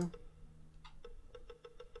take it to?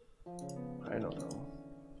 I don't know.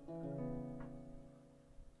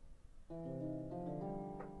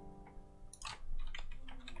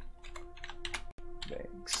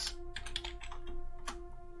 Thanks.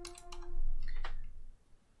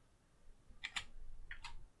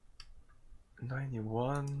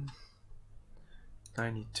 91,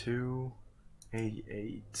 92,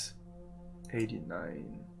 88,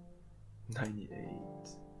 89, 98,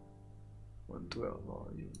 112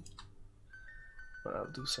 volume. But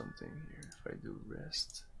I'll do something here if I do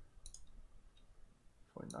rest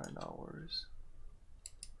for 9 hours.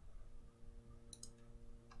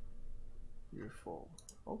 You're full.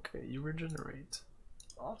 Okay, you regenerate.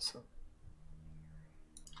 Awesome.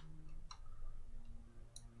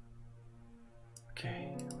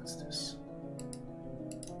 Okay, what's this?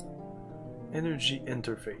 Energy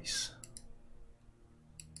interface.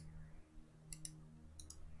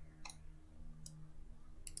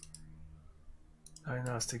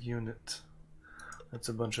 Diagnostic unit. That's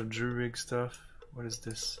a bunch of Druid stuff. What is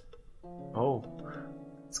this? Oh,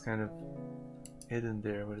 it's kind of hidden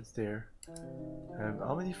there, but it's there.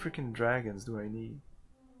 How many freaking dragons do I need?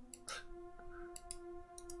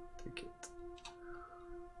 Take it.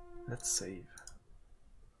 Let's save.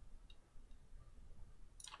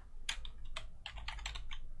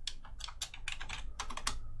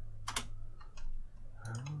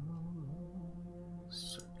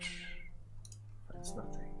 Search. Finds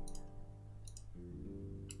nothing.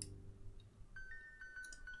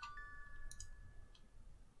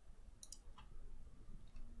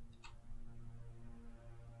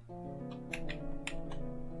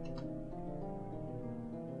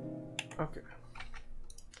 Okay.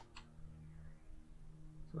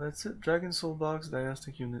 So that's it. Dragon Soul Box,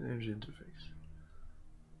 Diagnostic Unit, Energy Interface.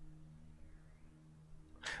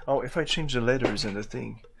 Oh, if I change the letters in the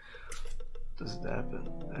thing, does it happen?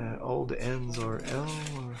 All the N's are L,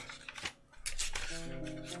 or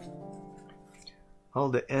all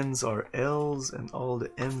the N's are L's and all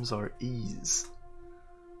the M's are E's.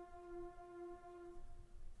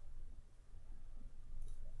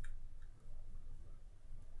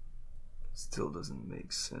 Still doesn't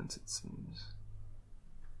make sense, it seems.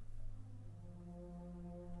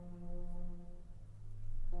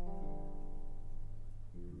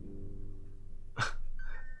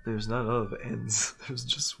 There's not a lot of N's, there's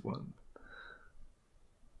just one.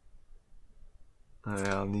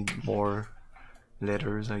 I'll need more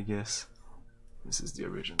letters, I guess. This is the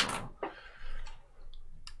original.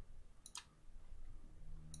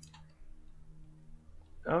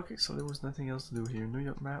 Okay, so there was nothing else to do here. New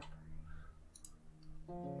York map.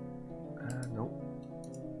 Nope.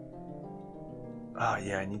 Ah,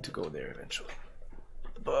 yeah, I need to go there eventually.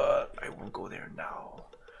 But I won't go there now.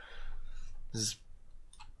 This is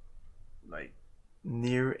like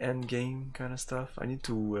near end game kind of stuff. I need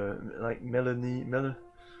to like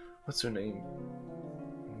what's her name?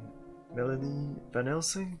 Melanie Van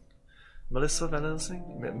Helsing? Melissa Van Helsing?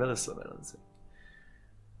 Melissa Van Helsing.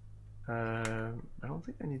 I don't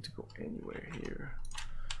think I need to go anywhere here.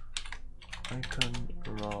 Icon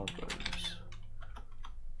robbers.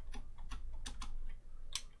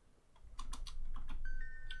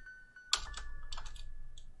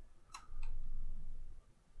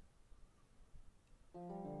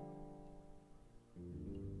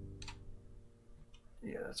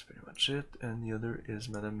 Yeah, that's pretty much it. And the other is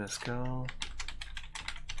Madame Mescal.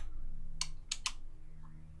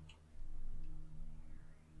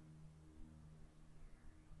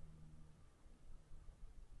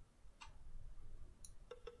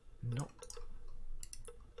 Nope.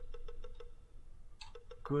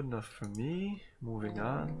 Good enough for me. Moving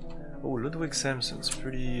on. Oh, Ludwig Samson's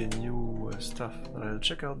pretty new stuff. But I'll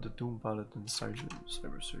check out the Doom Pilot and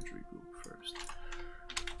Cyber Surgery group first.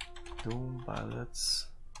 Doom Pilots.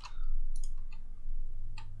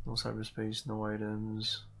 No cyberspace, no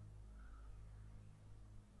items.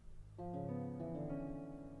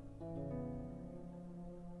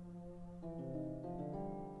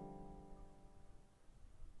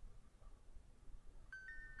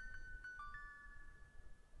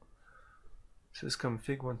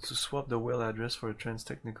 Sysconfig wants to swap the Well address for a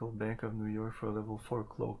Trans-Technical Bank of New York for a level 4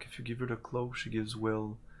 cloak. If you give her the cloak, she gives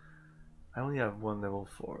Well. I only have one level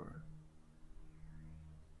 4.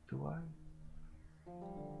 Do I?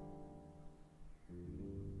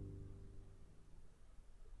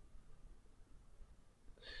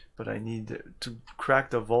 But I need to crack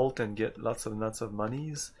the vault and get lots of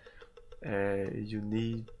monies. You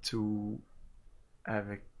need to have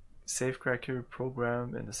a safecracker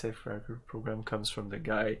program, and the safecracker program comes from the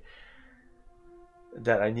guy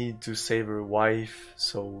that I need to save her wife,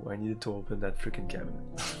 so I needed to open that freaking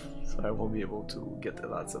cabinet. So I won't be able to get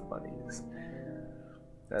lots of monies.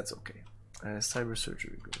 That's okay. Cyber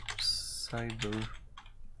surgery group. Cyber.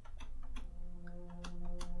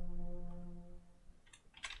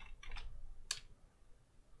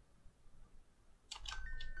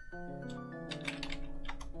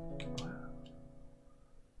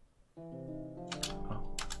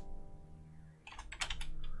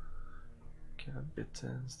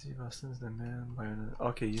 Steve Austin's the man.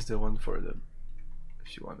 Okay, he's the one for the.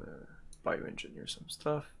 If you want to bioengineer some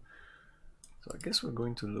stuff. So I guess we're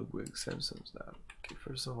going to Ludwig Samson's lab. Okay,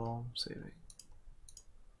 first of all, saving.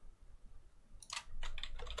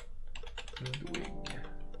 Ludwig.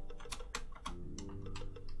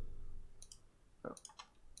 Oh.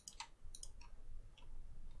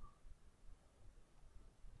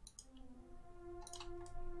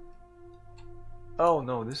 Oh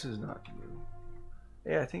no, this is not new.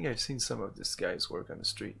 Yeah, I think I've seen some of this guy's work on the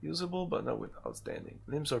street. Usable, but not with outstanding.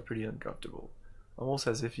 Limbs are pretty uncomfortable. Almost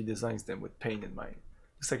as if he designs them with pain in mind.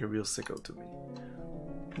 Looks like a real sicko to me.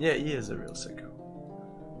 Yeah, he is a real sicko.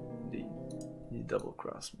 Indeed. He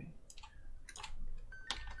double-crossed me.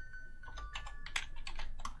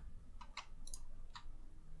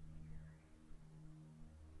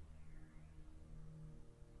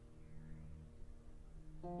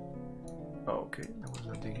 Okay, there was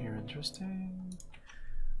nothing here interesting.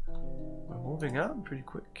 We're moving on pretty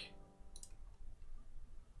quick.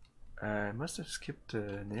 I must have skipped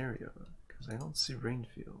an area because I don't see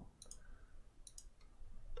Rainfield.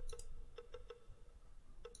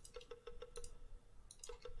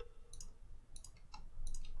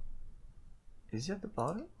 Is he at the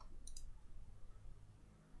bottom?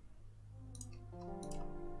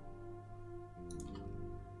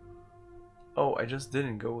 Oh, I just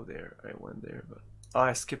didn't go there. I went there, but oh,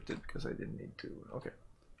 I skipped it because I didn't need to. Okay,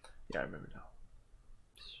 yeah, I remember now.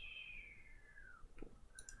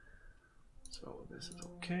 So this is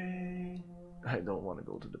okay. I don't want to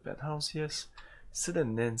go to the penthouse. Yes, Sid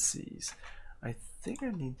and Nancy's. I think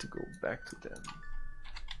I need to go back to them.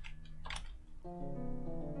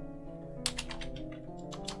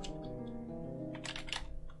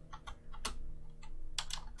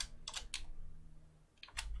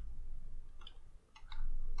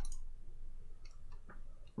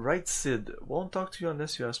 Right, Sid. Won't talk to you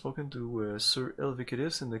unless you have spoken to Sir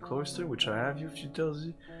Elvicudus in the cloister, which I have you. If you tells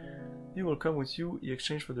you, he will come with you. He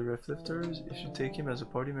exchange for the Reflifters. If you take him as a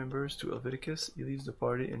party member to Elviticus, he leaves the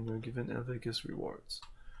party and you're given Elviticus rewards.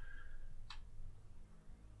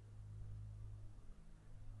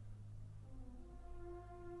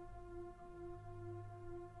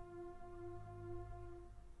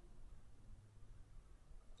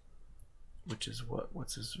 Which is what?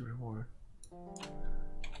 What's his reward?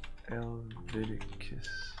 Elviticus.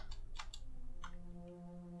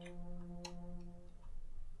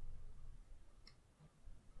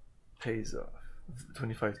 Pays off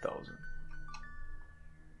 25,000.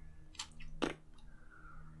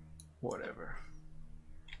 Whatever.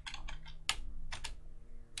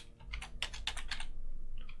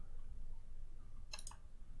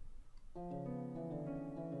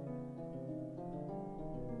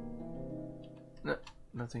 No,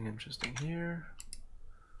 nothing interesting here.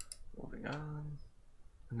 Moving on.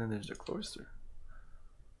 And then there's the cloister.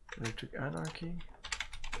 Electric Anarchy.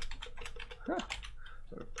 Huh.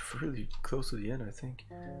 We're really close to the end, I think.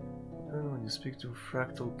 And when you speak to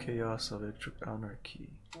Fractal Chaos of Electric Anarchy.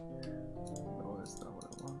 No, that's not what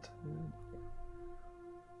I wanted.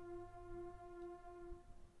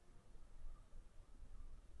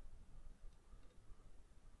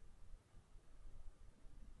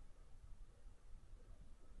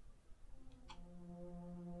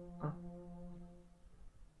 Huh?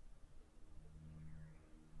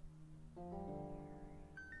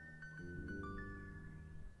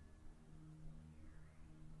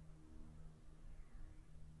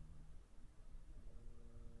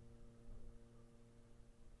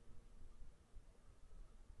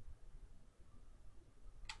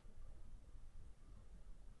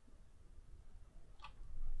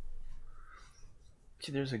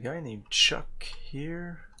 Okay, there's a guy named Chuck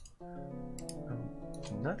here.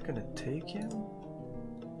 I'm not gonna take him,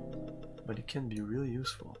 but he can be really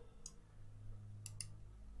useful.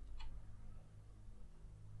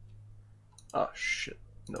 Ah, shit,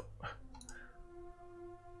 no.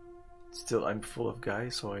 Still, I'm full of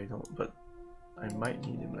guys, so I don't, but I might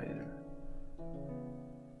need him later.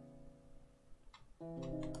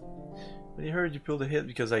 When he heard you pulled a hit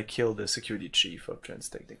because I killed the security chief of Trans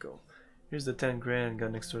Technical. Here's the 10 grand, got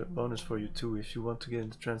an extra bonus for you too. If you want to get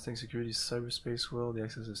into Transtech Security's cyberspace world, the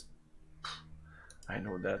access is... I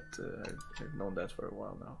know that, I've known that for a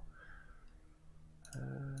while now.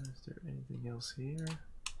 Is there anything else here?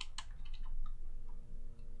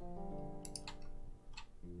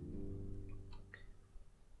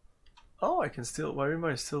 Oh, I can still... Why am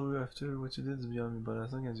I still after what you did is beyond me, but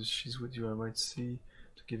as long as she's with you, I might see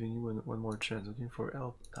to giving you one more chance. Looking for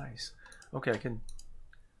help. Nice. Okay, I can...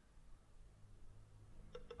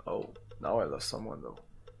 Oh, now I lost someone though.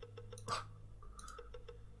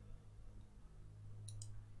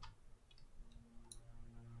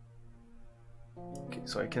 Okay,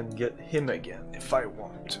 so I can get him again if I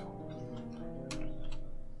want to.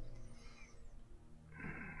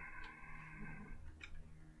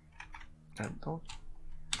 I don't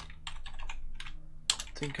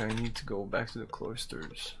think I need to go back to the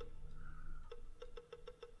cloisters.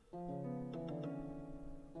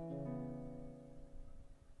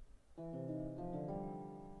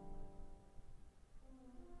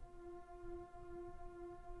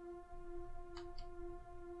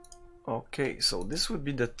 Okay, so this would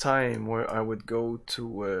be the time where I would go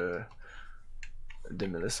to the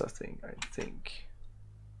Melissa thing, I think.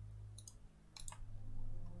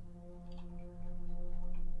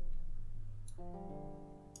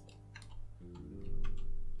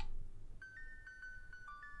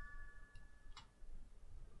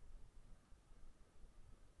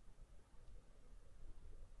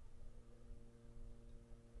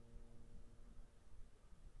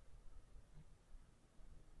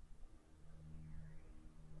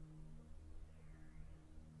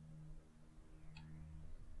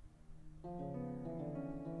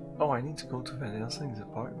 Oh, I need to go to Van Helsing's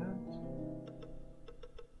apartment?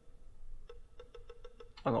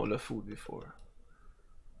 Oh no, the food before.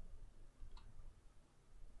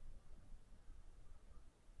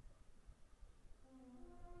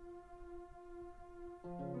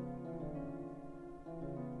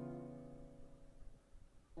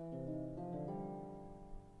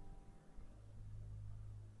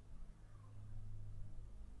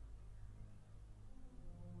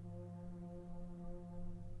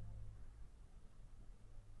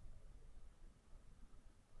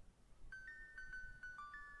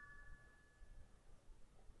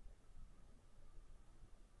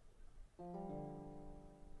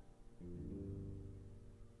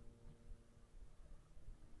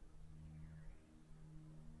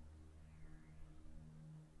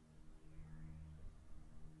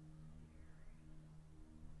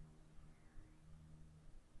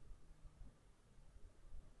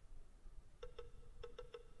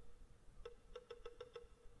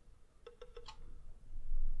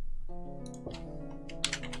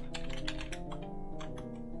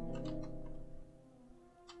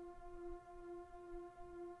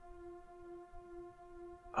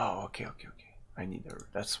 Oh, okay. I need her,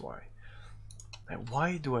 that's why. And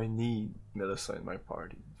why do I need Melissa in my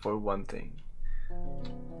party? For one thing.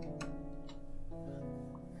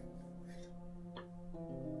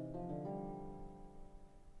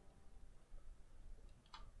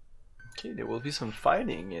 Okay, there will be some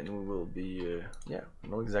fighting and we will be, yeah, I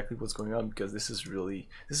know exactly what's going on because this is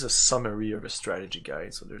a summary of a strategy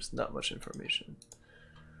guide, so there's not much information.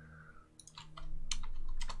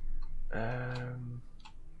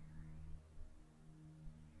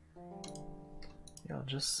 Yeah, I'll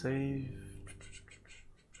just save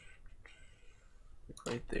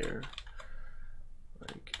right there,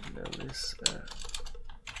 like Melissa,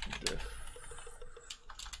 the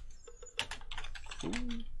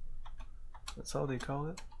food. That's how they call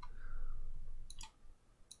it.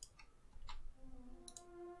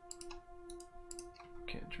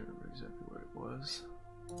 Can't remember exactly where it was.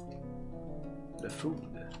 The food.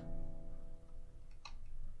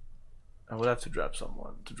 I will have to drop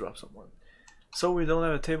someone. So we don't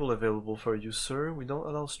have a table available for you, sir. We don't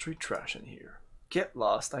allow street trash in here. Get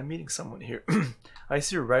lost. I'm meeting someone here. I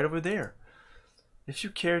see her right over there. If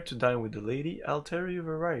you care to dine with the lady, I'll tell you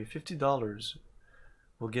the right. $50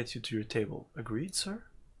 will get you to your table. Agreed, sir?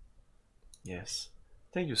 Yes.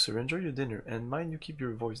 Thank you, sir. Enjoy your dinner, and mind you keep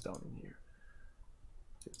your voice down in here.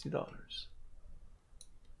 $50.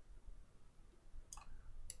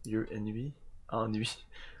 Your ennui? Ennui.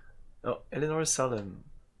 Oh, Eleanor Salem.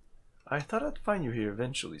 I thought I'd find you here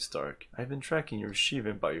eventually, Stark. I've been tracking your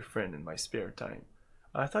she-vampire friend in my spare time.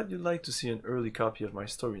 I thought you'd like to see an early copy of my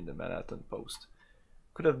story in the Manhattan Post.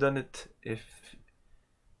 Couldn't have done it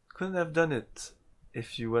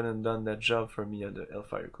if you went and done that job for me at the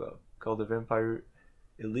Hellfire Club, called the Vampire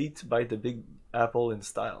Elite Bite the Big Apple in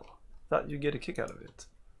Style. Thought you'd get a kick out of it.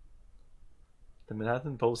 The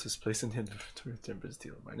Manhattan Post is placed in the inventory of Timber's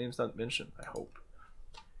deal. My name's not mentioned, I hope.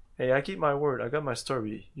 Hey, I keep my word. I got my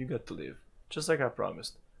story. You got to live. Just like I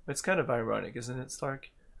promised. But it's kind of ironic, isn't it,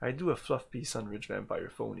 Stark? I do a fluff piece on rich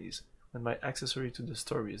vampire phonies, when my accessory to the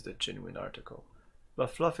story is the genuine article.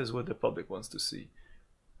 But fluff is what the public wants to see.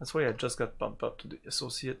 That's why I just got bumped up to the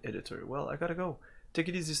associate editor. Well, I gotta go. Take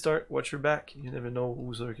it easy, Stark. Watch your back. You never know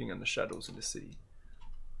who's lurking in the shadows in the city.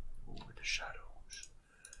 Oh, the shadows.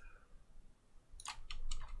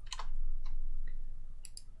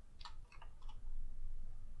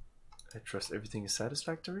 I trust everything is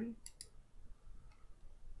satisfactory?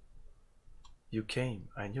 You came.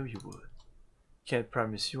 I knew you would. Can't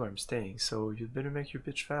promise you I'm staying, so you'd better make your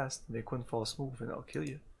pitch fast. Make one false move and I'll kill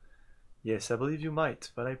you. Yes, I believe you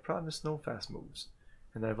might, but I promise no fast moves.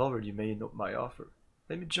 And I've already made my offer.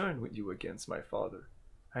 Let me join with you against my father.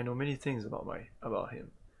 I know many things about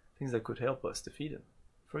him. Things that could help us defeat him.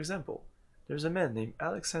 For example, there's a man named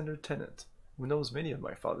Alexander Tennant, who knows many of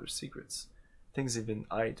my father's secrets. Things even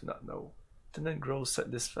I do not know. Tennant grows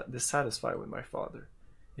dissatisfied with my father.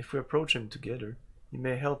 If we approach him together, he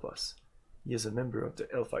may help us. He is a member of the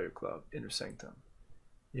Hellfire Club, Inner Sanctum.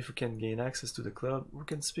 If we can gain access to the club, we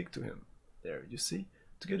can speak to him. There, you see?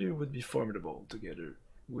 Together we would be formidable. Together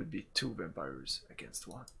we would be two vampires against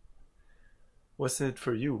one. What's in it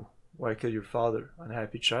for you? Why kill your father?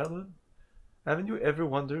 Unhappy childhood? Haven't you ever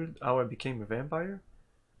wondered how I became a vampire?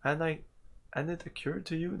 Hadn't it occurred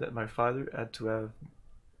to you that my father had to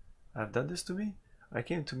have done this to me? He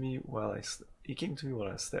came to me while I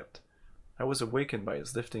slept. I was awakened by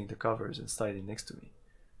his lifting the covers and sliding next to me.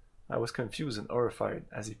 I was confused and horrified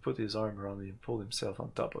as he put his arm around me and pulled himself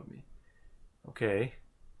on top of me. Okay,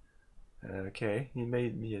 he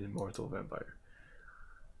made me an immortal vampire.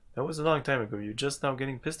 That was a long time ago. You're just now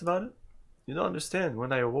getting pissed about it? You don't understand.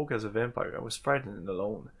 When I awoke as a vampire, I was frightened and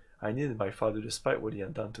alone. I needed my father despite what he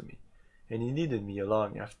had done to me, and he needed me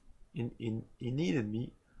long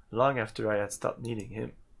after I had stopped needing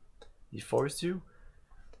him. He forced you?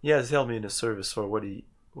 He has held me in the service for what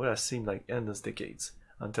has seemed like endless decades,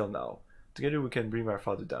 until now. Together we can bring our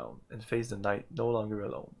father down, and face the night no longer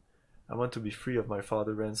alone. I want to be free of my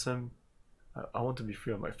father, Ransom. And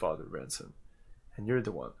you're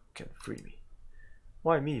the one who can free me.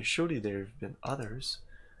 Why me? Surely there have been others.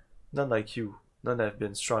 None like you. None have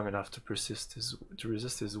been strong enough to resist his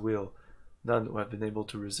will. None who have been able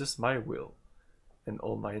to resist my will and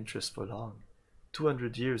all my interests for long.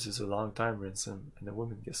 200 years is a long time, Ransom, and a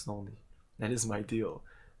woman gets lonely. That is my deal.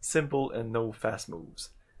 Simple and no fast moves,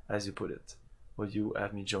 as you put it. Will you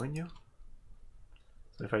have me join you?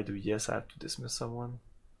 So if I do yes, I have to dismiss someone.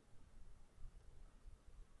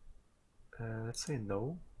 Let's say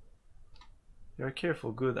no. You are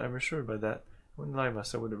careful, good, I'm assured by that. I wouldn't lie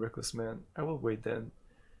myself with a reckless man. I will wait then.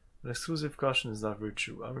 But exclusive caution is not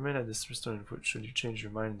virtue. I'll remain at this restoring foot should you change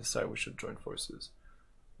your mind and decide we should join forces.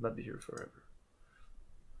 I'll not be here forever.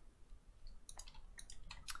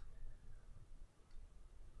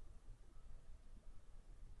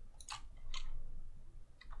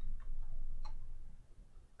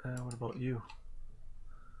 What about you?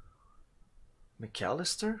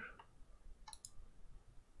 McAllister?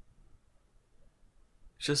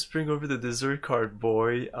 Just bring over the dessert cart,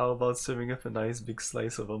 boy. How about serving up a nice big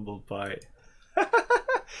slice of humble pie?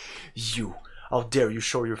 You! How dare you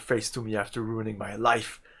show your face to me after ruining my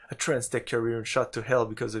life? A trans-tech career and shot to hell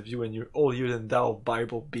because of you and your holier-than-thou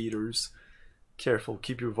Bible beaters. Careful,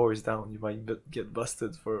 keep your voice down. You might get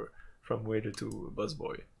busted from waiter to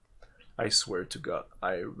busboy. I swear to God,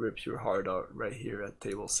 I rip your heart out right here at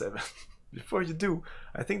table 7. Before you do,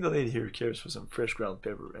 I think the lady here cares for some fresh ground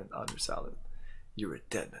pepper and honor salad. You're a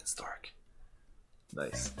dead man, Stark.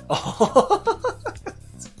 Nice. Oh.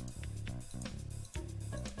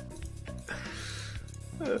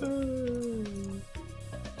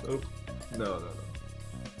 Oh. No.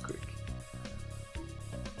 Quick.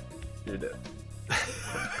 You're dead.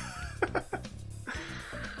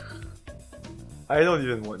 I don't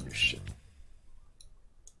even want your shit.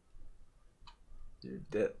 You're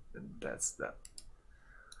dead, and that's that.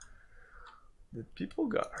 Did people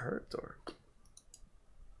got hurt or?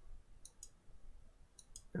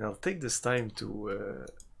 And I'll take this time to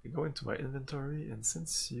go into my inventory, and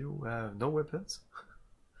since you have no weapons,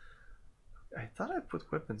 I thought I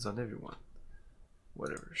put weapons on everyone.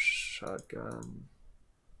 Whatever, shotgun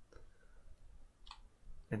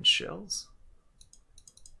and shells.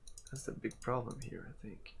 That's the big problem here, I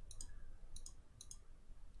think.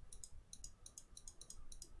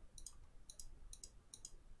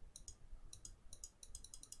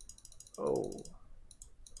 Oh.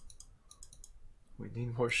 We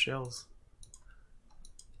need more shells.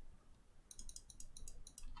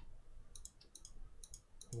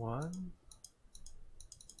 One.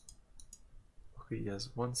 Okay, he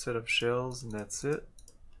has one set of shells and that's it.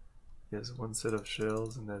 He has one set of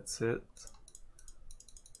shells and that's it.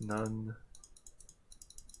 None,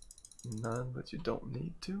 but you don't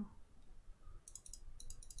need to.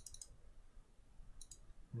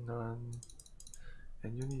 None,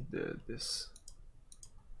 and you need this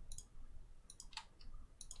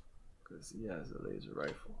because he has a laser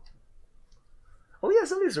rifle. Oh, he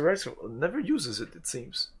has a laser rifle. Never uses it. It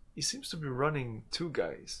seems he seems to be running two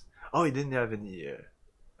guys. Oh, he didn't have any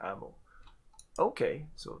ammo. Okay,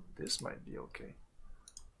 so this might be okay.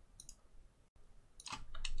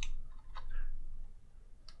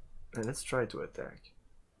 And let's try to attack.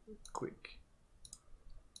 Quick.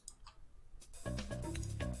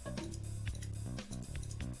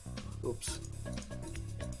 Oops.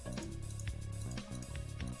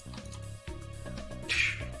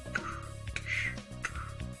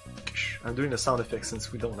 I'm doing the sound effects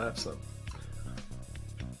since we don't have some.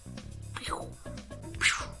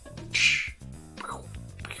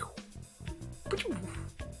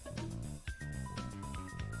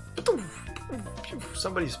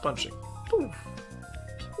 somebody's punching. Poof.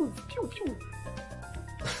 Pew, pew, pew.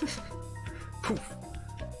 Poof.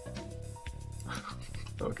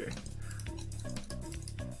 Okay.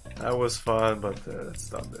 That was fun, but let's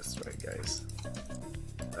stop this, right, guys?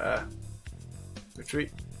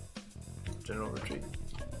 Retreat. General retreat.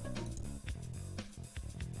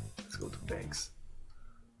 Let's go to banks.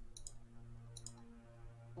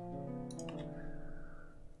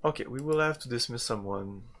 Okay, we will have to dismiss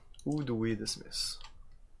someone. Who do we dismiss?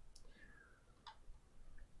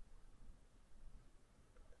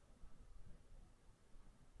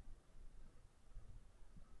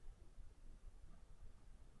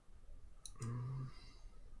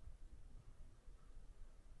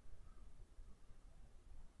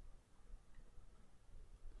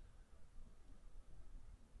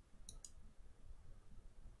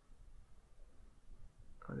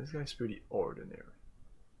 Oh, this guy's pretty ordinary.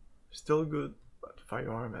 Still good, but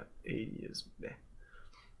firearm at 80 is meh.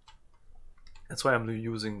 That's why I'm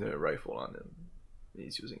using the rifle on him.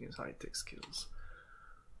 He's using his high-tech skills.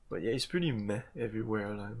 But yeah, he's pretty meh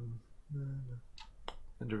everywhere. Like,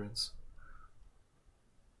 endurance.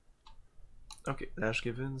 Okay, Lash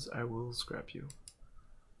Givens, I will scrap you.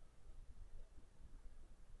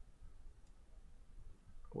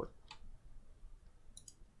 What?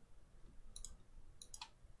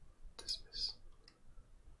 Dismiss.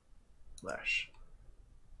 Lash.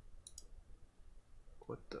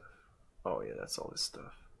 What the? Oh yeah, that's all this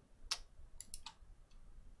stuff.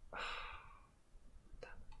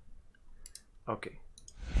 Okay.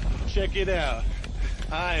 Check it out.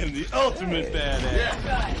 I am the ultimate badass.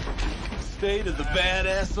 Yeah. State of the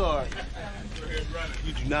badass art.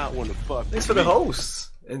 You do not want to fuck. Thanks for the hosts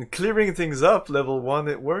and clearing things up. Level 1,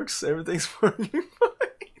 it works. Everything's working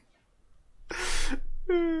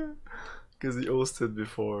fine. Because he hosted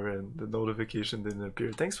before and the notification didn't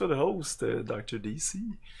appear. Thanks for the host, Dr.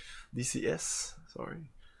 DC. DCS, sorry.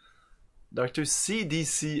 Dr.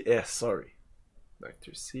 CDCS, sorry.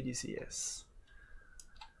 Dr. CDCS.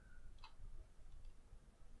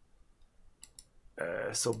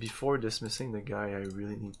 So before dismissing the guy, I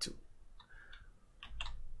really need to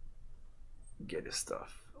get his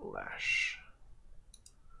stuff. Lash.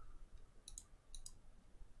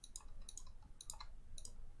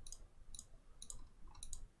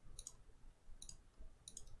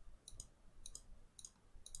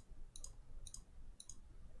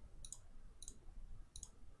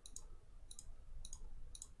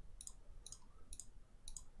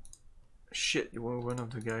 Shit, you were one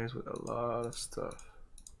of the guys with a lot of stuff.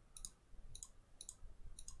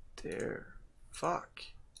 There. Fuck.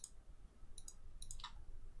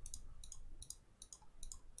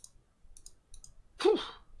 Whew.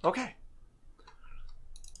 Okay.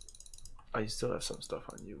 I still have some stuff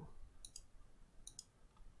on you.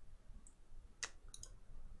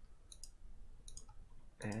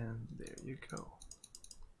 And there you go.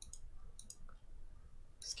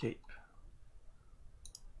 Escape.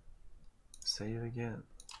 Say it again.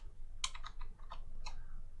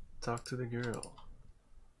 Talk to the girl.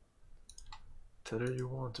 Tell her you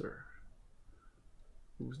want her.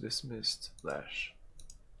 Who's dismissed? Lash.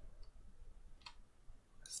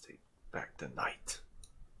 Let's take back the night.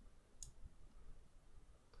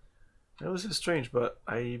 That was just strange, but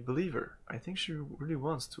I believe her. I think she really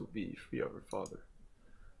wants to be free of her father.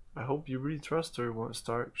 I hope you really trust her,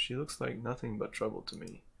 Stark. She looks like nothing but trouble to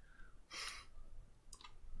me.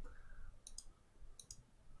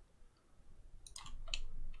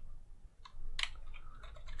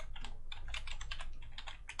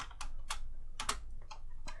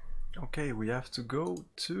 Okay, we have to go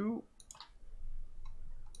to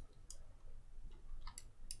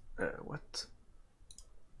what?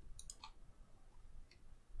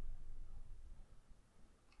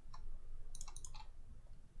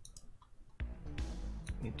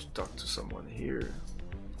 Need to talk to someone here.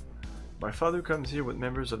 My father comes here with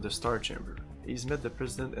members of the Star Chamber. He's met the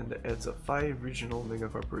president and the heads of 5 regional mega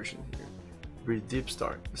corporations here. Breathe deep,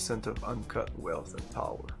 Stark, the scent of uncut wealth and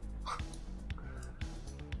power.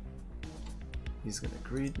 He's gonna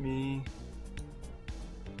greet me.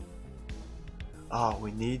 Ah,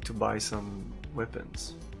 we need to buy some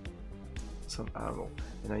weapons, some ammo,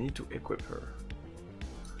 and I need to equip her.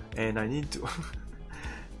 And I need to,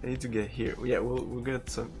 I need to get here. Yeah, we'll get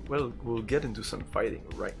some. Well, we'll get into some fighting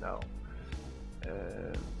right now.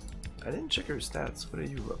 I didn't check her stats. What are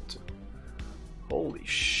you up to? Holy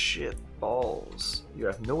shit balls! You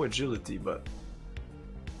have no agility, but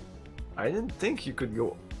I didn't think you could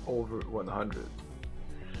go over 100.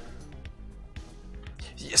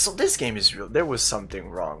 Yeah, so this game is real. There was something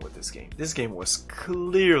wrong with this game. This game was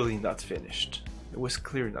clearly not finished. It was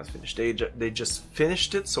clearly not finished. They just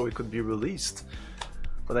finished it so it could be released.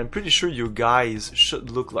 But I'm pretty sure you guys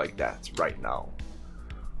should look like that right now.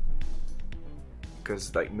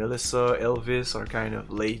 Because like Melissa, Elvis are kind of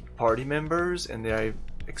late party members and they have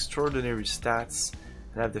extraordinary stats.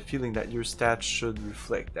 And I have the feeling that your stats should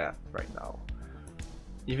reflect that right now.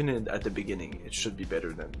 Even at the beginning, it should be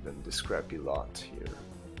better than this crappy lot here.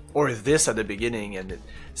 Or this at the beginning, and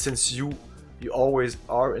since you always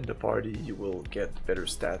are in the party, you will get better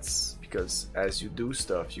stats, because as you do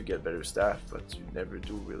stuff, you get better stats, but you never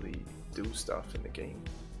do really do stuff in the game.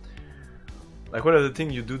 Like one of the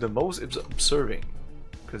things you do the most is observing,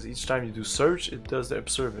 because each time you do search, it does the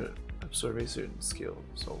observation skill,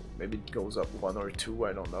 so maybe it goes up 1 or 2,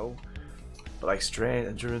 I don't know. But like strength,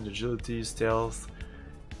 endurance, agility, stealth.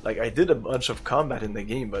 Like I did a bunch of combat in the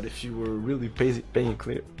game, but if you were really paying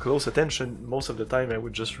close attention, most of the time I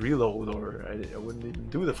would just reload, or I wouldn't even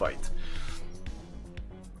do the fight.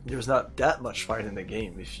 There's not that much fight in the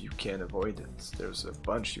game if you can avoid it. There's a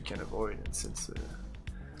bunch you can avoid, and since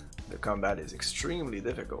the combat is extremely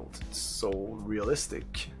difficult, it's so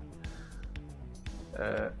realistic.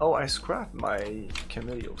 Oh, I scrapped my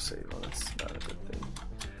Camilio save. Oh, that's not a good thing.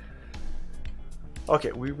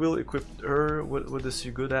 Okay, we will equip her. What is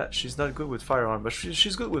she good at? She's not good with firearm, but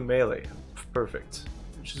she's good with melee. Perfect.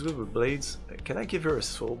 She's good with blades. Can I give her a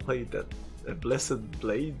soul blade? A blessed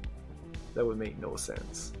blade? That would make no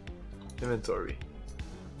sense. Inventory.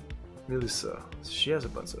 Melissa. She has a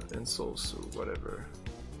bunch of insults, so whatever.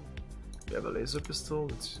 We have a laser pistol.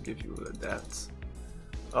 Let's give you that.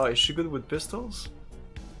 Oh, is she good with pistols?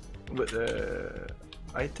 With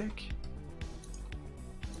I-Tech?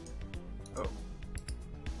 Oh.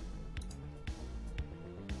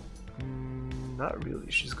 Not really.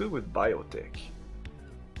 She's good with biotech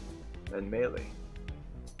and melee.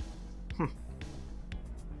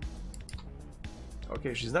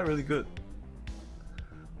 Okay, she's not really good.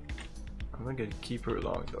 I'm not gonna keep her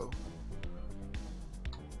long though.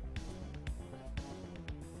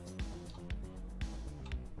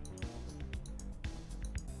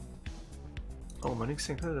 Oh, Monique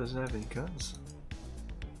Sinclair doesn't have any guns.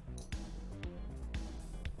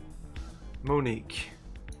 Monique.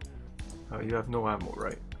 Oh, you have no ammo,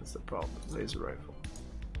 right? That's the problem. Laser rifle.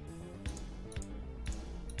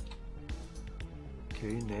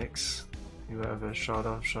 Okay, next. You have a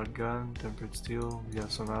shot-off shotgun, tempered steel. You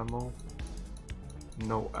have some ammo.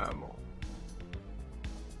 No ammo.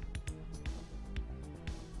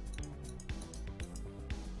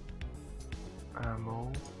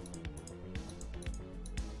 Ammo.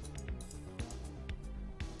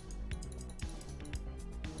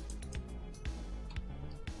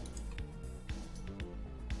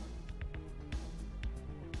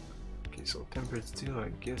 So tempered steel, I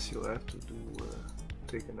guess you'll have to do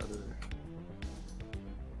take another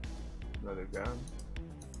gun.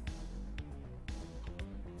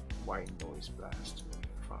 White noise blast.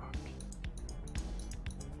 Fuck.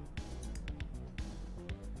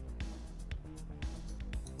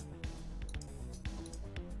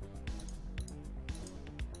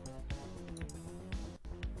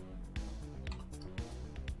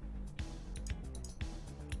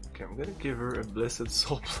 Okay, I'm gonna give her a blessed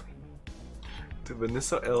soul plate. To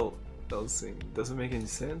Vanessa Elsing. Doesn't make any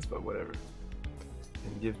sense, but whatever.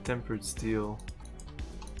 And give tempered steel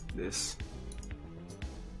this.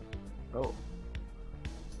 Oh.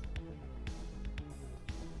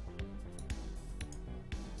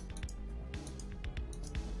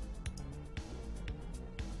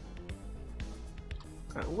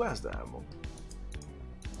 Who has the ammo?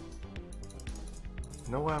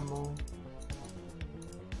 No ammo.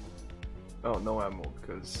 Oh, no ammo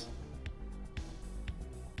because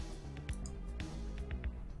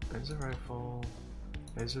there's a rifle,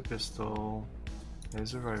 there's a pistol,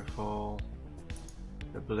 there's a rifle,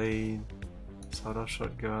 a blade, sawed-off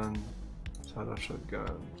shotgun, sawed-off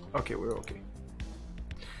shotgun. Okay, we're okay.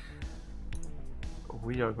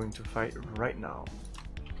 We are going to fight right now.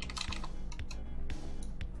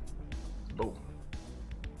 Boom.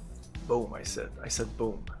 Boom, I said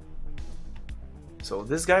boom. So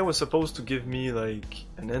this guy was supposed to give me like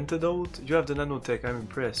an antidote. You have the nanotech, I'm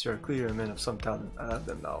impressed. You're clearly a man of some talent. I have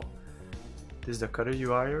them now. This is the cutter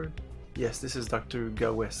you hired? Yes, this is Dr.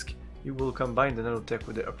 Gawesk. You will combine the nanotech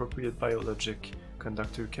with the appropriate biologic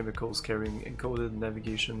conductor chemicals carrying encoded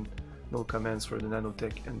navigational commands for the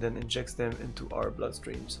nanotech and then injects them into our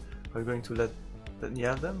bloodstreams. Are you going to let me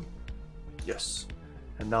have them? Yes.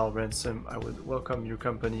 And now, Ransom, I would welcome your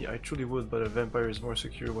company. I truly would, but a vampire is more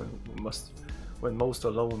secure when most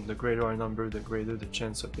alone. The greater our number, the greater the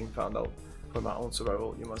chance of being found out. For my own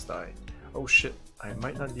survival, you must die. Oh shit, I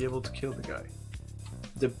might not be able to kill the guy.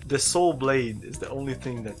 the soul blade is the only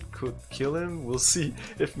thing that could kill him. We'll see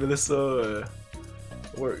if Melissa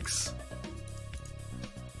works.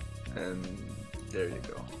 And there you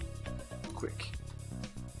go. Quick.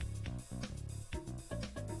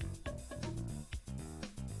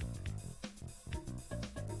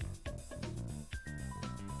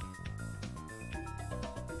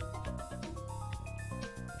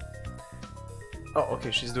 Oh,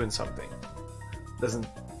 okay, she's doing something.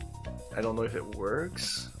 I don't know if it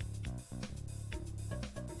works.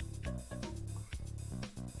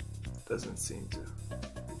 Doesn't seem to.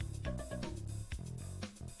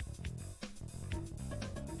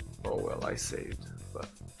 Oh well, I saved, but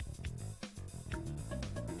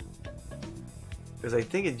because I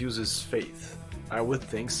think it uses faith. I would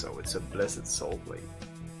think so. It's a blessed soul blade.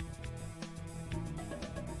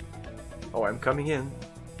 Oh, I'm coming in.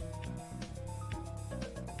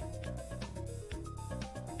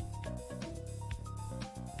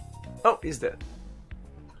 Oh, he's dead.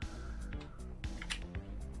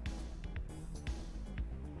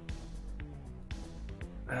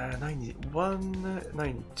 Uh, 91,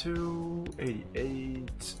 92,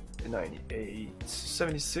 88, 98,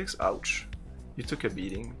 76. Ouch. You took a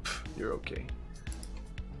beating. Pff, you're okay.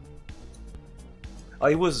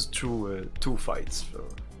 I was through 2 fights, so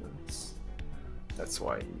that's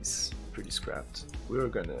why he's pretty scrapped. We were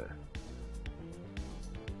gonna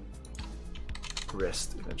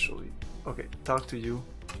rest eventually. Okay, talk to you.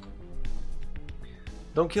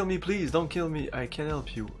 Don't kill me, please. Don't kill me. I can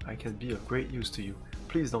help you. I can be of great use to you.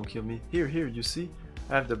 Please don't kill me. Here, you see?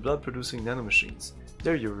 I have the blood-producing nanomachines.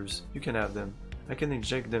 They're yours. You can have them. I can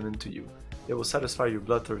inject them into you. They will satisfy your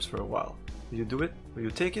bloodthirst for a while. Will you do it? Will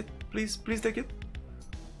you take it? Please, please take it.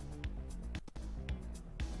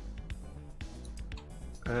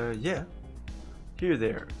 Yeah. Here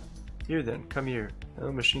then, come here.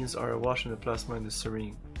 Nanomachines are awash in the plasma in the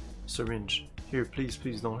syringe. Here, please,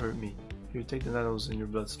 don't hurt me. Here, take the nanos in your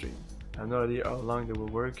bloodstream. I have no idea how long they will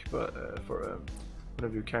work, but for one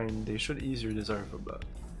of your kind, they should ease your desire for blood.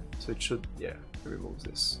 So it should, yeah, it removes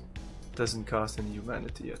this. It doesn't cost any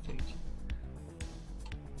humanity, I think.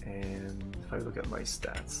 And if I look at my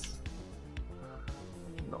stats,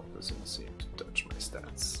 no, it doesn't seem to touch my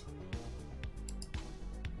stats.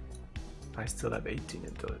 I still have 18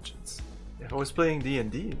 intelligence. If I was playing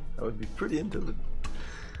D&D, I would be pretty intelligent.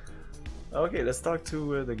 Okay, let's talk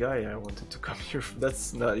to the guy I wanted to come here for.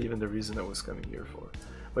 That's not even the reason I was coming here for.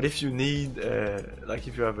 But if you need, like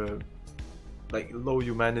if you have a low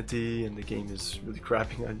humanity and the game is really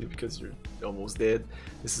crapping on you because you're almost dead,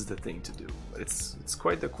 this is the thing to do. But it's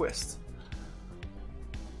quite the quest.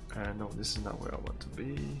 No, this is not where I want to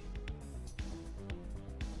be.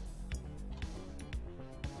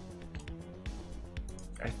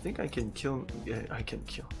 I think I can kill. I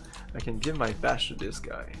can give my badge to this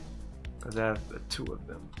guy because I have 2 of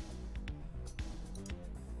them.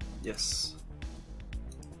 Yes.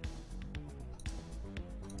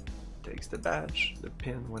 Takes the badge, the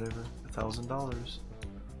pin, whatever. $1,000.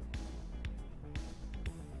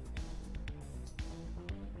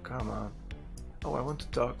 Come on. Oh, I want to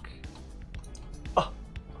talk. Oh,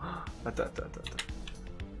 I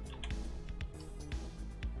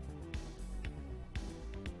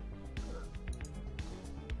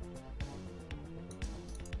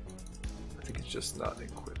think it's just not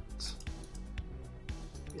equipped.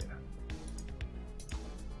 Yeah.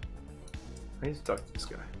 I need to talk to this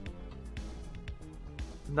guy.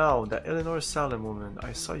 Now, that Eleanor Salem woman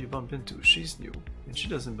I saw you bump into, she's new, and she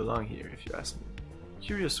doesn't belong here if you ask me.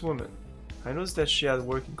 Curious woman. I noticed that she had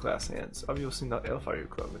working class hands, obviously not Hellfire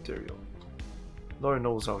Club material. Lord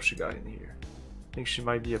knows how she got in here. Think she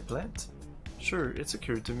might be a plant? Sure, it's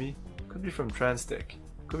occurred to me. Could be from Transtech.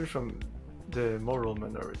 Could be from the moral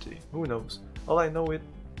minority. Who knows? All I know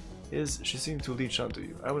is she seemed to leech onto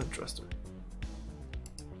you. I wouldn't trust her.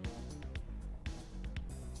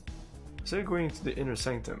 Instead of going to the inner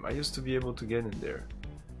sanctum, I used to be able to get in there.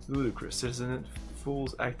 Ludicrous, isn't it?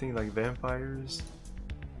 Fools acting like vampires.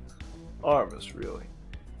 Harmless, really.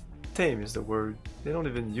 Tame is the word. They don't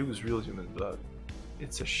even use real human blood.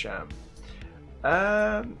 It's a sham.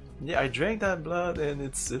 Yeah, I drank that blood and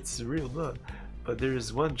it's real blood. But there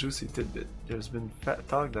is one juicy tidbit. There's been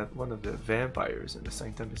talk that one of the vampires in the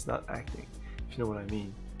sanctum is not acting. If you know what I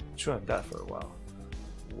mean. Should have that for a while.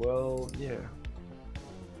 Well, yeah.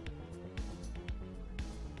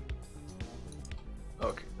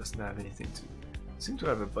 Okay, doesn't have anything to. Seem to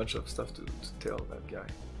have a bunch of stuff to tell that guy.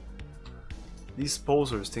 These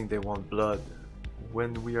posers think they want blood.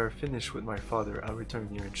 When we are finished with my father, I'll return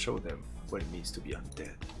here and show them what it means to be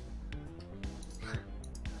undead.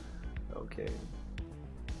 Okay.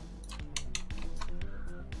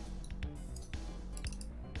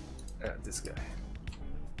 This guy.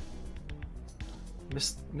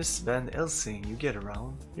 Miss Van Helsing, you get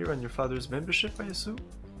around. You're on your father's membership, I assume?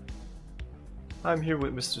 I'm here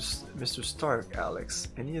with Mr. Stark, Alex,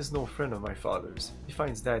 and he is no friend of my father's. He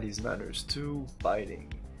finds Daddy's manners too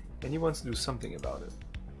biting, and he wants to do something about it.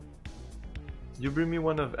 You bring me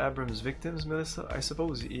one of Abram's victims, Melissa? I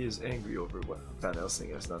suppose he is angry over what Van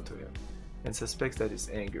Helsing has done to him, and suspects that his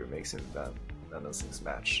anger makes him Van Helsing's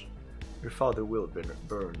match. Your father will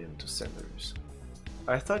burn him to cinders.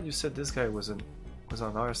 I thought you said this guy was on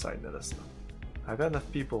our side, Melissa. I've had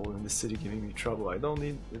enough people in this city giving me trouble. I don't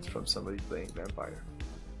need it from somebody playing vampire.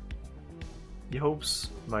 He hopes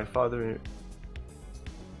my father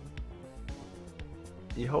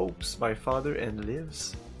and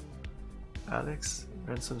lives. Alex,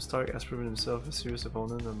 Ransom Stark has proven himself a serious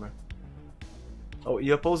opponent of my... Oh, he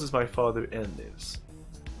opposes my father and lives.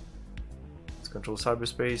 To control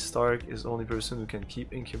cyberspace, Stark is the only person who can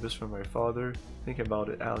keep Incubus from my father. Think about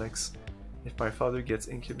it, Alex. If my father gets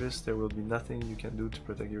Incubus, there will be nothing you can do to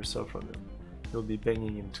protect yourself from him. You'll be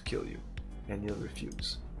begging him to kill you, and he'll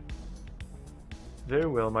refuse. Very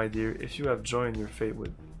well, my dear, if you have joined your fate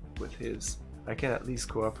with his, I can at least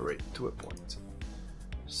cooperate to a point.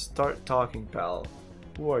 Start talking, pal.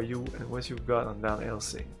 Who are you and what you've got on Van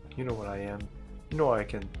Helsing? You know what I am. You know what I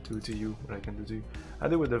can do to you, what I can do to you. I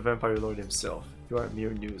deal with the Vampire Lord himself. You are a mere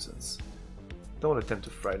nuisance. Don't attempt to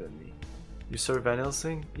frighten me. You serve Van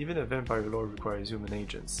Helsing? Even a Vampire Lord requires human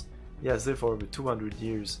agents. He has lived for over 200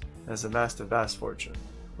 years and has amassed a vast fortune,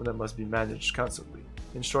 one that must be managed constantly.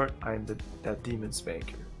 In short, I am that demon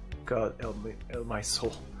spanker. God help my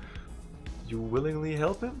soul. You willingly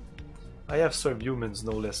help him? I have served humans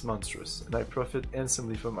no less monstrous, and I profit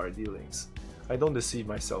handsomely from our dealings. I don't deceive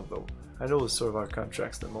myself though. I know he'll serve our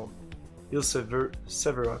contracts the moment. He'll sever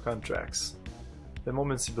our contracts the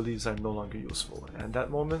moment he believes I'm no longer useful, and at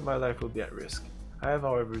that moment my life will be at risk. I have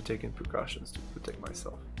however taken precautions to protect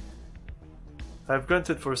myself. I have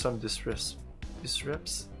granted for some disreps.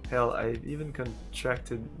 Hell, I've even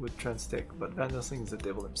contracted with Transtech, but Van Helsing is the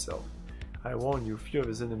devil himself. I warn you, few of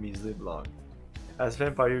his enemies live long. As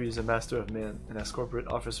vampire, he is a master of men, and as corporate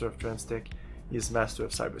officer of Transtech, he is master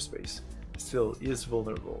of cyberspace. Still, he is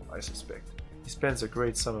vulnerable, I suspect. He spends a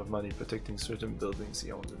great sum of money protecting certain buildings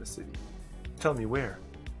he owns in the city. Tell me where?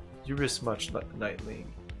 You risk much,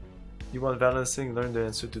 Nightling. You want Van Helsing? Learn the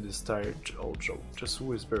answer to this tired old joke. Just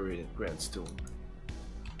who is buried in Grant's tomb?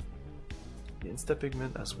 The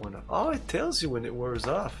Insta-pigment has worn off. Oh, it tells you when it wears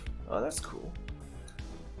off. Oh, that's cool.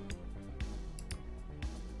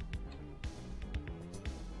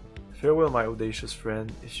 Farewell, my audacious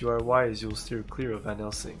friend. If you are wise, you'll steer clear of Van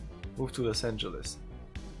Helsing. Move to Los Angeles.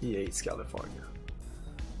 He hates California.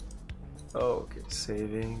 Okay,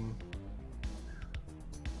 saving.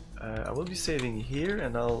 I will be saving here,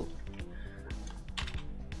 and I'll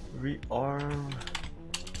rearm,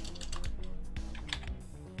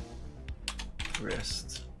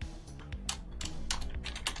 rest.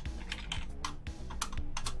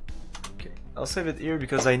 Okay, I'll save it here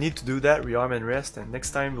because I need to do that, rearm and rest, and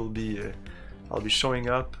next time will be I'll be showing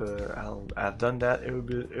up. I've done that.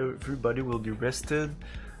 Everybody will be rested.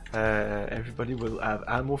 Everybody will have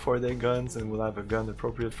ammo for their guns and will have a gun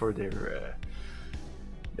appropriate for their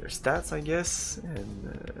stats, I guess.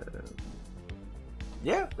 And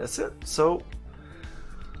yeah, that's it. So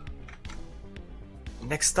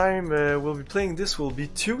next time we'll be playing this will be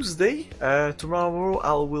Tuesday. Tomorrow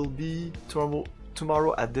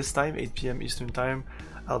at this time, 8 PM Eastern time,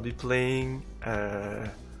 I'll be playing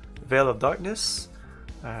Veil of Darkness.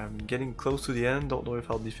 Getting close to the end. Don't know if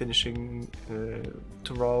I'll be finishing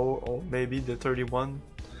tomorrow or maybe the 31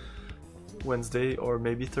 Wednesday or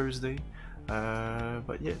maybe Thursday.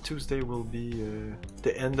 But yeah, Tuesday will be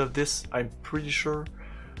the end of this, I'm pretty sure.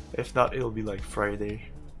 If not, it'll be like Friday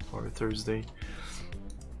or Thursday.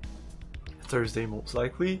 Thursday most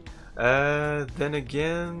likely. Then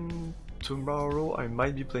again, tomorrow I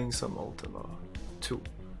might be playing some Ultima 2.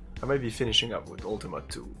 I might be finishing up with Ultima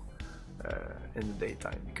 2 in the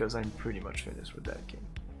daytime because I'm pretty much finished with that game.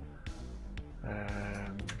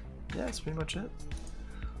 Yeah, that's pretty much it.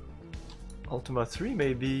 Ultima 3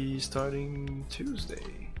 may be starting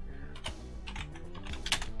Tuesday.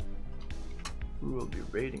 We will be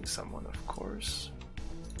raiding someone, of course.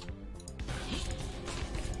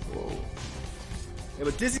 Whoa. Yeah,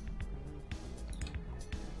 but this.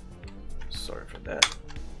 Sorry for that.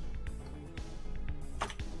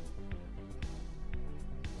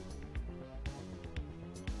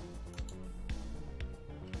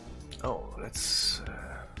 Oh, let's.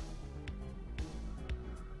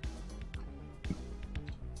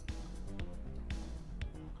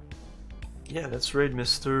 yeah, let's raid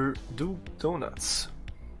Mr. Duke Donuts.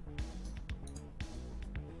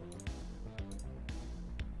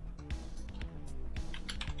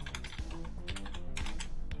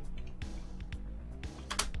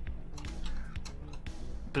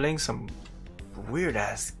 Playing some weird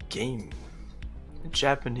ass game. A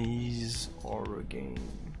Japanese horror game.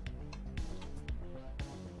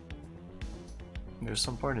 There's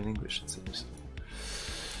some part in English, it seems.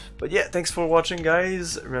 But yeah, thanks for watching,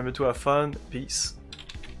 guys. Remember to have fun. Peace.